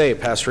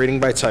 6A pass reading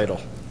by title.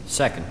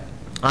 Second.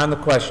 On the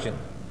question,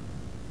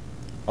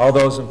 all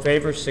those in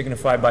favor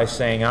signify by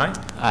saying aye.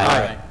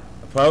 Aye.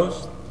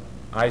 Opposed?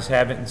 Ayes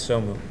have it, and so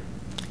moved.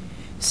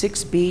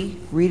 6B,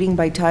 reading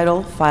by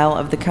title, file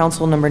of the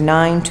council number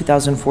 9,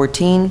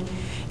 2014,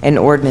 an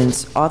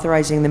ordinance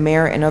authorizing the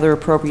mayor and other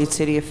appropriate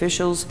city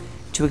officials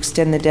to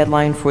extend the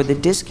deadline for the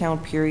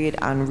discount period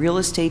on real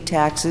estate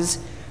taxes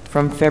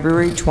from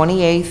February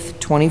 28,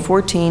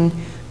 2014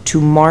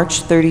 to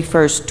March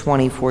 31st,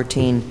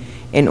 2014,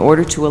 in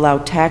order to allow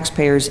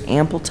taxpayers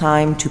ample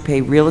time to pay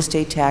real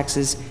estate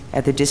taxes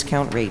at the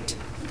discount rate.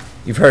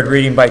 You've heard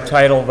reading by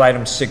title of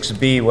item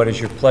 6B. What is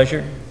your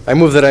pleasure? I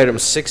move that item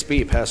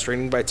 6B pass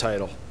reading by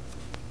title.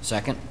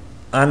 Second.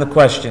 On the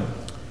question,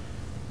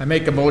 I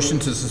make a motion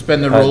to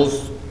suspend the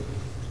rules.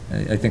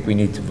 I think we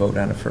need to vote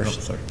on it first.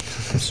 Oh, sorry.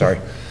 I'm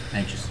sorry.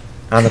 Anxious.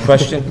 On the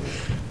question,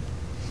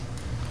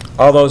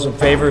 all those in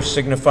favor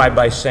signify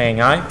by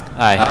saying aye.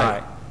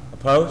 Aye.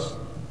 Opposed?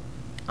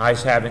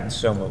 Ayes have it, and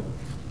so moved.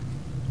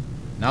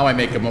 Now I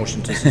make a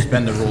motion to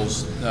suspend the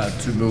rules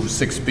to move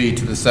 6B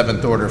to the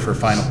 7th order for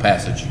final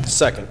passage.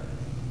 Second.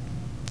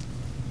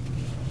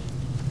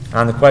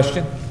 On the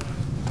question,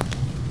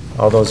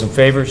 all those in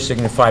favor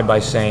signify by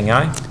saying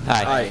aye.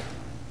 Aye.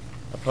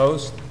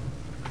 Opposed?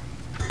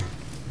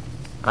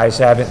 Ayes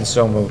have it, and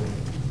so moved.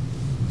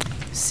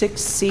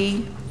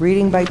 6C,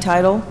 reading by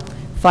title,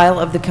 file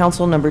of the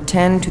council number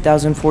 10,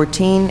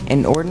 2014,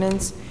 an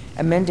ordinance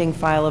amending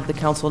file of the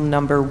council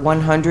number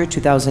 100,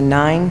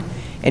 2009,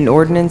 an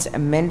ordinance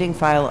amending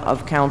file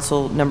of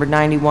council number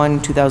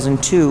 91,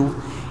 2002,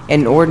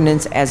 an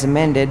ordinance as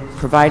amended,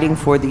 providing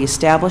for the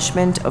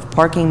establishment of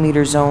parking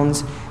meter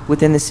zones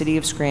within the city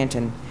of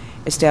Scranton,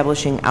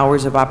 establishing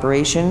hours of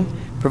operation,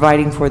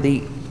 providing for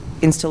the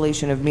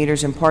installation of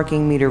meters and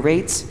parking meter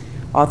rates,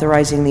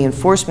 authorizing the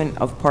enforcement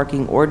of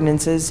parking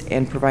ordinances,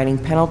 and providing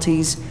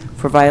penalties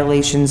for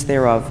violations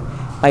thereof,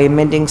 by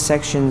amending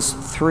sections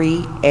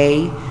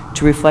 3A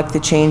to reflect the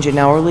change in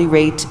hourly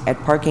rate at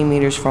parking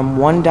meters from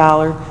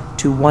 $1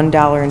 to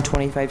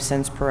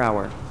 $1.25 per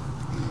hour.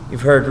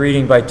 You've heard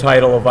reading by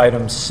title of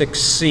item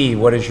 6C.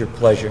 What is your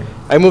pleasure?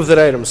 I move that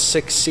item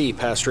 6C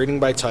pass reading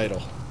by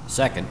title.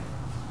 Second.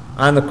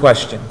 On the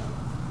question,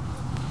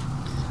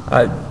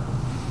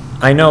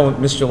 I know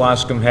Mr.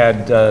 Loscom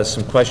had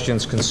some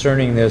questions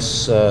concerning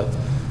this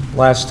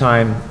last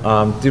time.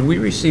 Did we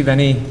receive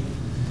any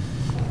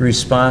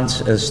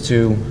response as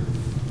to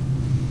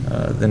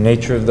the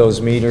nature of those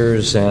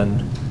meters?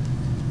 And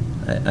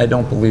I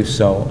don't believe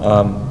so.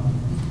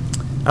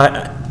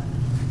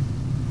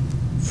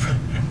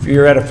 For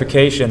your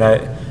edification,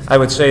 I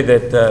would say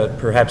that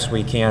perhaps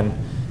we can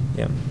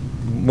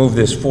move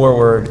this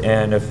forward,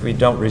 and if we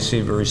don't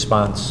receive a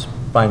response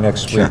by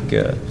next week,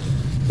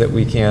 that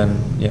we can,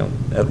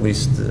 at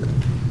least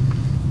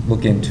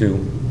look into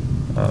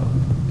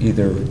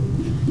either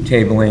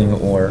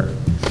tabling or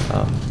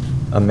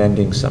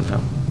amending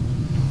somehow.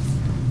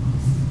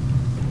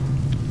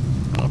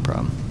 No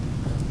problem.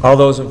 All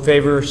those in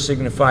favor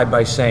signify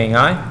by saying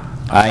aye.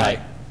 Aye.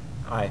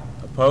 Aye.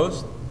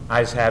 Opposed?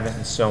 Ayes have it,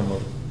 and so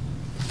moved.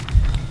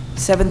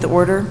 Seventh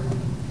order,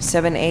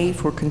 7A,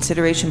 for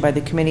consideration by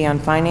the Committee on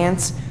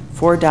Finance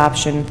for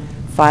adoption,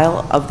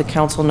 file of the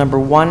council number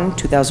 1,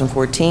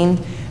 2014,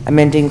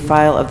 amending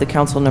file of the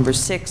council number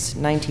 6,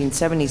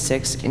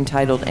 1976,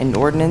 entitled an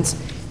ordinance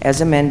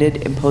as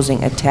amended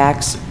imposing a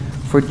tax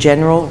for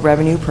general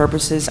revenue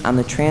purposes on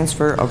the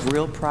transfer of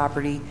real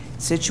property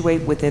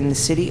situate within the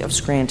city of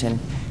Scranton,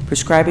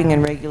 prescribing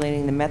and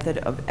regulating the method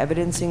of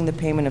evidencing the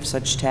payment of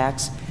such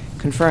tax,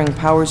 conferring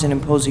powers and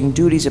imposing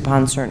duties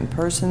upon certain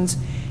persons,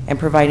 and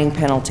providing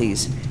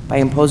penalties by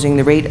imposing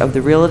the rate of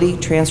the realty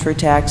transfer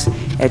tax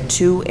at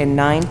 2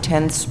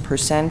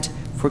 9/10%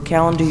 for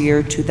calendar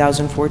year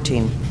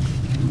 2014.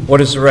 What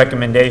is the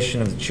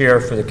recommendation of the chair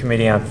for the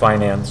Committee on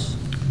Finance?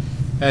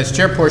 As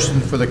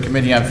chairperson for the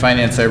Committee on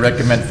Finance, I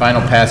recommend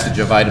final passage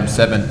of item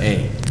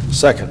 7A.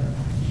 Second.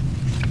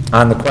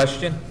 On the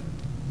question?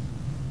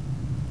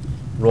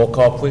 Roll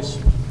call, please.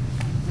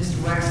 Mr.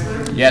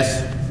 Wexler?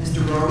 Yes. Mr.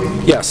 Mr.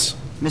 Rogan? Yes.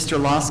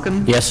 Mr.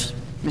 Loscom? Yes.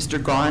 Mr.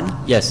 Gahn?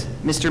 Yes.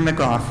 Mr.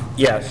 McGough?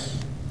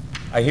 Yes.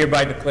 I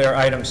hereby declare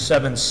item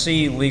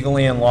 7C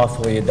legally and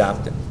lawfully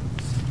adopted.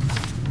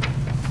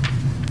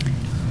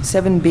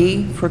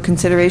 7B, for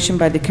consideration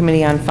by the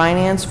Committee on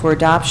Finance for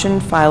adoption,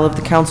 file of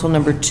the Council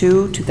Number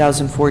 2,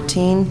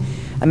 2014,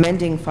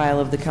 amending file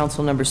of the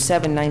Council Number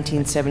 7,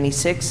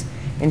 1976,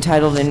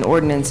 entitled an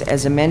ordinance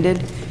as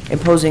amended,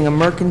 imposing a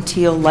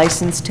mercantile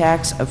license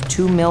tax of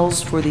 2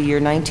 mills for the year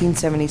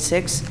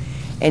 1976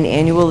 and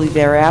annually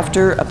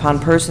thereafter upon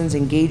persons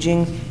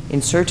engaging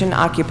in certain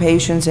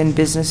occupations and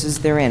businesses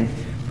therein,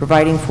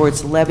 providing for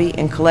its levy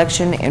and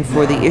collection and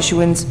for the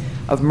issuance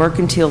of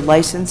mercantile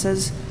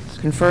licenses,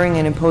 conferring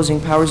and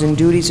imposing powers and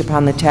duties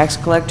upon the tax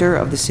collector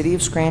of the City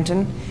of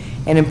Scranton,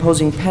 and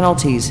imposing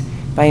penalties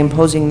by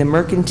imposing the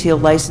mercantile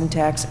license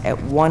tax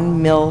at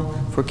 1 mill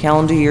for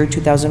calendar year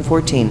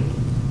 2014.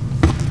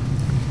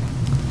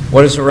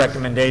 What is the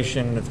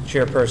recommendation of the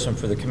chairperson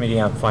for the Committee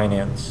on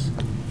Finance?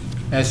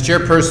 As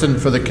chairperson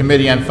for the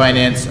Committee on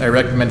Finance, I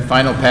recommend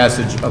final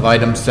passage of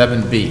item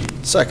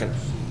 7B. Second.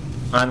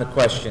 On the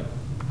question.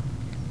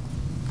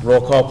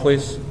 Roll call,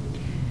 please.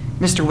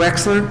 Mr.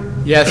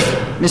 Wexler? Yes.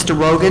 Mr.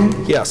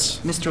 Rogan? Yes.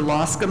 Mr.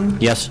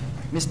 Loscom? Yes.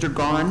 Mr.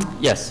 Gahn?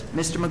 Yes.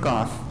 Mr.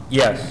 McGough?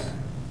 Yes.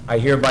 I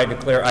hereby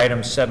declare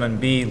item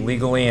 7B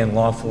legally and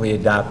lawfully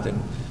adopted.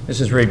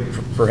 Mrs. Reed,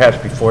 perhaps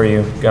before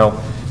you go,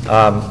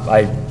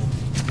 I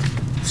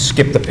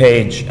skipped the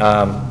page.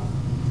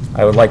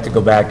 I would like to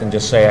go back and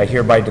just say I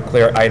hereby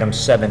declare item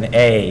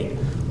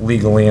 7A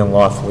legally and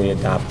lawfully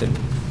adopted.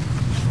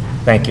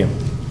 Thank you.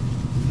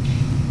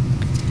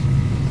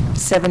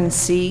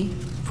 7C,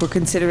 for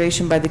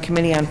consideration by the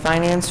Committee on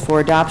Finance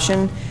for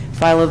adoption,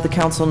 file of the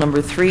Council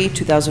Number 3,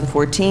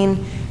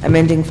 2014,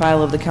 amending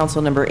file of the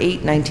Council Number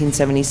 8,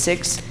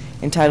 1976,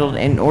 entitled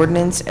an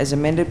ordinance as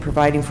amended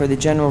providing for the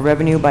general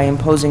revenue by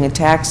imposing a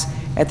tax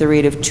at the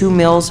rate of 2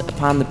 mills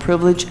upon the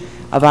privilege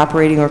of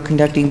operating or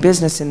conducting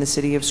business in the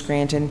City of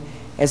Scranton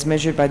as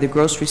measured by the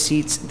gross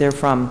receipts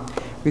therefrom,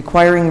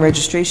 requiring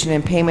registration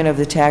and payment of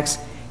the tax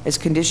as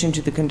condition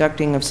to the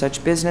conducting of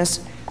such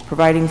business,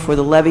 providing for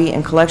the levy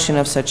and collection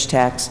of such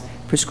tax,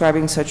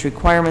 prescribing such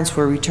requirements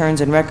for returns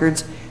and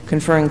records,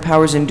 conferring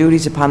powers and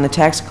duties upon the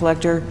tax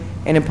collector,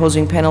 and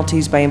imposing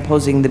penalties by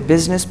imposing the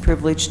business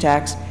privilege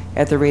tax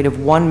at the rate of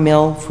 1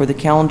 mill for the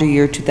calendar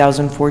year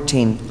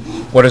 2014.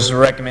 What is the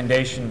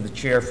recommendation of the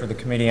chair for the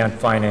Committee on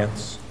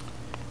Finance?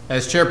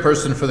 As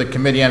chairperson for the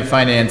Committee on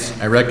Finance,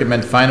 I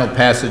recommend final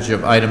passage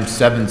of item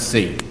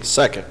 7C.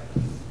 Second.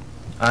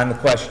 On the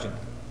question.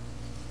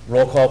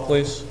 Roll call,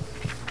 please.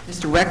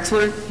 Mr.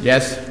 Wexler?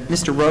 Yes.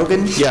 Mr.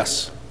 Rogan?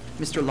 Yes.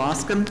 Mr.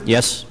 Loscom?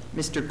 Yes.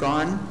 Mr.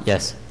 Gahn?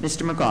 Yes.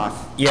 Mr. McGough?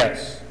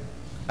 Yes.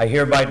 I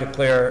hereby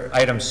declare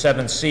item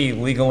 7C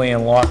legally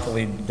and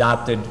lawfully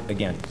adopted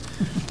again.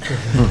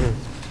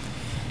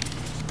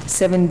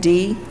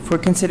 7D, for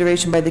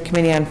consideration by the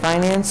Committee on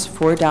Finance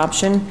for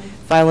adoption,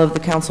 file of the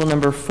Council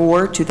Number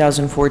 4,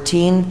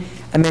 2014,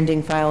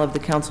 amending file of the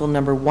Council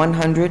Number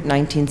 100,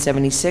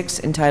 1976,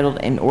 entitled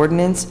an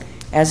ordinance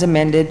as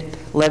amended,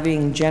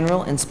 levying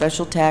general and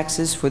special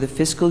taxes for the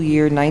fiscal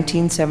year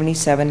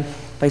 1977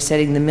 by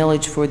setting the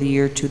millage for the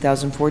year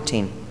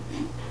 2014.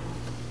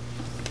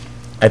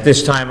 At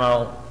this time,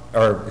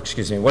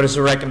 what is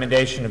the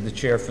recommendation of the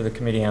chair for the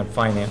Committee on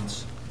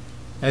Finance?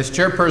 As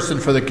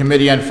chairperson for the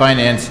Committee on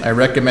Finance, I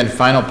recommend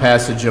final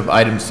passage of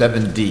item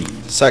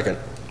 7D. Second.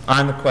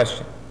 On the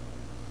question.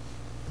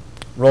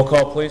 Roll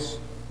call, please.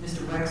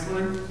 Mr.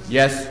 Wexler?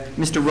 Yes.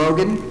 Mr.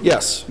 Rogan?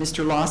 Yes.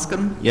 Mr.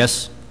 Loscom?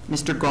 Yes.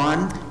 Mr.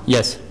 Gahn?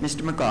 Yes.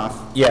 Mr.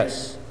 McGough?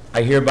 Yes.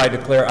 I hereby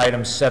declare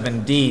item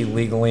 7D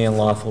legally and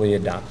lawfully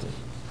adopted.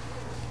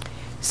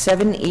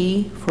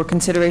 7E, for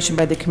consideration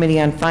by the Committee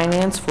on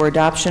Finance for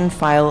adoption,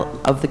 file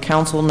of the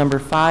Council Number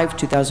 5,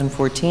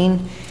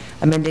 2014,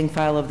 amending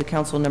file of the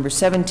Council Number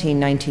 17,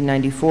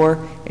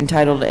 1994,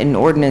 entitled an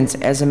ordinance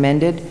as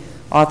amended,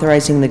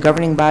 authorizing the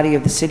governing body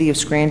of the City of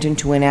Scranton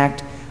to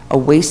enact a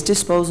waste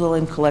disposal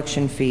and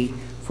collection fee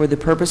for the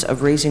purpose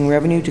of raising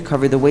revenue to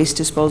cover the waste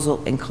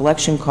disposal and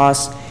collection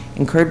costs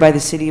incurred by the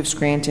City of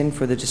Scranton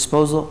for the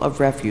disposal of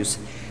refuse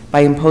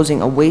by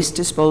imposing a waste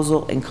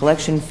disposal and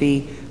collection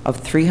fee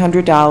of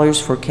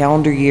 $300 for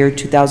calendar year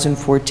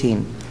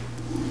 2014.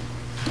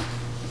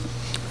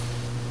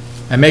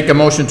 I make a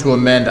motion to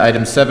amend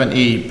item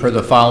 7E per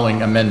the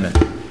following amendment.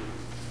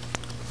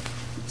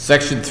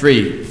 Section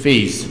 3,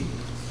 fees.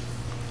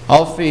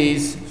 All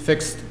fees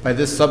fixed by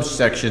this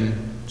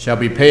subsection shall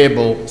be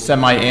payable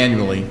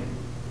semi-annually.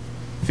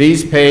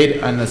 Fees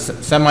paid on a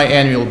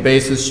semi-annual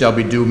basis shall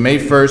be due May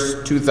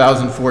 1st,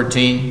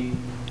 2014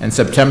 and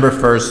September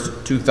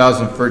 1st,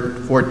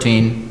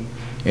 2014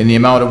 in the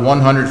amount of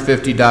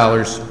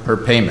 $150 per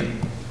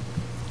payment.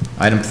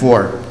 Item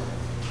 4,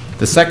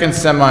 the second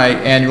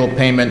semi-annual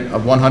payment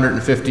of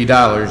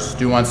 $150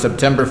 due on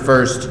September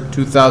 1st,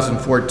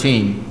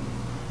 2014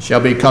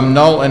 shall become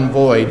null and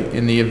void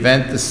in the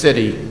event the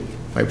city,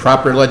 by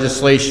proper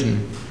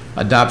legislation,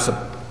 adopts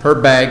a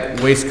per-bag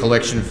waste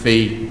collection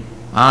fee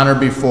on or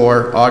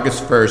before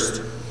August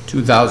 1st,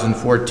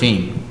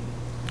 2014.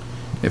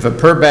 If a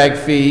per-bag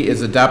fee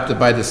is adopted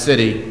by the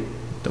city,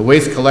 the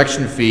waste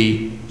collection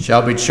fee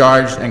shall be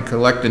charged and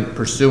collected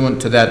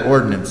pursuant to that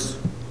ordinance.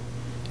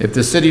 If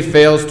the city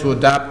fails to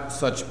adopt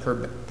such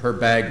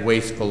per-bag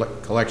waste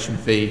collection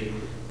fee,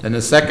 then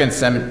the second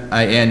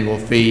semi-annual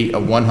fee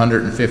of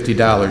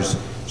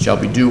 $150 shall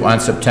be due on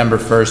September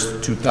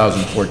 1st,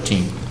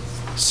 2014.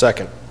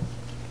 Second.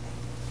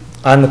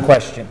 On the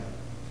question,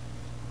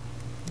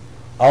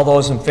 all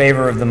those in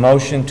favor of the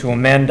motion to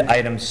amend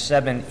item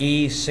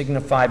 7E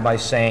signify by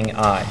saying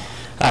aye.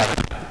 Aye.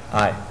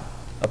 Aye.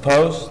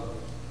 Opposed?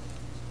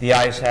 The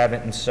ayes have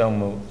it and so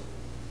moved.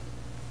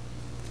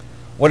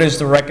 What is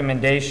the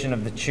recommendation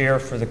of the chair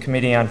for the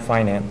Committee on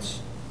Finance?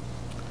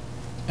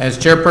 As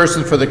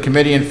chairperson for the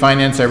Committee on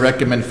Finance, I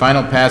recommend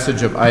final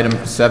passage of item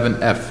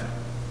 7F.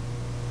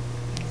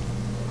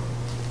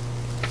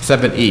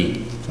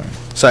 7E. Sorry.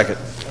 Second.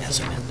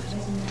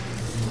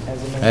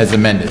 As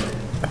amended.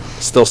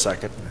 Still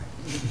second.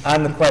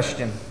 On the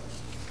question,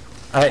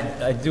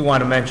 I do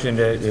want to mention,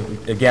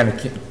 again,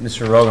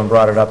 Mr. Rogan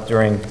brought it up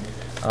during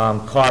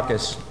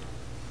caucus.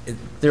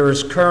 There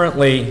is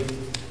currently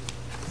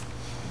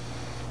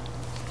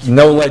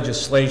no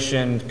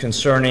legislation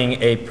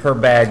concerning a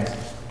per-bag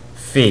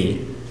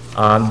fee.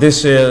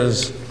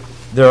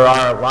 There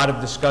are a lot of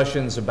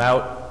discussions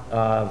about,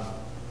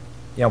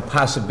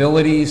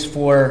 possibilities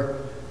for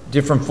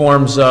different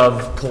forms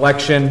of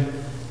collection,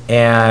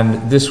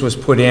 and this was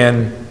put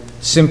in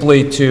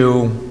simply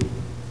to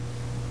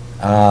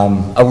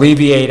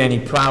alleviate any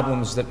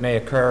problems that may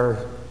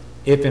occur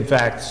if, in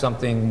fact,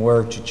 something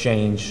were to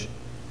change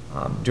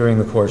during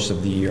the course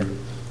of the year.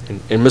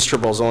 And Mr.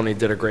 Bolzoni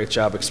did a great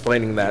job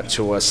explaining that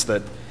to us,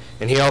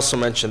 and he also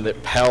mentioned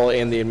that Pell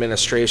and the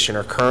administration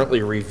are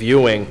currently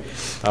reviewing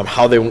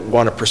how they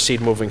want to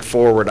proceed moving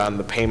forward on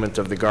the payment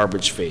of the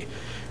garbage fee,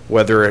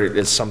 whether it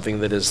is something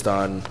that is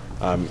done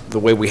the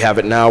way we have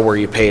it now, where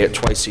you pay it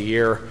twice a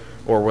year,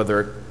 or whether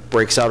it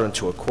breaks out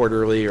into a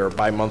quarterly or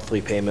bi-monthly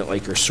payment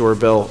like your sewer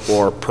bill,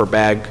 or per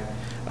bag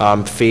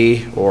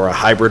fee, or a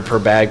hybrid per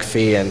bag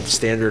fee and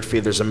standard fee.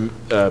 There's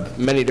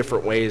many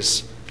different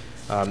ways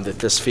that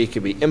this fee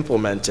could be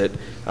implemented,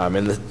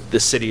 and the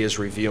city is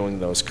reviewing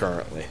those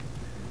currently.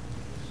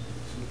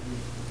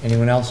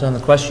 Anyone else on the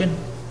question?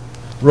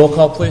 Roll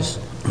call, please.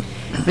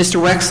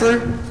 Mr.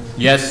 Wexler?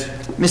 Yes.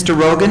 Mr.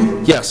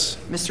 Rogan? Yes.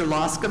 Mr.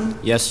 Loscom?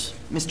 Yes.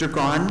 Mr.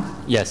 Gahn?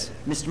 Yes.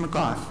 Mr.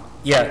 McGough?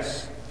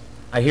 Yes.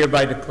 I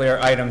hereby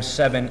declare item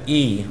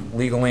 7E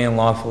legally and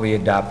lawfully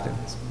adopted.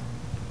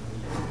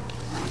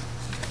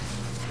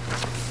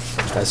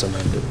 As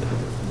amended.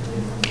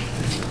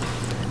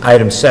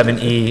 Item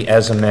 7E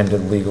as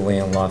amended, legally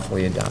and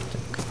lawfully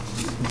adopted.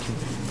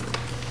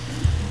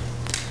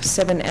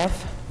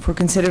 7F, for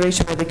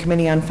consideration by the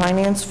Committee on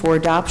Finance for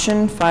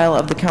adoption, file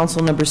of the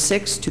Council Number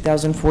 6,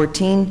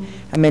 2014,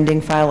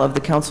 amending file of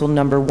the Council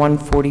Number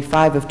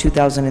 145 of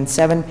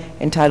 2007,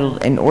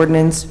 entitled An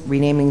Ordinance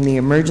Renaming the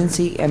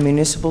Emergency and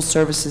Municipal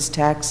Services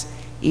Tax,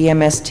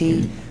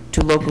 EMST,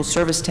 to Local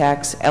Service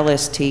Tax,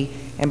 LST,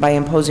 and by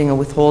imposing a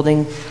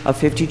withholding of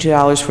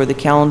 $52 for the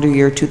calendar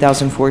year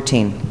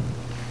 2014.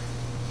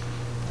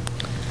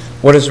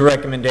 What is the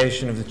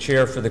recommendation of the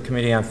chair for the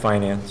Committee on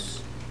Finance?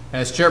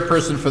 As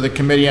chairperson for the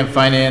Committee on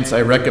Finance,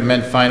 I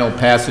recommend final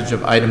passage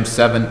of item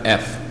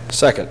 7F.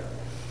 Second.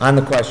 On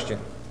the question,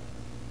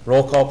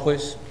 roll call,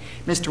 please.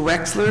 Mr.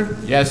 Wexler?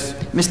 Yes.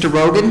 Mr.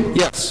 Rogan?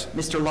 Yes.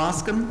 Mr.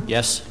 Loscom?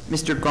 Yes.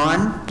 Mr.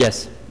 Gahn?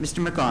 Yes.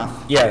 Mr. McGough?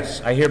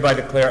 Yes, I hereby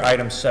declare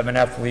item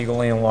 7F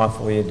legally and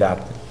lawfully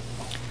adopted.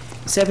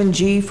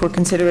 7G, for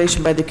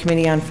consideration by the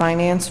Committee on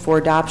Finance for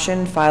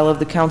adoption, file of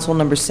the Council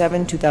Number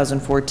 7,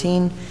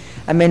 2014,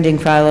 amending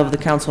file of the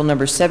Council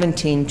Number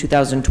 17,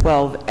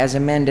 2012, as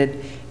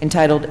amended,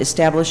 entitled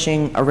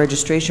Establishing a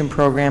Registration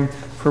Program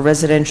for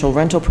Residential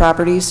Rental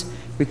Properties,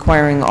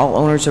 requiring all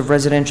owners of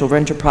residential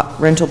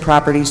rental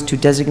properties to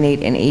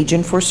designate an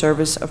agent for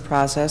service of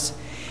process,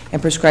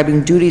 and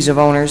prescribing duties of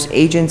owners,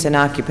 agents, and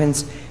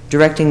occupants,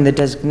 directing the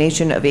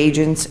designation of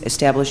agents,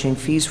 establishing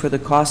fees for the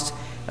costs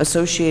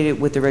associated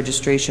with the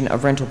registration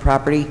of rental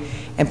property,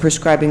 and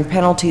prescribing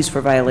penalties for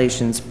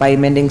violations by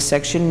amending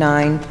Section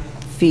 9,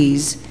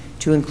 Fees,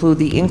 to include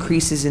the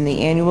increases in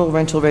the annual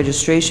rental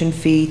registration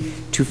fee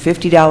to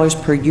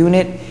 $50 per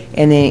unit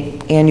and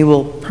the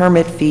annual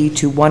permit fee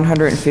to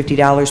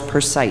 $150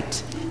 per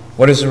site.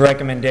 What is the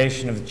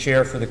recommendation of the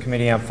chair for the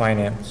Committee on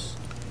Finance?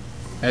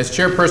 As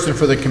chairperson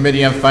for the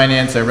Committee on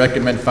Finance, I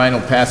recommend final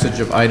passage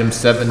of item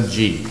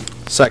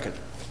 7G. Second.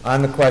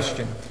 On the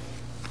question,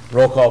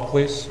 roll call,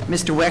 please.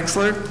 Mr.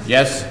 Wexler?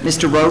 Yes.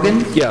 Mr.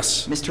 Rogan?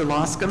 Yes. Mr.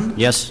 Loscom?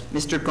 Yes.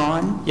 Mr.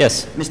 Gahn?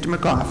 Yes. Mr.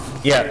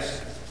 McGough?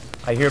 Yes.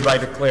 I hereby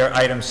declare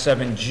item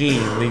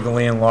 7G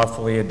legally and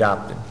lawfully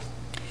adopted.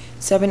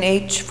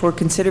 7H, for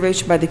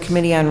consideration by the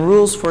Committee on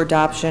Rules for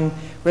adoption,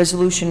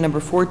 Resolution Number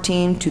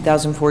 14,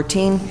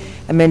 2014,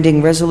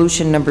 amending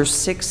Resolution Number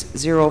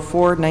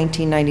 604,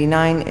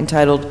 1999,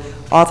 entitled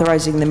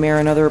Authorizing the Mayor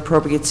and Other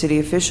Appropriate City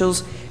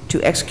Officials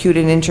to execute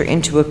and enter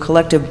into a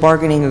collective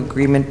bargaining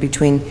agreement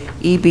between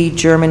EB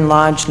German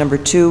Lodge Number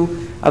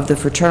 2, of the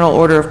Fraternal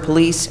Order of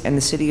Police and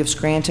the City of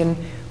Scranton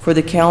for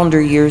the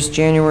calendar years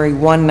January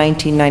 1,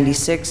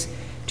 1996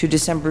 to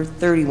December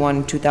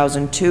 31,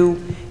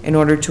 2002, in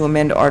order to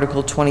amend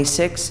Article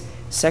 26,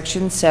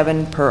 Section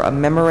 7, per a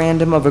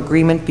memorandum of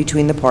agreement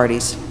between the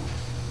parties.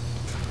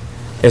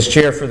 As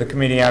Chair for the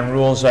Committee on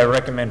Rules, I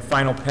recommend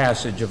final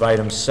passage of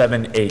item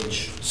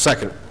 7H.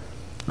 Second.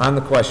 On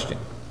the question,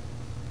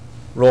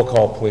 roll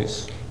call,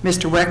 please.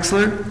 Mr.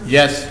 Wexler?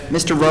 Yes.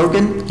 Mr.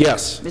 Rogan?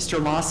 Yes. Mr.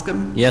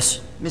 Loscom?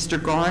 Yes. Mr.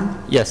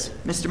 Gahn? Yes.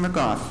 Mr.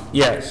 McGough?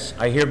 Yes,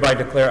 I hereby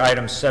declare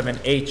item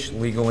 7H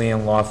legally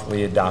and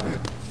lawfully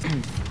adopted.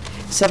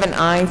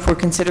 7I for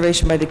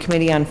consideration by the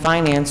Committee on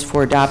Finance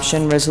for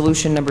adoption,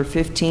 Resolution Number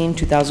 15,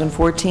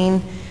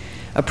 2014,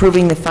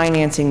 approving the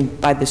financing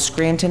by the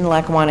Scranton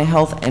Lackawanna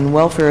Health and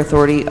Welfare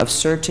Authority of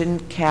certain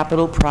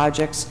capital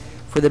projects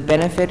for the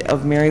benefit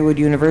of Mrjoelo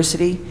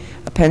University,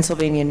 a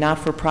Pennsylvania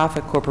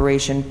not-for-profit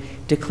corporation,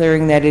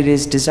 declaring that it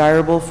is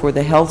desirable for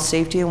the health,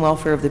 safety, and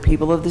welfare of the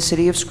people of the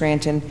City of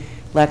Scranton,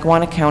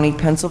 Lackawanna County,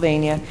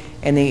 Pennsylvania,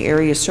 and the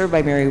area served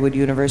by Mrjoelo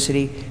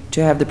University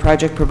to have the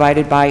project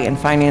provided by and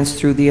financed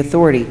through the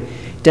authority,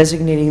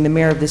 designating the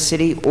mayor of the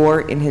city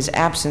or, in his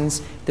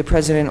absence, the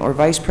president or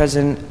vice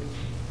president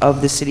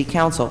of the City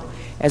Council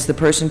as the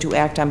person to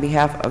act on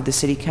behalf of the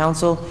City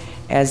Council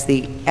as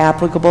the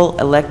applicable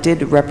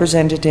elected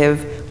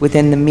representative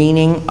within the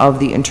meaning of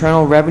the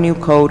Internal Revenue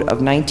Code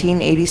of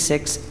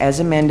 1986 as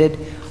amended,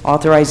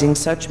 authorizing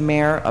such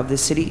mayor of the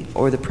city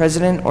or the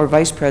president or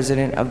vice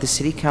president of the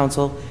City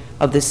Council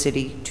of the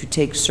city to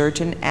take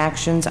certain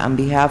actions on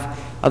behalf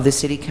of the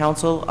City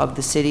Council of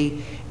the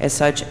city as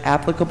such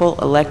applicable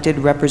elected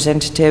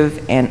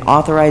representative and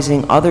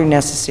authorizing other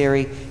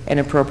necessary and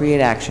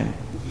appropriate action.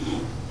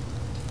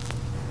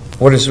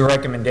 What is the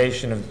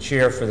recommendation of the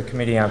Chair for the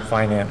Committee on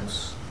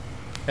Finance?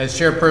 As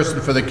chairperson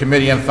for the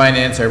Committee on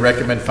Finance, I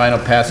recommend final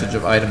passage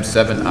of item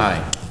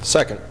 7I.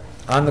 Second.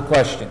 On the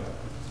question,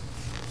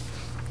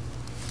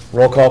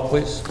 roll call,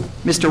 please.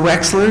 Mr.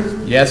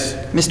 Wexler? Yes.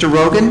 Mr.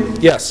 Rogan?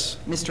 Yes.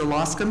 Mr.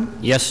 Loscom?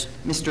 Yes.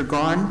 Mr.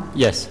 Gahn?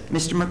 Yes.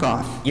 Mr.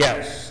 McGough?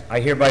 Yes, I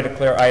hereby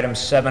declare item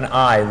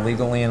 7I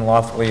legally and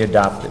lawfully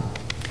adopted.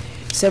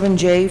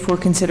 7J for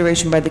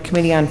consideration by the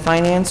Committee on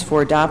Finance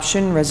for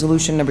adoption,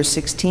 Resolution Number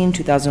 16,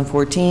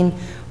 2014,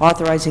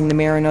 authorizing the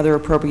mayor and other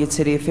appropriate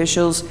city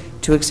officials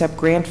to accept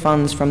grant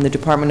funds from the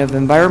Department of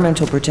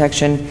Environmental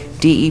Protection,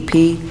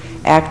 DEP,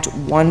 Act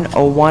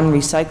 101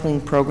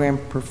 Recycling Program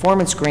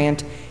Performance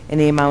Grant in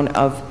the amount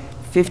of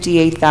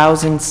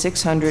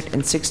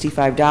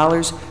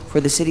 $58,665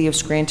 for the City of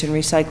Scranton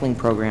Recycling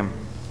Program.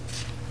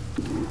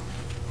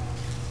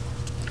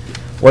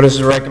 What is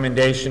the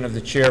recommendation of the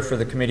Chair for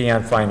the Committee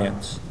on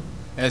Finance?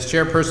 As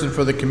chairperson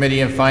for the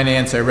Committee on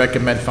Finance, I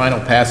recommend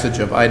final passage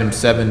of item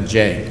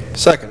 7J.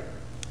 Second.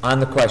 On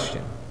the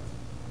question,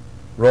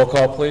 roll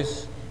call,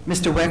 please.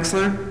 Mr.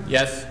 Wexler?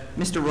 Yes.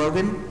 Mr.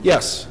 Rogan?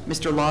 Yes.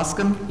 Mr.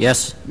 Loscom?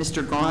 Yes.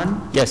 Mr.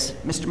 Gahn? Yes.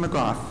 Mr.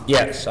 McGough?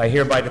 Yes, I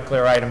hereby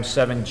declare item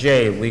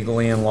 7J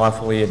legally and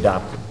lawfully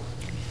adopted.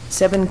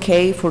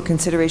 7K for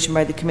consideration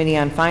by the Committee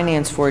on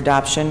Finance for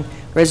adoption,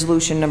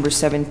 Resolution Number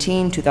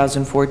 17,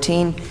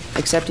 2014,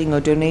 accepting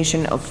a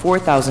donation of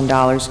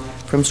 $4,000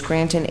 from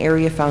Scranton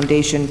Area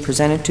Foundation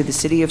presented to the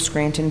City of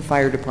Scranton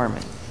Fire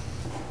Department.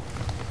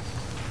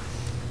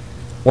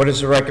 What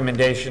is the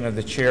recommendation of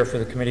the Chair for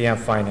the Committee on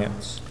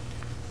Finance?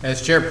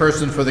 As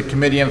chairperson for the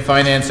Committee on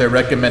Finance, I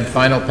recommend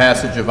final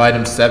passage of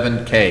item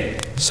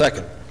 7K.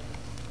 Second.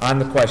 On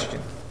the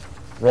question,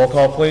 roll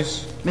call,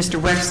 please.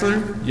 Mr.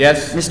 Wexler?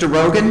 Yes. Mr.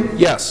 Rogan?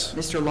 Yes.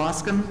 Mr.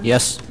 Loscom?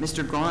 Yes.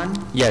 Mr. Gahn?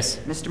 Yes.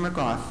 Mr.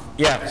 McGough?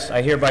 Yes,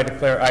 I hereby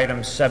declare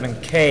item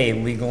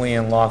 7K legally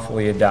and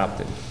lawfully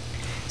adopted.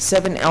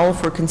 7L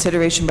for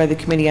consideration by the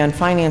Committee on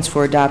Finance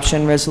for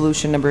adoption,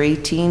 Resolution Number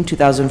 18,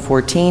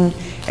 2014,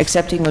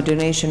 accepting a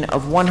donation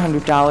of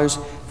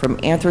 $100 from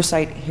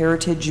Anthracite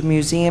Heritage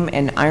Museum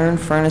and Iron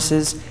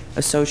Furnaces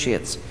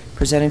Associates,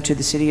 presented to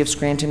the City of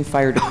Scranton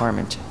Fire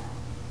Department.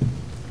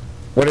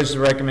 What is the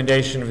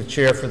recommendation of the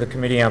Chair for the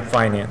Committee on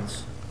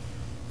Finance?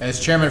 As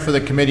chairman for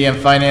the Committee on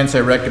Finance,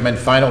 I recommend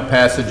final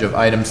passage of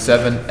item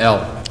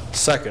 7L.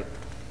 Second.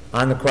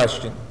 On the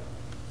question,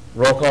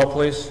 roll call,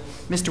 please.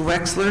 Mr.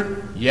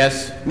 Wexler?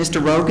 Yes.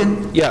 Mr.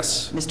 Rogan?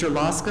 Yes. Mr.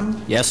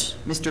 Loscom? Yes.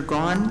 Mr.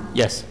 Gahn?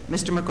 Yes.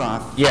 Mr.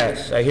 McGough?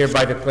 Yes, I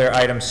hereby declare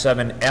item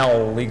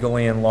 7L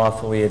legally and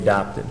lawfully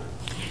adopted.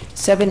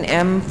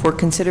 7M for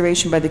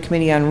consideration by the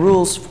Committee on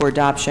Rules for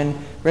adoption,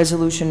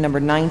 Resolution Number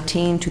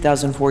 19,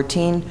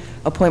 2014,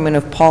 appointment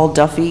of Paul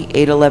Duffy,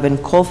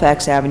 811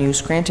 Colfax Avenue,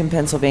 Scranton,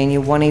 Pennsylvania,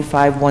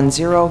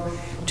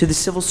 18510, to the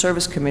Civil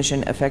Service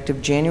Commission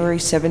effective January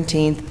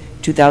 17,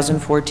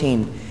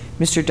 2014.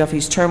 Mr.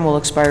 Duffy's term will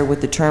expire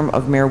with the term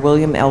of Mayor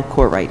William L.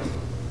 Courtwright.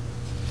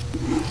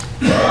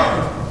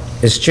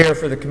 As Chair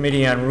for the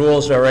Committee on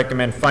Rules, I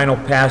recommend final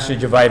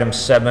passage of item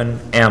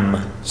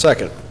 7M.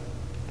 Second.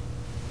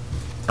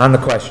 On the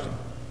question,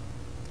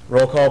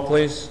 roll call,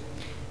 please.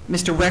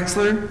 Mr.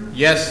 Wexler?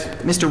 Yes.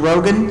 Mr.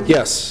 Rogan?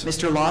 Yes.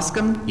 Mr.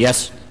 Loscom?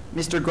 Yes.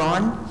 Mr.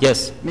 Gahn?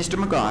 Yes.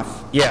 Mr.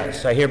 McGough?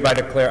 Yes, I hereby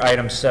declare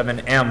item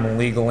 7M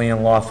legally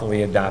and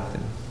lawfully adopted.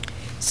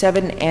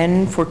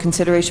 7N for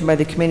consideration by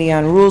the Committee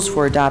on Rules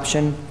for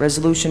Adoption,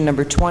 Resolution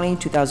Number 20,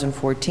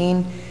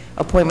 2014,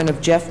 appointment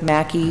of Jeff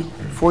Mackey,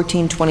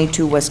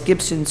 1422 West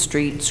Gibson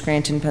Street,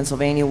 Scranton,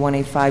 Pennsylvania,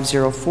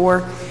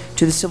 18504,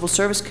 to the Civil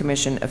Service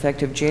Commission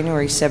effective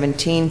January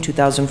 17,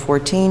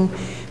 2014.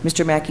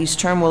 Mr. Mackey's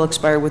term will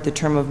expire with the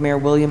term of Mayor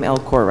William L.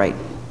 Corwright.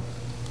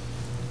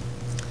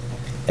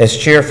 As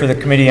Chair for the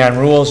Committee on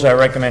Rules, I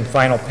recommend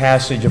final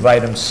passage of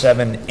item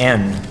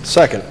 7N.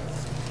 Second.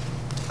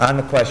 On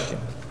the question.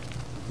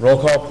 Roll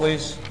call,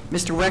 please.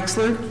 Mr.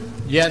 Wexler?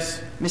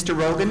 Yes. Mr.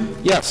 Rogan?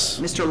 Yes.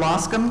 Mr.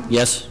 Loscom?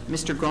 Yes.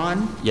 Mr.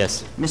 Gahn?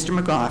 Yes. Mr.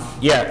 McGough?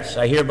 Yes,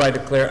 I hereby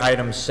declare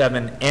item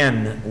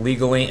 7N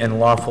legally and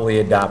lawfully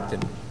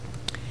adopted.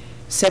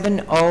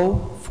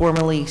 7O,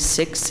 formerly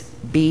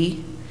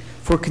 6B,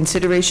 for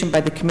consideration by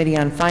the Committee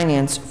on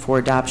Finance for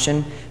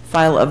Adoption,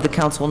 file of the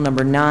Council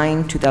Number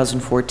 9,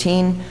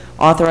 2014,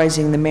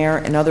 authorizing the mayor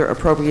and other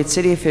appropriate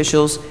city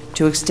officials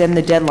to extend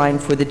the deadline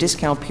for the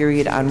discount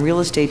period on real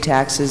estate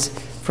taxes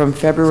from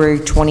February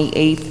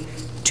 28,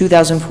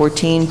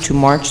 2014 to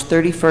March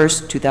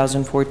 31st,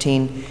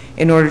 2014,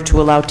 in order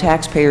to allow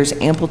taxpayers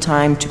ample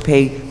time to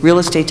pay real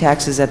estate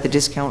taxes at the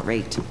discount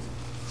rate.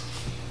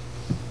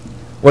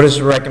 What is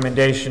the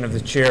recommendation of the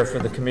Chair for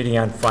the Committee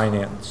on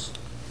Finance?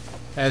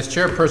 As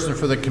chairperson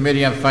for the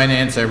Committee on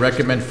Finance, I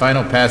recommend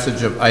final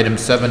passage of item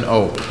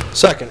 7O.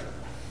 Second.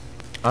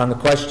 On the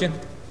question?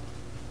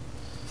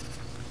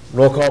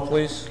 Roll call,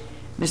 please.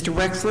 Mr.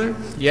 Wexler?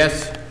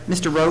 Yes.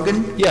 Mr.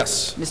 Rogan?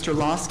 Yes. Mr.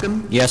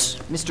 Loscom? Yes.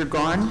 Mr.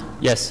 Gahn?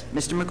 Yes.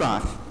 Mr.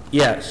 McGough?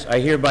 Yes, I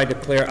hereby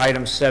declare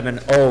item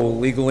 7O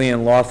legally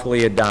and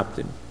lawfully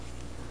adopted.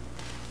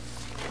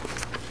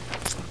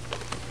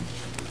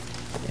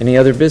 Any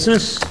other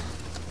business?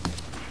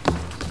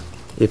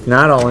 If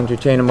not, I'll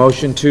entertain a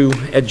motion to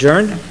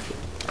adjourn.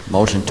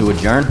 Motion to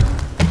adjourn?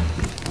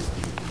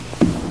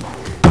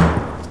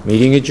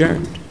 Meeting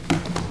adjourned.